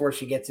opponents before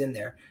she gets in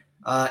there.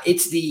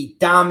 It's the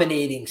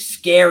dominating,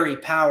 scary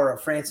power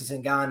of Francis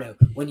Ngannou.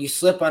 When you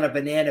slip on a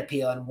banana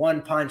peel and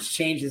one punch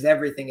changes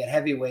everything at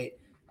heavyweight,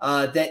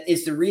 that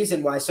is the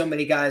reason why so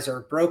many guys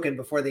are broken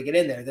before they get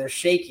in there. They're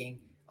shaking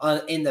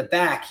in the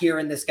back,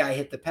 hearing this guy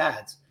hit the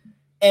pads.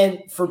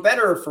 And for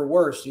better or for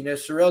worse,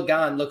 Ciryl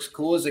Gane looks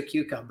cool as a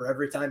cucumber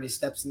every time he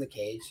steps in the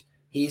cage.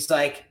 He's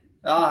like,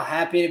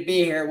 happy to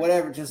be here,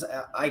 whatever. Just,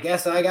 I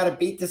guess I got to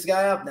beat this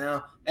guy up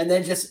now. And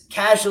then just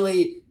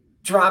casually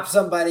drop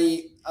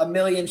somebody a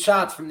million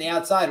shots from the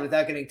outside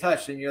without getting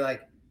touched. And you're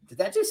like, did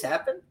that just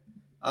happen?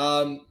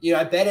 I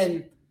bet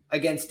him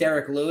against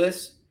Derek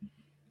Lewis,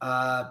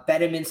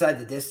 bet him inside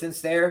the distance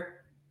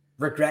there.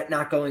 Regret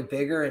not going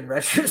bigger in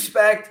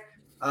retrospect.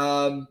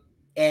 I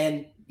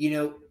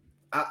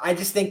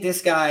just think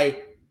this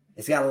guy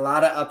has got a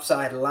lot of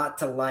upside, a lot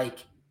to like,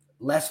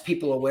 less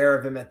people aware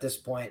of him at this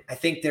point. I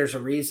think there's a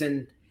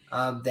reason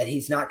that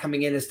he's not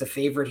coming in as the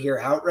favorite here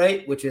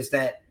outright, which is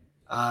that,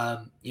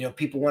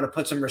 people want to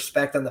put some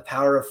respect on the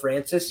power of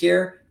Francis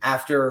here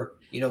after,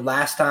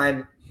 last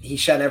time he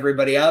shut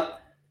everybody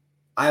up.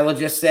 I will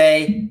just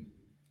say,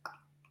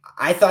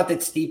 I thought that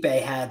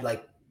Stipe had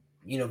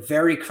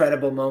very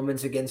credible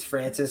moments against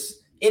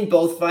Francis in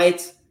both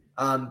fights.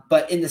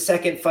 But in the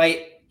second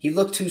fight, he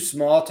looked too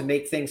small to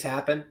make things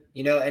happen,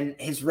 and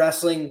his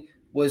wrestling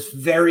was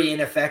very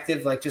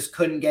ineffective, just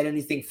couldn't get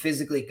anything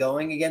physically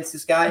going against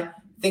this guy. I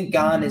think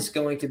Gane is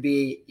going to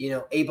be,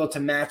 able to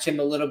match him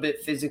a little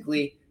bit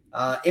physically,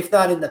 if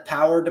not in the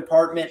power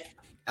department,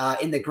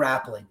 in the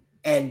grappling.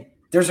 And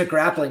there's a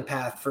grappling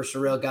path for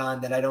Ciryl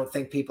Gane that I don't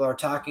think people are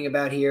talking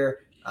about here.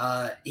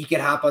 He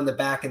could hop on the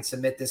back and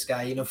submit this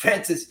guy.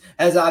 Francis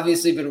has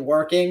obviously been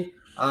working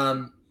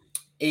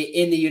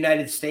in the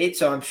United States,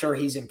 so I'm sure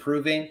he's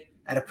improving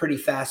at a pretty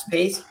fast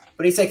pace,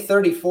 but he's like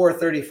 34,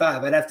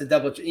 35. I'd have to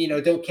double,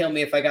 don't kill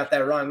me if I got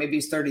that wrong. Maybe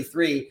he's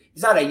 33.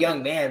 He's not a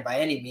young man by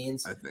any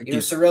means. I think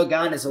Ciryl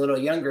Gane is a little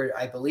younger,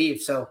 I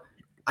believe. So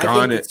I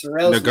think that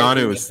Ciryl's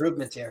making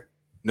improvements here.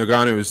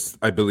 Ngannou is,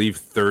 I believe,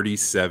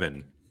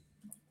 37.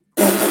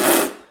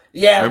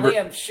 Yeah,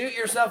 Liam, shoot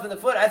yourself in the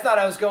foot. I thought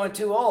I was going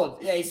too old.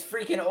 Yeah, he's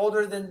freaking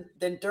older than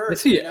dirt.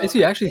 Is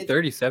he actually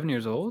 37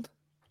 years old?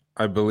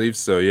 I believe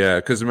so, yeah.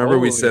 Because remember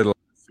we said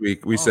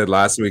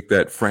last week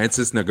that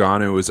Francis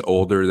Ngannou is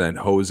older than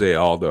Jose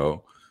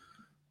Aldo.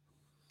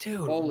 Dude,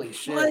 holy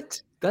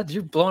shit. What?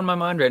 You're blowing my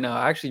mind right now.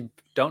 I actually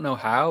don't know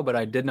how, but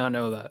I did not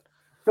know that.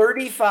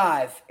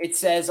 35, it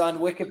says on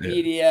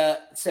Wikipedia,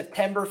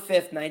 September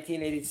 5th,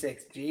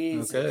 1986.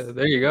 Jesus. Okay,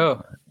 there you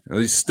go.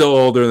 He's still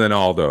older than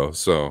Aldo,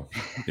 so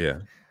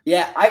yeah.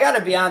 Yeah, I got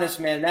to be honest,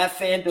 man. That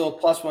FanDuel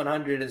plus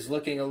 100 is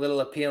looking a little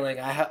appealing.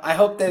 I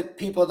hope that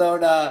people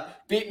don't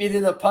beat me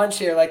to the punch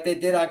here like they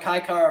did on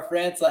Kai Kara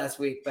France last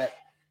week, but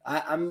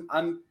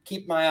I'm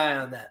keep my eye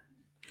on that.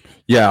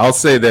 Yeah, I'll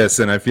say this,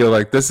 and I feel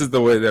like this is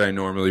the way that I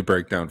normally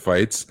break down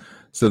fights.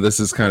 So this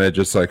is kind of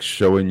just like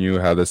showing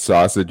you how the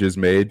sausage is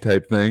made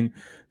type thing.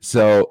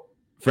 So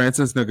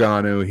Francis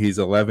Ngannou, he's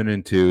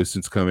 11-2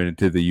 since coming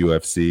into the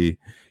UFC.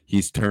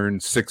 He's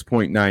turned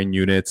 6.9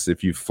 units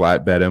if you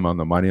flat bet him on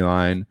the money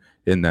line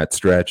in that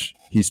stretch.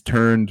 He's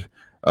turned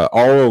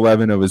All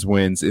 11 of his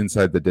wins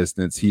inside the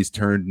distance. He's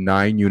turned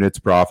 9 units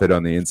profit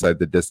on the inside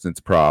the distance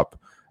prop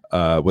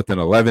with an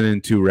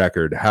 11-2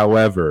 record.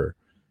 However,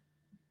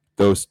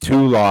 those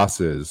 2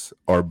 losses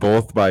are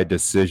both by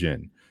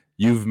decision.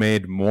 You've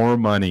made more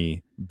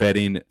money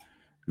betting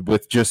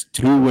with just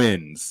 2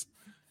 wins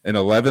and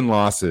 11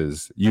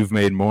 losses. You've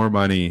made more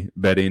money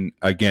betting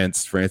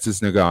against Francis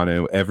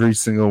Ngannou every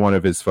single one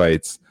of his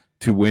fights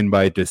to win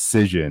by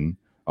decision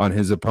on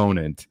his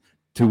opponent,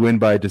 to win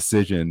by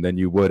decision, than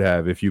you would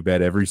have if you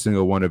bet every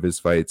single one of his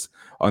fights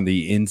on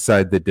the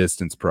inside the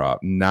distance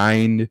prop.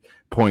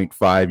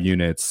 9.5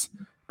 units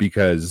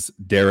because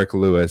Derek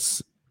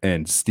Lewis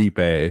and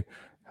Stipe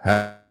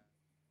have.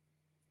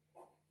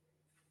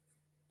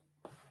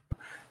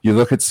 You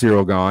look at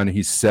Ciryl Gane,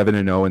 he's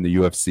 7-0 in the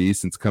UFC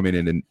since coming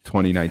in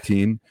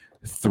 2019.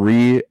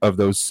 3 of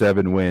those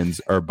 7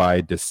 wins are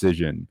by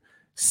decision.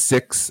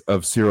 6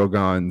 of Ciryl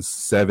Gane's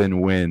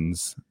 7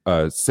 wins,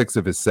 6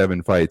 of his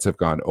 7 fights have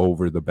gone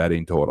over the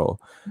betting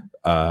total.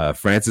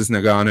 Francis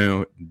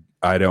Ngannou,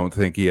 I don't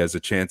think he has a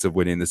chance of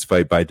winning this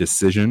fight by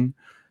decision.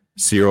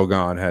 Ciryl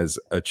Gane has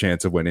a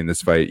chance of winning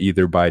this fight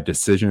either by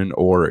decision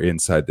or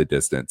inside the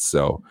distance.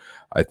 So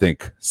I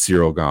think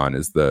Ciryl Gane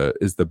is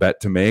the bet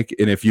to make.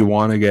 And if you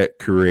want to get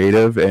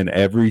creative, and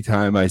every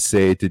time I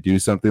say to do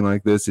something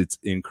like this, it's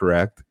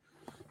incorrect,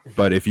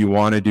 but if you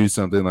want to do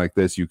something like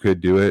this, you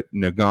could do it.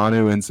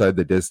 Ngannou inside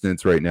the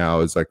distance right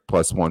now is like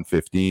plus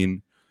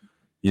 115.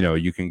 You know,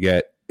 you can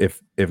get, if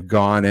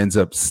Gane ends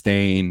up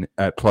staying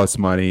at plus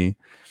money,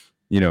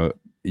 you know,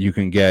 you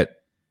can get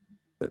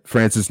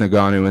Francis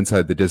Ngannou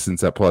inside the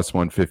distance at plus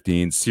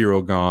 115,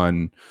 Ciryl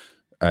Gane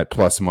at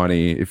plus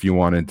money if you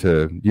wanted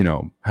to, you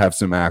know, have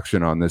some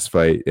action on this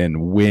fight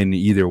and win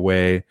either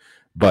way.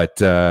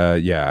 But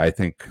yeah, I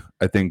think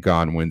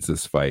Gane wins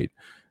this fight.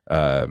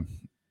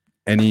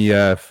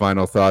 Any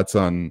final thoughts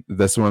on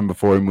this one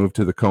before we move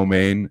to the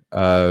co-main,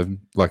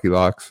 Lucky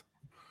Locks?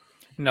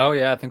 No,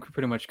 yeah, I think we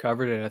pretty much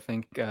covered it. I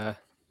think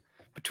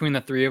between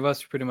the 3 of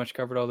us, we pretty much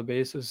covered all the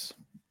bases.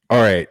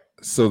 All right,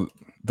 so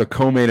the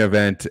co-main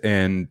event,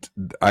 and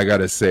I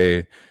gotta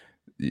say,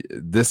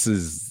 this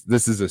is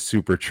a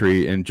super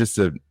treat and just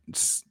a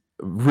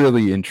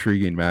really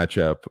intriguing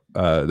matchup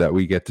that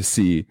we get to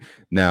see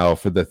now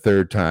for the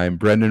 3rd time.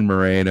 Brendan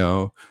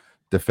Moreno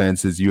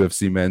defends his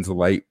UFC men's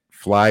light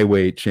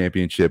flyweight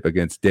championship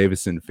against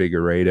Davison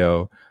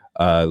Figueiredo.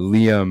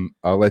 Liam,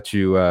 I'll let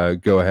you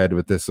go ahead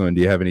with this one.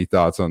 Do you have any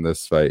thoughts on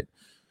this fight?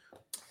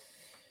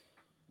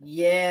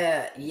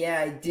 Yeah,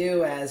 I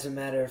do, as a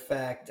matter of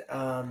fact.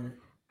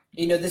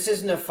 You know, this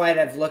isn't a fight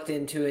I've looked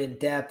into in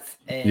depth,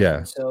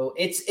 and so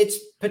it's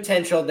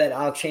potential that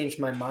I'll change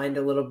my mind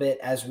a little bit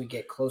as we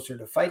get closer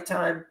to fight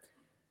time.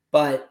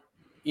 But,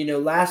 you know,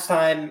 last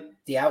time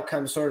the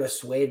outcome sort of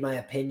swayed my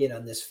opinion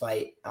on this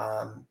fight.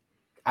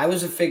 I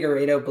was a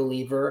Figueiredo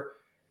believer,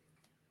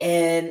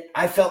 and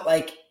I felt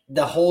like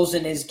the holes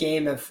in his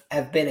game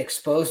have been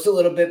exposed a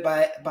little bit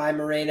by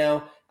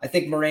Moreno. I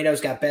think Moreno's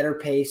got better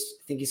pace.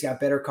 I think he's got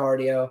better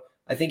cardio.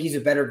 I think he's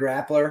a better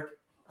grappler.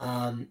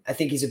 I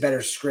think he's a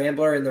better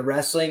scrambler in the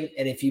wrestling.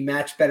 And if you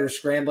match better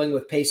scrambling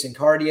with pace and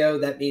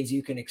cardio, that means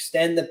you can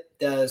extend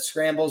the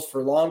scrambles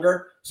for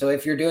longer. So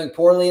if you're doing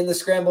poorly in the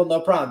scramble,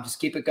 no problem.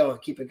 Just keep it going.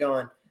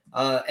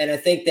 And I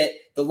think that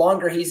the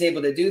longer he's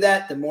able to do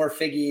that, the more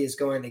Figgy is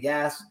going to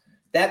gas.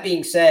 That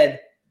being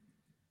said,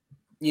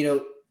 you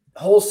know,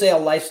 wholesale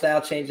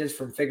lifestyle changes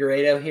from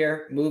Figueiredo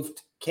here,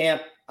 moved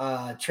camp,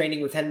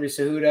 training with Henry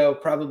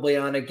Cejudo, probably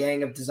on a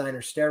gang of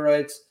designer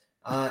steroids.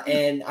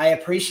 And I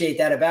appreciate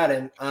that about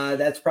him.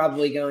 That's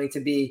probably going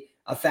to be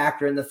a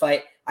factor in the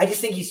fight. I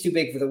just think he's too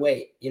big for the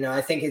weight. You know,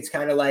 I think it's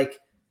kind of like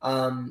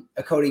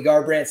a Cody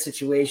Garbrandt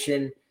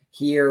situation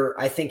here.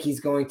 I think he's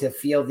going to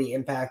feel the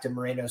impact of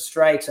Moreno's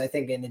strikes. I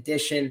think in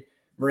addition,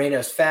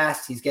 Moreno's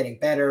fast. He's getting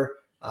better.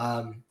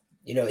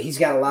 You know, he's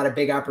got a lot of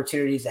big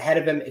opportunities ahead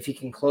of him if he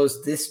can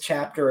close this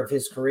chapter of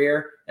his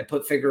career and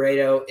put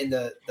Figueiredo in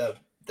the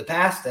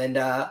past. And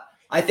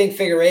I think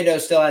Figueiredo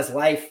still has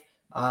life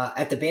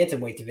at the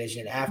bantamweight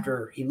division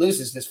after he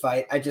loses this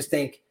fight. I just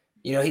think,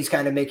 you know, he's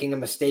kind of making a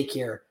mistake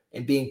here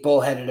and being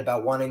bullheaded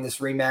about wanting this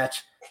rematch.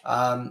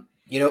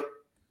 You know,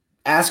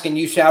 ask and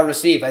you shall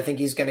receive. I think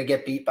he's going to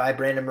get beat by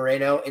Brandon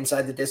Moreno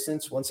inside the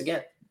distance once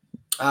again.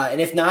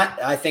 And if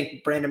not, I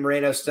think Brandon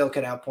Moreno still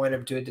could outpoint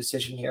him to a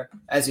decision here,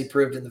 as he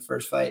proved in the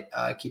first fight,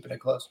 keeping it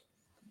close.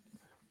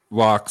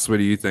 Locks, what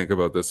do you think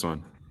about this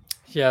one?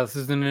 Yeah, this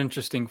is an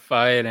interesting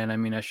fight. And I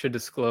mean, I should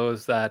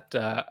disclose that,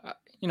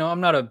 you know,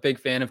 I'm not a big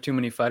fan of too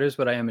many fighters,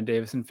 but I am a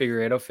Davison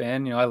Figueiredo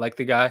fan. You know, I like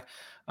the guy.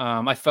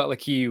 I felt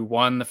like he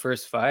won the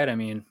first fight. I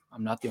mean,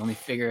 I'm not the only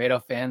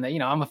Figueiredo fan that, you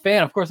know, I'm a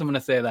fan. Of course, I'm going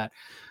to say that.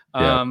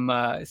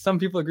 Yeah. Some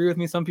people agree with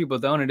me. Some people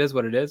don't. It is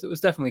what it is. It was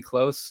definitely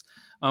close.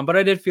 But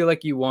I did feel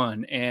like he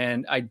won.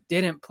 And I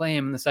didn't play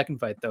him in the second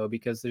fight, though,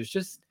 because there's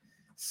just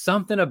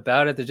something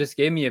about it that just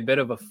gave me a bit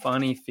of a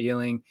funny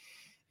feeling.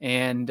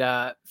 And,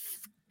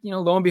 you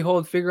know, lo and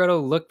behold,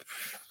 Figueiredo looked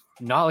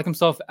not like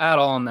himself at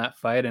all in that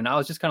fight. And I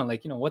was just kind of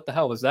like, you know, what the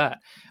hell was that?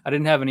 I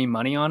didn't have any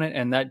money on it.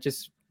 And that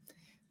just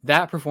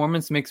that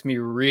performance makes me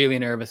really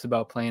nervous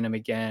about playing him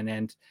again.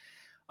 And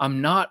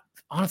I'm not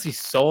honestly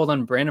sold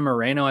on Brandon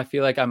Moreno. I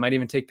feel like I might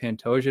even take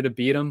Pantoja to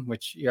beat him,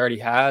 which he already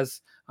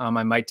has. I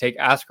might take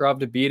Askarov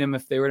to beat him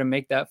if they were to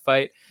make that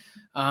fight.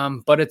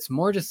 But it's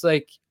more just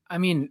like, I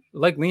mean,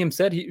 like Liam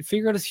said,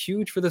 Figueroa is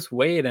huge for this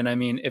weight. And I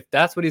mean, if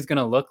that's what he's going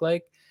to look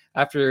like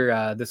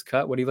after this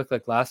cut, what he looked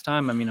like last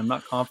time, I mean, I'm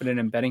not confident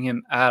in betting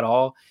him at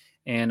all.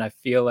 And I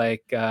feel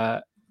like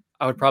I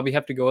would probably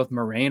have to go with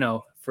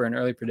Moreno for an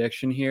early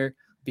prediction here.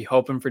 Be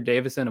hoping for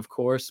Davison, of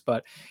course.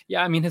 But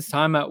yeah, I mean, his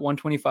time at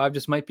 125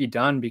 just might be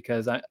done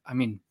because I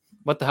mean,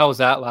 what the hell was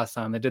that last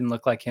time? It didn't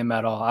look like him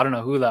at all. I don't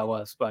know who that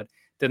was, but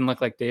didn't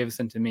look like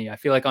Davison to me. I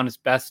feel like on his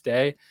best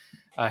day,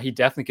 he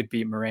definitely could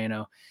beat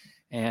Moreno.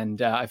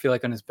 And I feel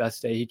like on his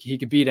best day, he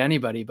could beat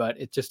anybody, but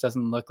it just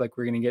doesn't look like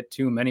we're going to get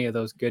too many of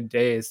those good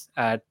days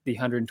at the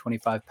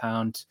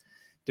 125-pound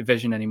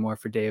division anymore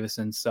for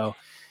Davison. So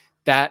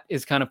that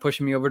is kind of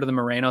pushing me over to the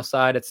Moreno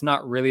side. It's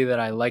not really that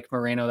I like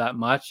Moreno that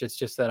much. It's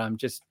just that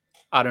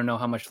I don't know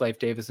how much life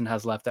Davison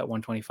has left at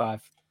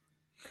 125.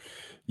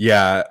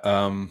 Yeah.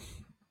 I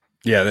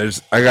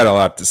got a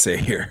lot to say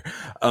here.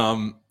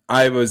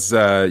 I was,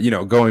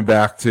 going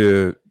back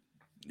to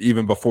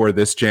even before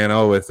this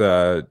channel with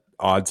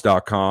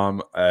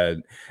odds.com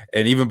and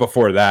even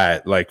before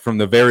that, like from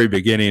the very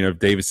beginning of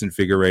Davison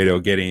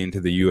Figueiredo getting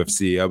into the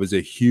UFC, I was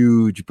a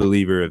huge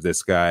believer of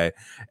this guy.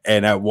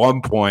 And at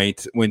one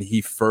point when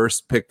he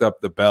first picked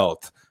up the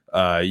belt,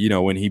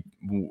 when he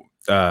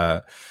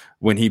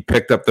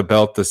picked up the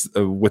belt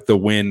with the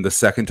win the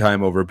second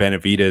time over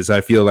Benavidez,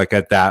 I feel like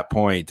at that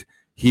point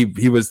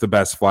he was the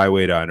best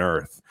flyweight on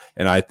earth.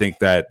 And I think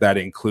that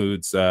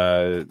includes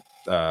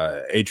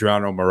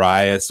Adriano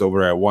Moraes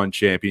over at One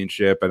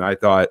Championship. And I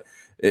thought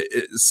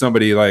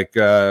somebody like,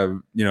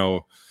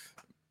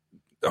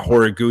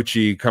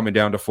 Horiguchi coming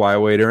down to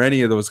flyweight or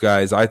any of those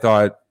guys, I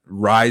thought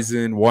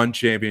Rizin, One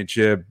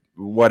Championship,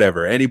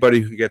 whatever,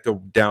 anybody who could get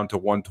down to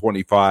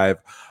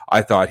 125,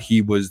 I thought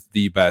he was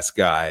the best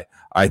guy.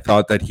 I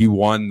thought that he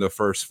won the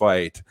first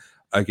fight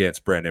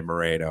against Brandon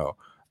Moreno.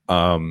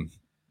 And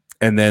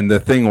then the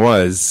thing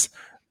was,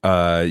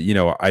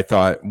 I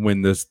thought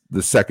when the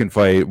second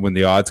fight, when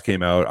the odds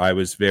came out, I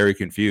was very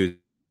confused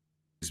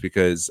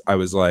because I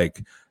was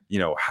like,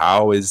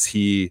 how is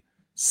he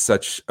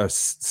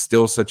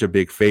still such a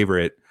big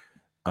favorite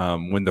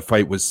when the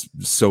fight was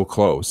so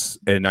close?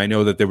 And I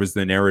know that there was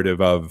the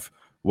narrative of,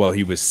 well,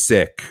 he was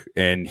sick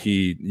and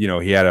he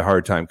had a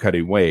hard time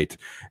cutting weight.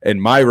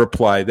 And my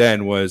reply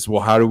then was,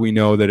 well, how do we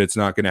know that it's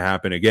not going to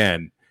happen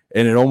again?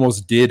 And it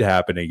almost did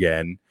happen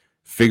again.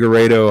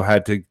 Figueiredo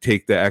had to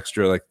take the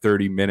extra like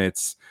 30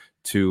 minutes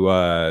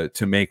to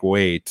make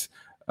weight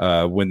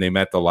when they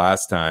met the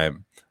last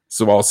time.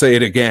 So I'll say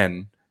it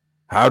again.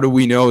 How do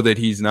we know that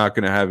he's not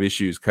going to have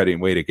issues cutting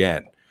weight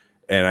again?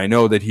 And I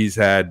know that he's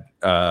had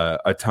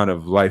a ton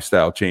of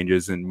lifestyle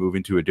changes and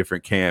moving to a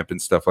different camp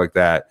and stuff like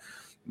that,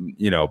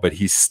 but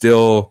he's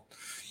still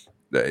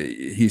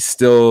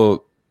Davison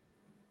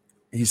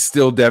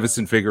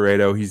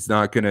Figueiredo. He's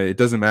not going to, it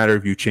doesn't matter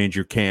if you change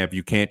your camp,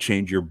 you can't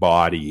change your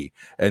body.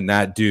 And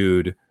that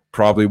dude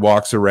probably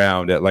walks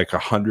around at like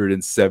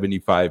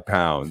 175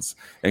 pounds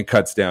and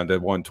cuts down to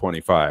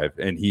 125.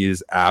 And he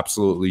is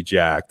absolutely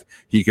jacked.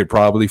 He could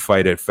probably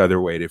fight at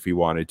featherweight if he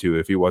wanted to,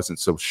 if he wasn't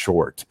so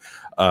short.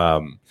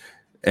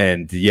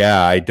 And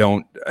yeah,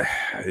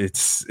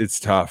 it's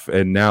tough.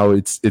 And now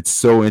it's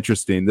so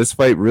interesting. This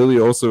fight really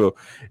also,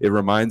 it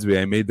reminds me,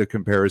 I made the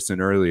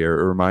comparison earlier.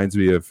 It reminds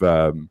me of,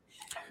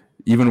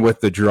 even with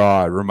the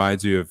draw, it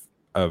reminds me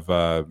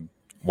of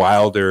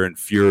Wilder and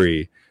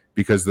Fury,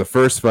 because the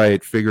first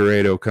fight,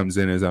 Figueiredo comes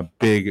in as a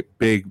big,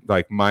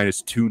 like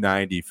minus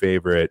 290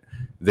 favorite.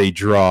 They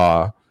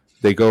draw.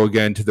 They go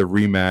again to the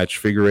rematch.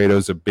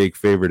 Figueiredo's a big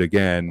favorite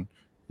again.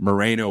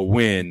 Moreno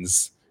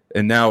wins.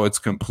 And now it's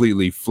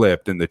completely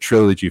flipped in the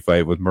trilogy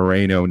fight with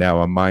Moreno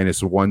now a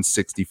minus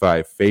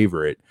 165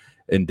 favorite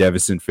and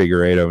Davison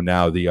Figueiredo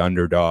now the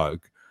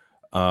underdog.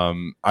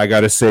 I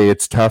got to say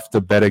it's tough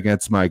to bet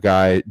against my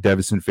guy,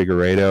 Davison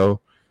Figueiredo,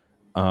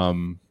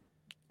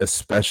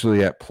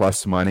 especially at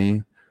plus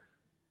money.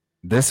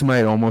 This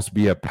might almost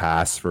be a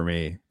pass for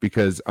me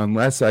because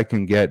unless I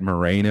can get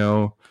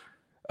Moreno,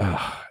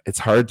 it's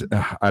hard.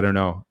 I don't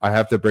know. I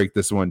have to break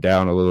this one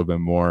down a little bit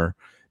more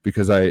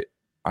because I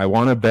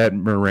want to bet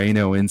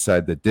Moreno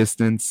inside the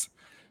distance,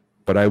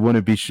 but I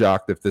wouldn't be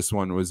shocked if this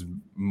one was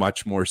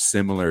much more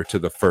similar to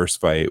the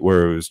first fight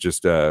where it was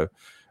just a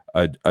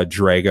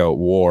drag out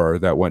war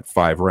that went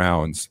 5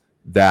 rounds.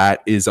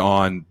 That is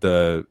on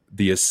the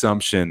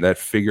assumption that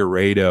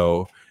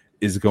Figueiredo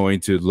is going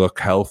to look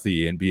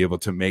healthy and be able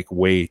to make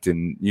weight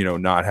and,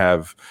 not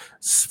have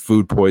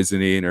food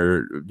poisoning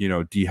or,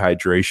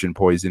 dehydration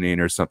poisoning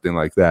or something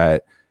like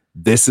that.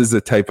 This is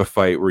a type of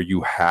fight where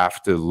you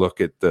have to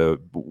look at the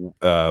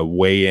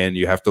weigh-in.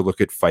 You have to look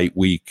at fight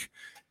week.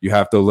 You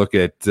have to look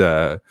at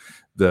you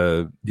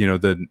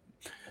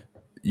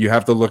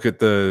have to look at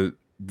the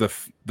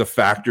the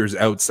factors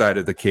outside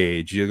of the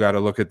cage. You got to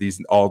look at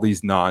all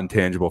these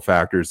non-tangible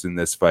factors in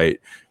this fight,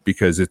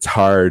 because it's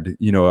hard,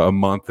 a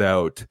month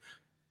out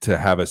to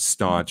have a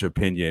staunch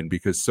opinion,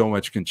 because so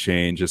much can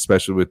change,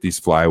 especially with these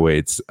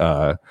flyweights.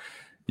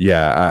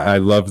 I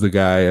love the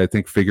guy. I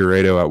think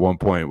Figueiredo at one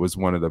point was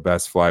one of the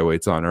best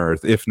flyweights on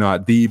earth, if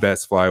not the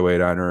best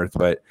flyweight on earth,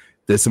 but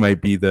this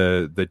might be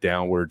the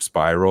downward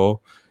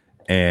spiral.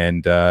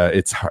 And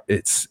it's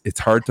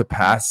hard to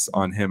pass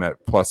on him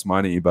at plus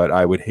money, but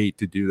I would hate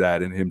to do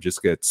that and him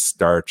just get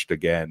starched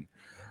again.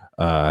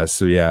 That's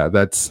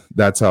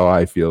how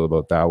I feel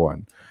about that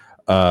one.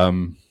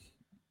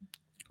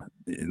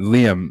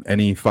 Liam,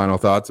 any final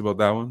thoughts about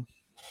that one?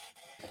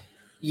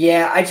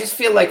 Yeah, I just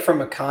feel like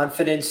from a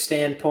confidence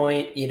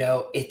standpoint,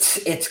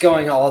 it's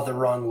going all the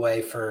wrong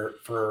way for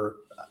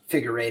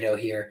Figueiredo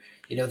here.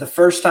 The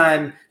first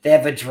time they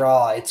have a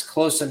draw, it's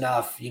close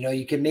enough.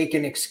 You can make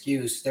an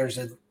excuse. There's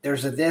a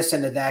this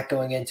and a that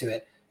going into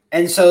it.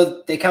 And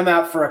so they come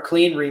out for a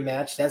clean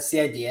rematch. That's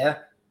the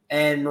idea.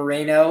 And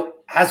Moreno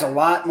has a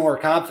lot more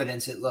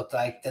confidence, it looked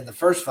like, than the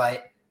first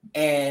fight.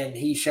 And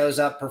he shows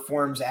up,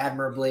 performs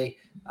admirably,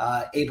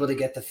 able to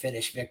get the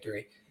finish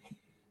victory.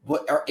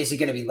 Is he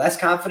going to be less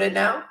confident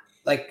now?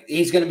 Like,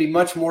 he's going to be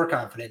much more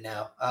confident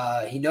now.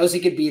 He knows he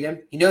could beat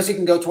him. He knows he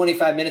can go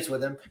 25 minutes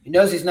with him. He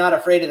knows he's not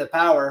afraid of the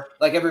power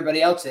like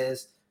everybody else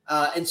is.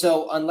 And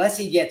so unless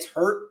he gets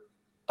hurt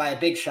by a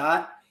big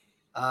shot,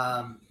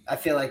 I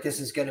feel like this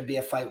is going to be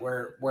a fight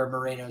where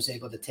Moreno is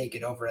able to take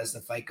it over as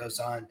the fight goes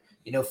on.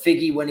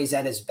 Figgy, when he's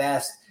at his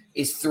best,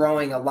 is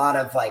throwing a lot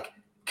of like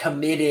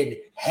committed,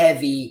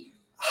 heavy,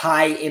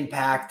 high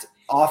impact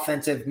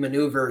offensive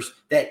maneuvers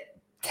that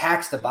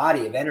tax the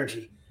body of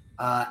energy.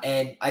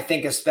 And I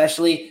think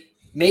especially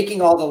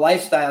making all the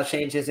lifestyle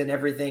changes and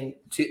everything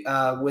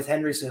with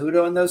Henry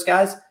Cejudo and those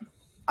guys,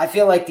 I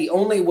feel like the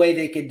only way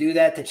they could do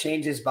that to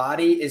change his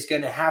body is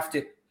going to have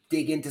to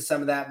dig into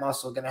some of that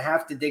muscle, going to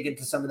have to dig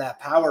into some of that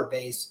power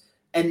base.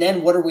 And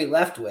then what are we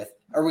left with?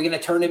 Are we going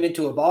to turn him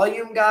into a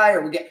volume guy?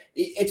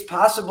 It's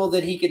possible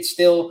that he could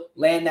still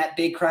land that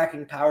big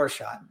cracking power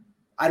shot.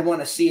 I'd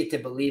want to see it to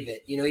believe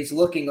it. He's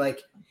looking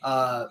like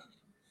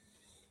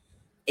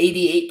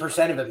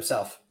 88% of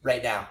himself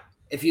right now.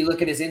 If you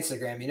look at his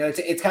Instagram,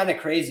 it's kind of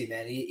crazy,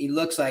 man. He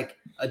looks like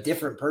a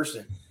different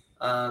person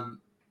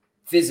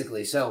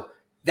physically. So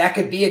that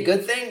could be a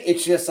good thing.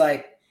 It's just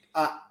like,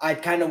 I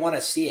kind of want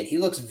to see it. He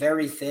looks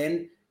very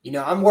thin.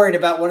 I'm worried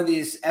about one of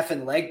these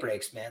effing leg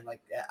breaks, man. Like,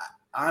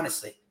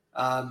 honestly,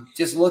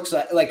 just looks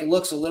like it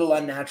looks a little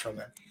unnatural,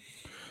 man.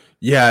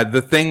 Yeah,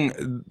 the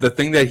thing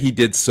that he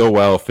did so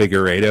well,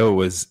 Figueiredo,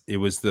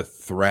 was the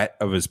threat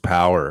of his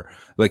power.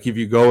 Like, if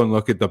you go and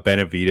look at the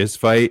Benavidez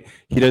fight,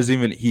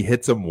 he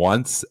hits him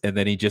once and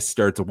then he just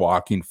starts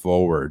walking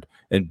forward,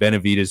 and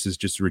Benavidez is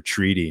just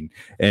retreating,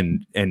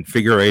 and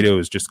Figueiredo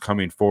is just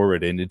coming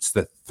forward, and it's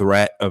the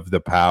threat of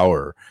the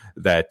power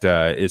that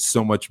is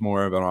so much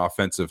more of an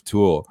offensive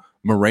tool.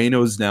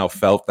 Moreno's now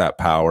felt that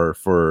power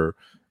for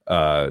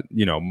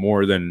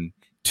more than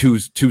two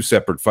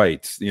separate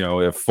fights,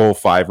 a full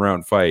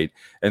 5-round fight,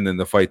 and then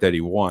the fight that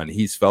he won.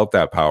 He's felt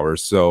that power.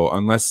 So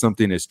unless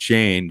something has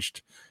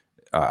changed,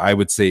 I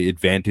would say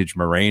advantage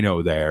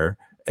Moreno there.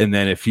 And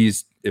then if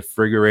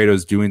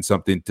Figueiredo's doing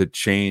something to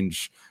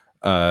change,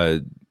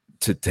 to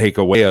take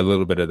away a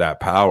little bit of that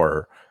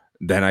power,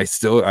 then I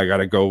got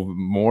to go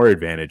more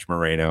advantage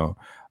Moreno.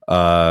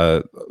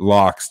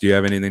 Locks, do you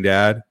have anything to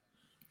add?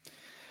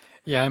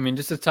 Yeah,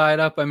 just to tie it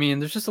up,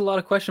 there's just a lot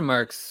of question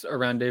marks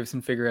around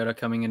Deiveson Figueiredo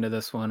coming into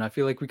this one. I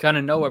feel like we kind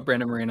of know what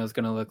Brandon Moreno is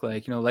going to look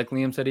like. Like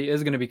Liam said, he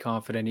is going to be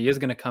confident. He is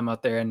going to come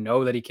out there and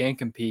know that he can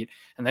compete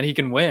and that he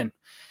can win.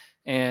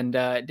 And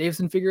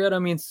Deiveson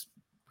Figueiredo,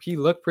 he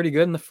looked pretty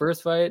good in the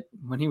first fight.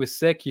 When he was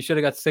sick, he should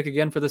have got sick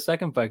again for the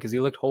second fight because he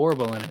looked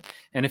horrible in it.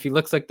 And if he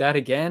looks like that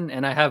again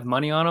and I have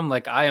money on him,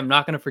 like, I am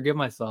not going to forgive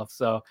myself.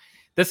 So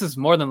this is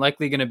more than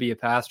likely going to be a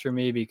pass for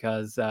me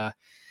because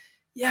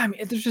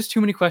there's just too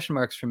many question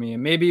marks for me.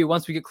 And maybe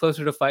once we get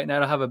closer to fight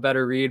night, I'll have a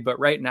better read. But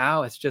right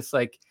now, it's just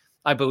like,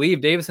 I believe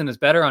Deiveson is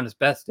better on his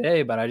best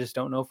day, but I just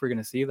don't know if we're going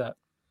to see that.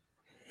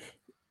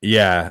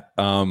 Yeah.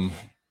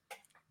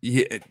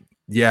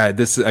 Yeah.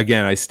 This,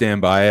 again, I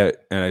stand by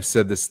it. And I've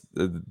said this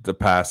the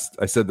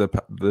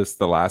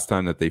last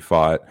time that they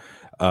fought.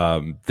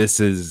 This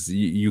is,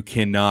 you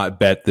cannot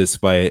bet this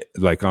fight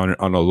like on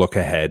a look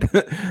ahead.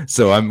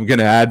 So I'm going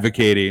to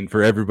advocating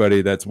for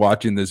everybody that's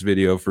watching this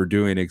video for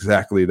doing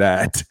exactly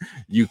that.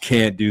 You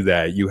can't do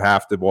that. You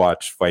have to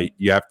watch fight.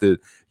 You have to,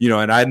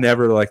 and I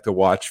never like to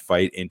watch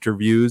fight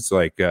interviews,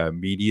 like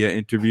media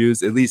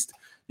interviews. At least,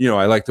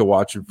 I like to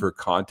watch them for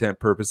content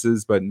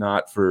purposes, but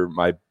not for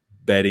my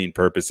betting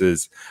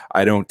purposes.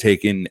 I don't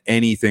take in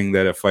anything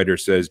that a fighter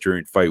says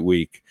during fight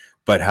week,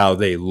 but how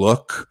they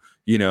look,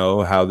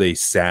 how they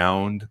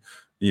sound,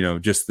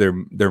 just their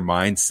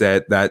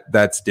mindset,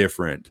 that's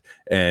different.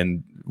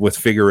 And with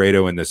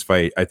Figueiredo in this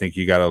fight, I think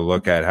you got to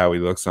look at how he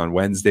looks on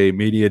Wednesday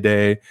media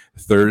day,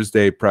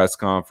 Thursday press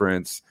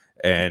conference,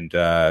 and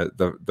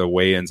the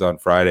weigh-ins on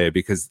Friday,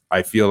 because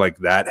I feel like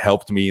that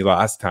helped me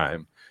last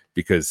time.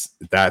 because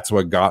that's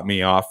what got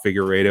me off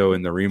Figueiredo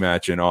in the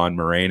rematch and on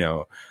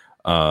Moreno.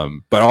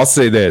 But I'll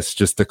say this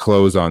just to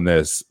close on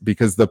this,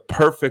 because the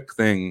perfect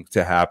thing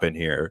to happen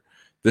here,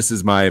 this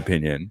is my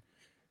opinion,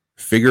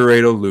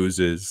 Figueiredo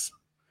loses,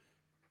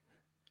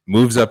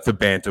 moves up to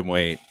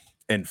bantamweight,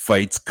 and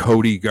fights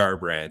Cody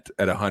Garbrandt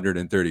at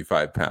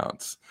 135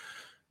 pounds.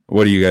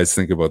 What do you guys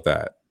think about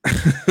that?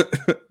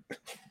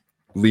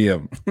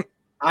 Liam.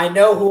 I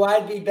know who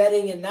I'd be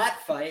betting in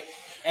that fight,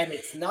 and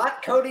it's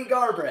not Cody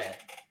Garbrandt.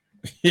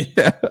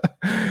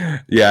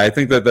 Yeah, I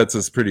think that's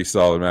a pretty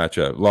solid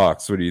matchup.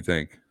 Locks, what do you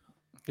think?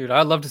 Dude,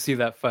 I'd love to see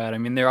that fight. I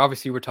mean, they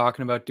obviously were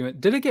talking about doing.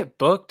 Did it get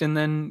booked and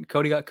then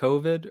Cody got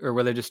COVID, or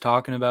were they just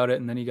talking about it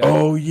and then he got?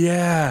 Oh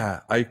yeah,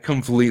 I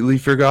completely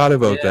forgot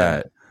about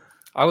that.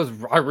 I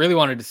really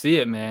wanted to see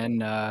it,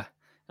 man,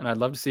 and I'd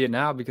love to see it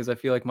now because I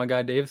feel like my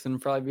guy Davison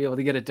would probably be able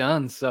to get it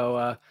done.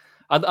 So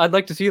I'd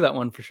like to see that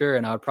one for sure,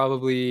 and I'd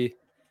probably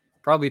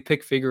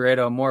pick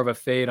Figueiredo, more of a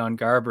fade on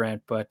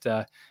Garbrandt, but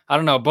I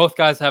don't know. Both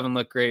guys haven't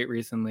looked great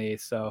recently,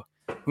 so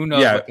who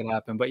knows what could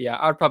happen. But yeah,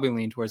 I'd probably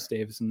lean towards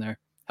Davison there.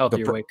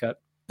 Healthier weight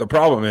cut. The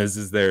problem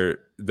is they're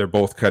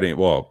both cutting.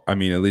 Well, I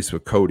mean, at least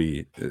with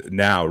Cody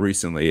now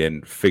recently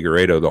and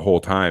Figueiredo the whole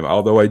time.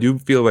 Although I do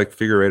feel like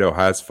Figueiredo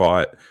has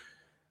fought.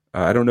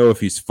 I don't know if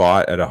he's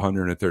fought at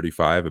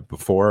 135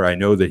 before. I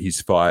know that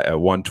he's fought at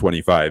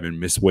 125 and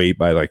missed weight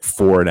by like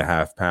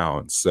 4.5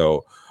 pounds.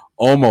 So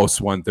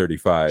almost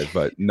 135,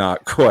 but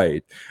not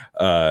quite.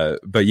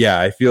 But yeah,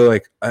 I feel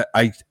like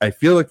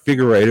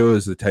Figueiredo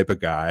is the type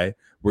of guy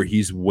where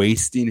he's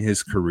wasting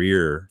his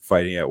career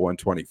fighting at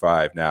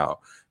 125 now,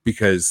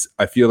 because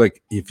I feel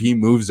like if he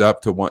moves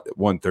up to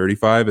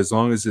 135, as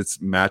long as it's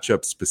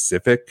matchup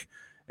specific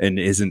and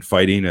isn't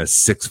fighting a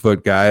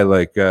 6-foot guy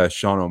like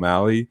Sean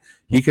O'Malley,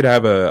 he could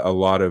have a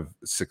lot of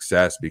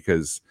success,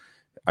 because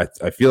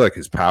I feel like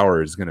his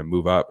power is going to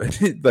move up.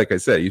 Like I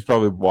said, he's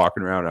probably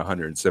walking around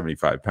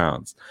 175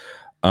 pounds.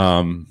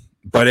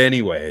 But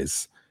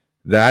anyways,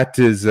 that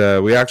is,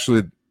 we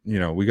actually,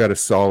 we got a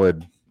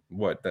solid,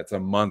 that's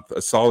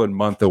a solid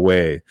month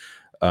away.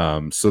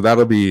 So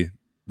that'll be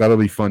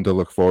fun to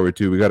look forward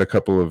to. We got a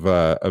couple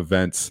of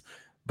events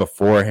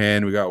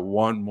beforehand. We got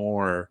one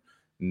more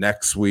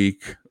next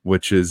week,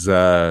 which is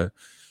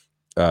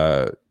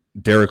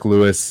Derek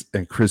Lewis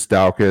and Chris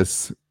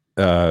Daukaus,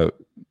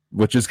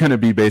 which is going to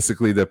be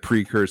basically the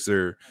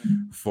precursor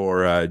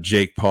for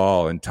Jake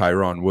Paul and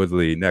Tyron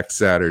Woodley next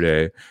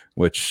Saturday,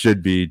 which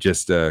should be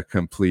just a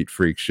complete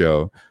freak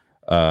show.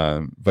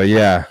 But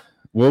yeah,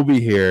 we'll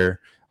be here.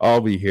 I'll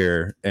be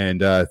here.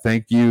 And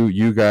thank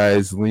you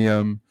guys,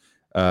 Liam,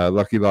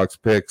 Lucky Locks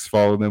Picks.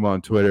 Follow them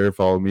on Twitter.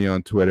 Follow me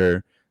on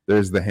Twitter.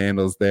 There's the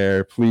handles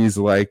there. Please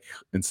like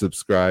and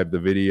subscribe the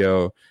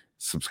video.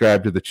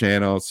 Subscribe to the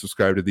channel.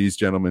 Subscribe to these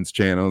gentlemen's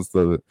channels.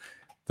 The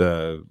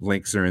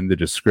links are in the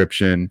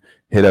description.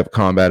 Hit up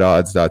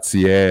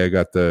combatodds.ca. I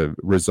got the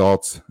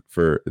results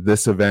for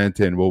this event,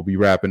 and we'll be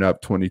wrapping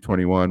up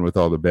 2021 with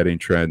all the betting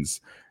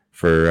trends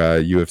for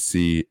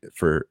UFC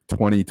for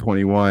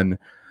 2021.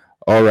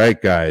 All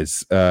right,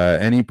 guys.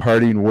 Any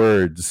parting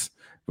words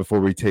before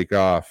we take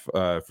off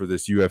for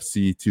this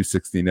UFC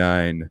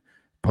 269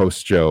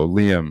 post show?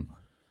 Liam.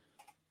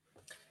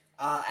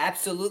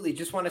 Absolutely.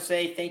 Just want to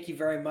say thank you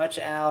very much,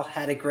 Al.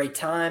 Had a great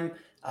time.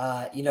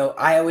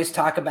 I always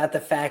talk about the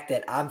fact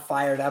that I'm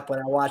fired up when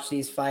I watch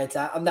these fights.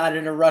 I'm not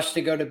in a rush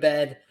to go to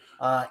bed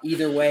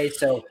either way.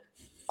 So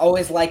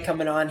always like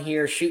coming on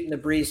here, shooting the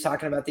breeze,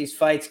 talking about these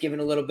fights,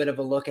 giving a little bit of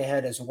a look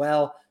ahead as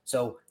well.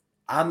 So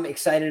I'm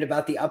excited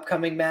about the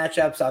upcoming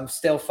matchups. I'm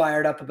still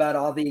fired up about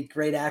all the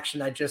great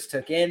action I just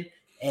took in,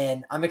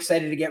 and I'm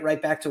excited to get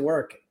right back to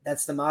work.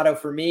 That's the motto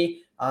for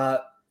me.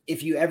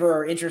 If you ever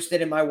are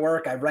interested in my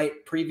work, I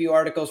write preview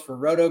articles for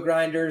Roto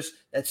Grinders.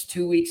 That's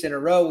 2 weeks in a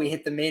row. We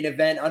hit the main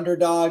event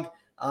underdog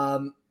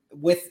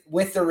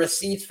with the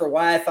receipts for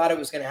why I thought it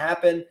was going to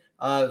happen.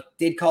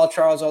 Did call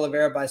Charles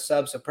Oliveira by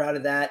sub, so proud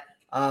of that.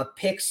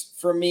 Picks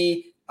for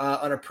me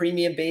on a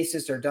premium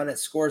basis are done at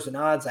Scores and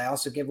Odds. I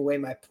also give away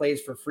my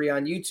plays for free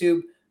on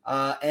YouTube.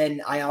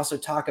 And I also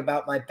talk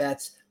about my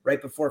bets right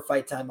before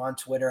fight time on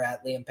Twitter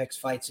at Liam Picks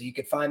Fight. So you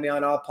can find me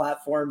on all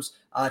platforms,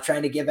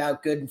 trying to give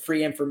out good and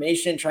free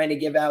information, trying to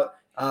give out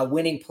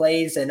winning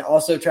plays, and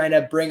also trying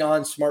to bring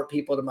on smart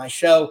people to my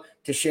show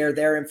to share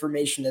their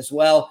information as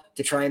well,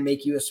 to try and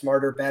make you a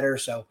smarter, better.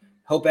 So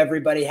hope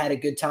everybody had a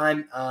good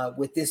time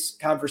with this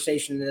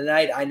conversation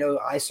tonight. I know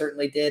I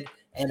certainly did.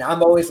 And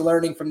I'm always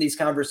learning from these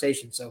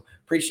conversations. So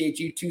appreciate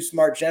you two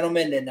smart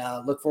gentlemen,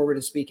 and look forward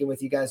to speaking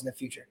with you guys in the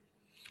future.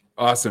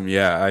 Awesome.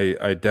 Yeah,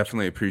 I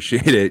definitely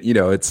appreciate it.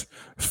 It's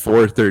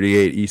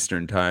 4:38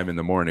 Eastern time in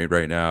the morning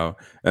right now,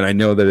 and I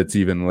know that it's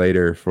even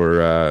later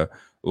for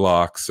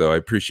Locks. So I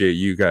appreciate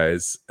you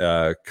guys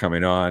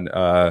coming on.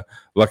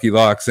 Lucky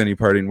Locks, any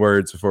parting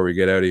words before we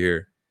get out of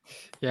here?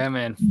 Yeah,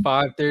 man.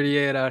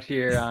 5:38 out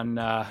here on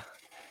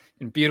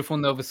in beautiful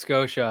Nova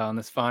Scotia on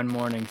this fine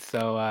morning.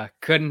 So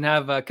couldn't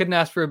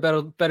ask for a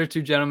better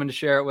two gentlemen to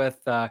share it with.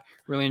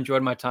 Really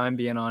enjoyed my time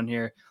being on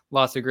here.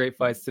 Lots of great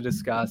fights to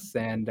discuss,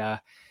 and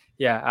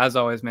Yeah, as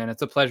always, man,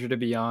 it's a pleasure to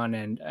be on,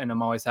 and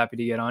I'm always happy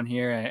to get on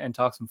here and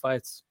talk some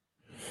fights.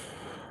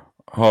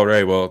 All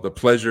right. Well, the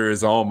pleasure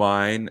is all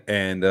mine,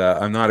 and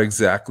I'm not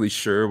exactly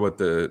sure what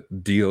the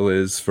deal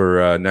is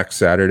for next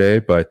Saturday,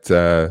 but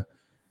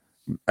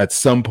at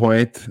some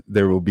point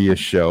there will be a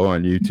show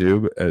on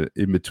YouTube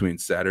in between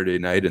Saturday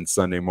night and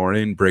Sunday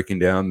morning, breaking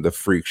down the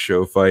freak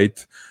show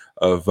fight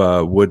of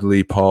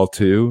Woodley Paul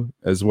 2,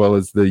 as well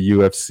as the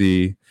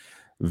UFC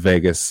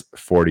Vegas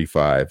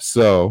 45.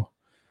 So,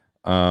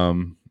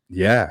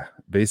 yeah,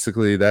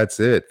 basically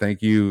that's it.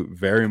 Thank you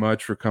very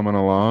much for coming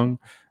along.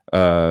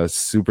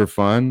 Super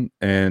fun.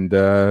 And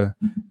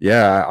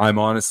yeah, I'm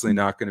honestly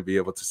not going to be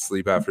able to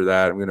sleep after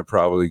that. I'm going to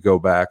probably go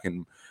back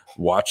and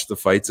watch the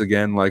fights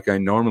again like I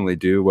normally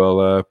do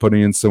while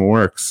putting in some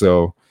work.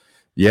 So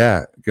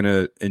yeah,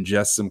 gonna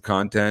ingest some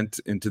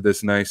content into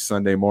this nice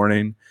Sunday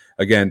morning.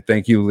 Again,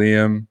 thank you,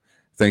 Liam.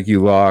 Thank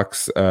you,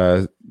 Locks.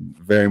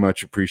 Very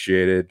much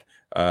appreciated.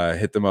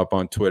 Hit them up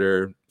on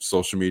Twitter,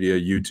 social media,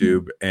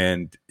 YouTube,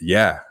 and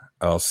yeah,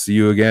 I'll see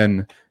you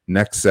again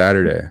next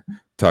Saturday.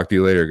 Talk to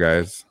you later,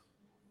 guys.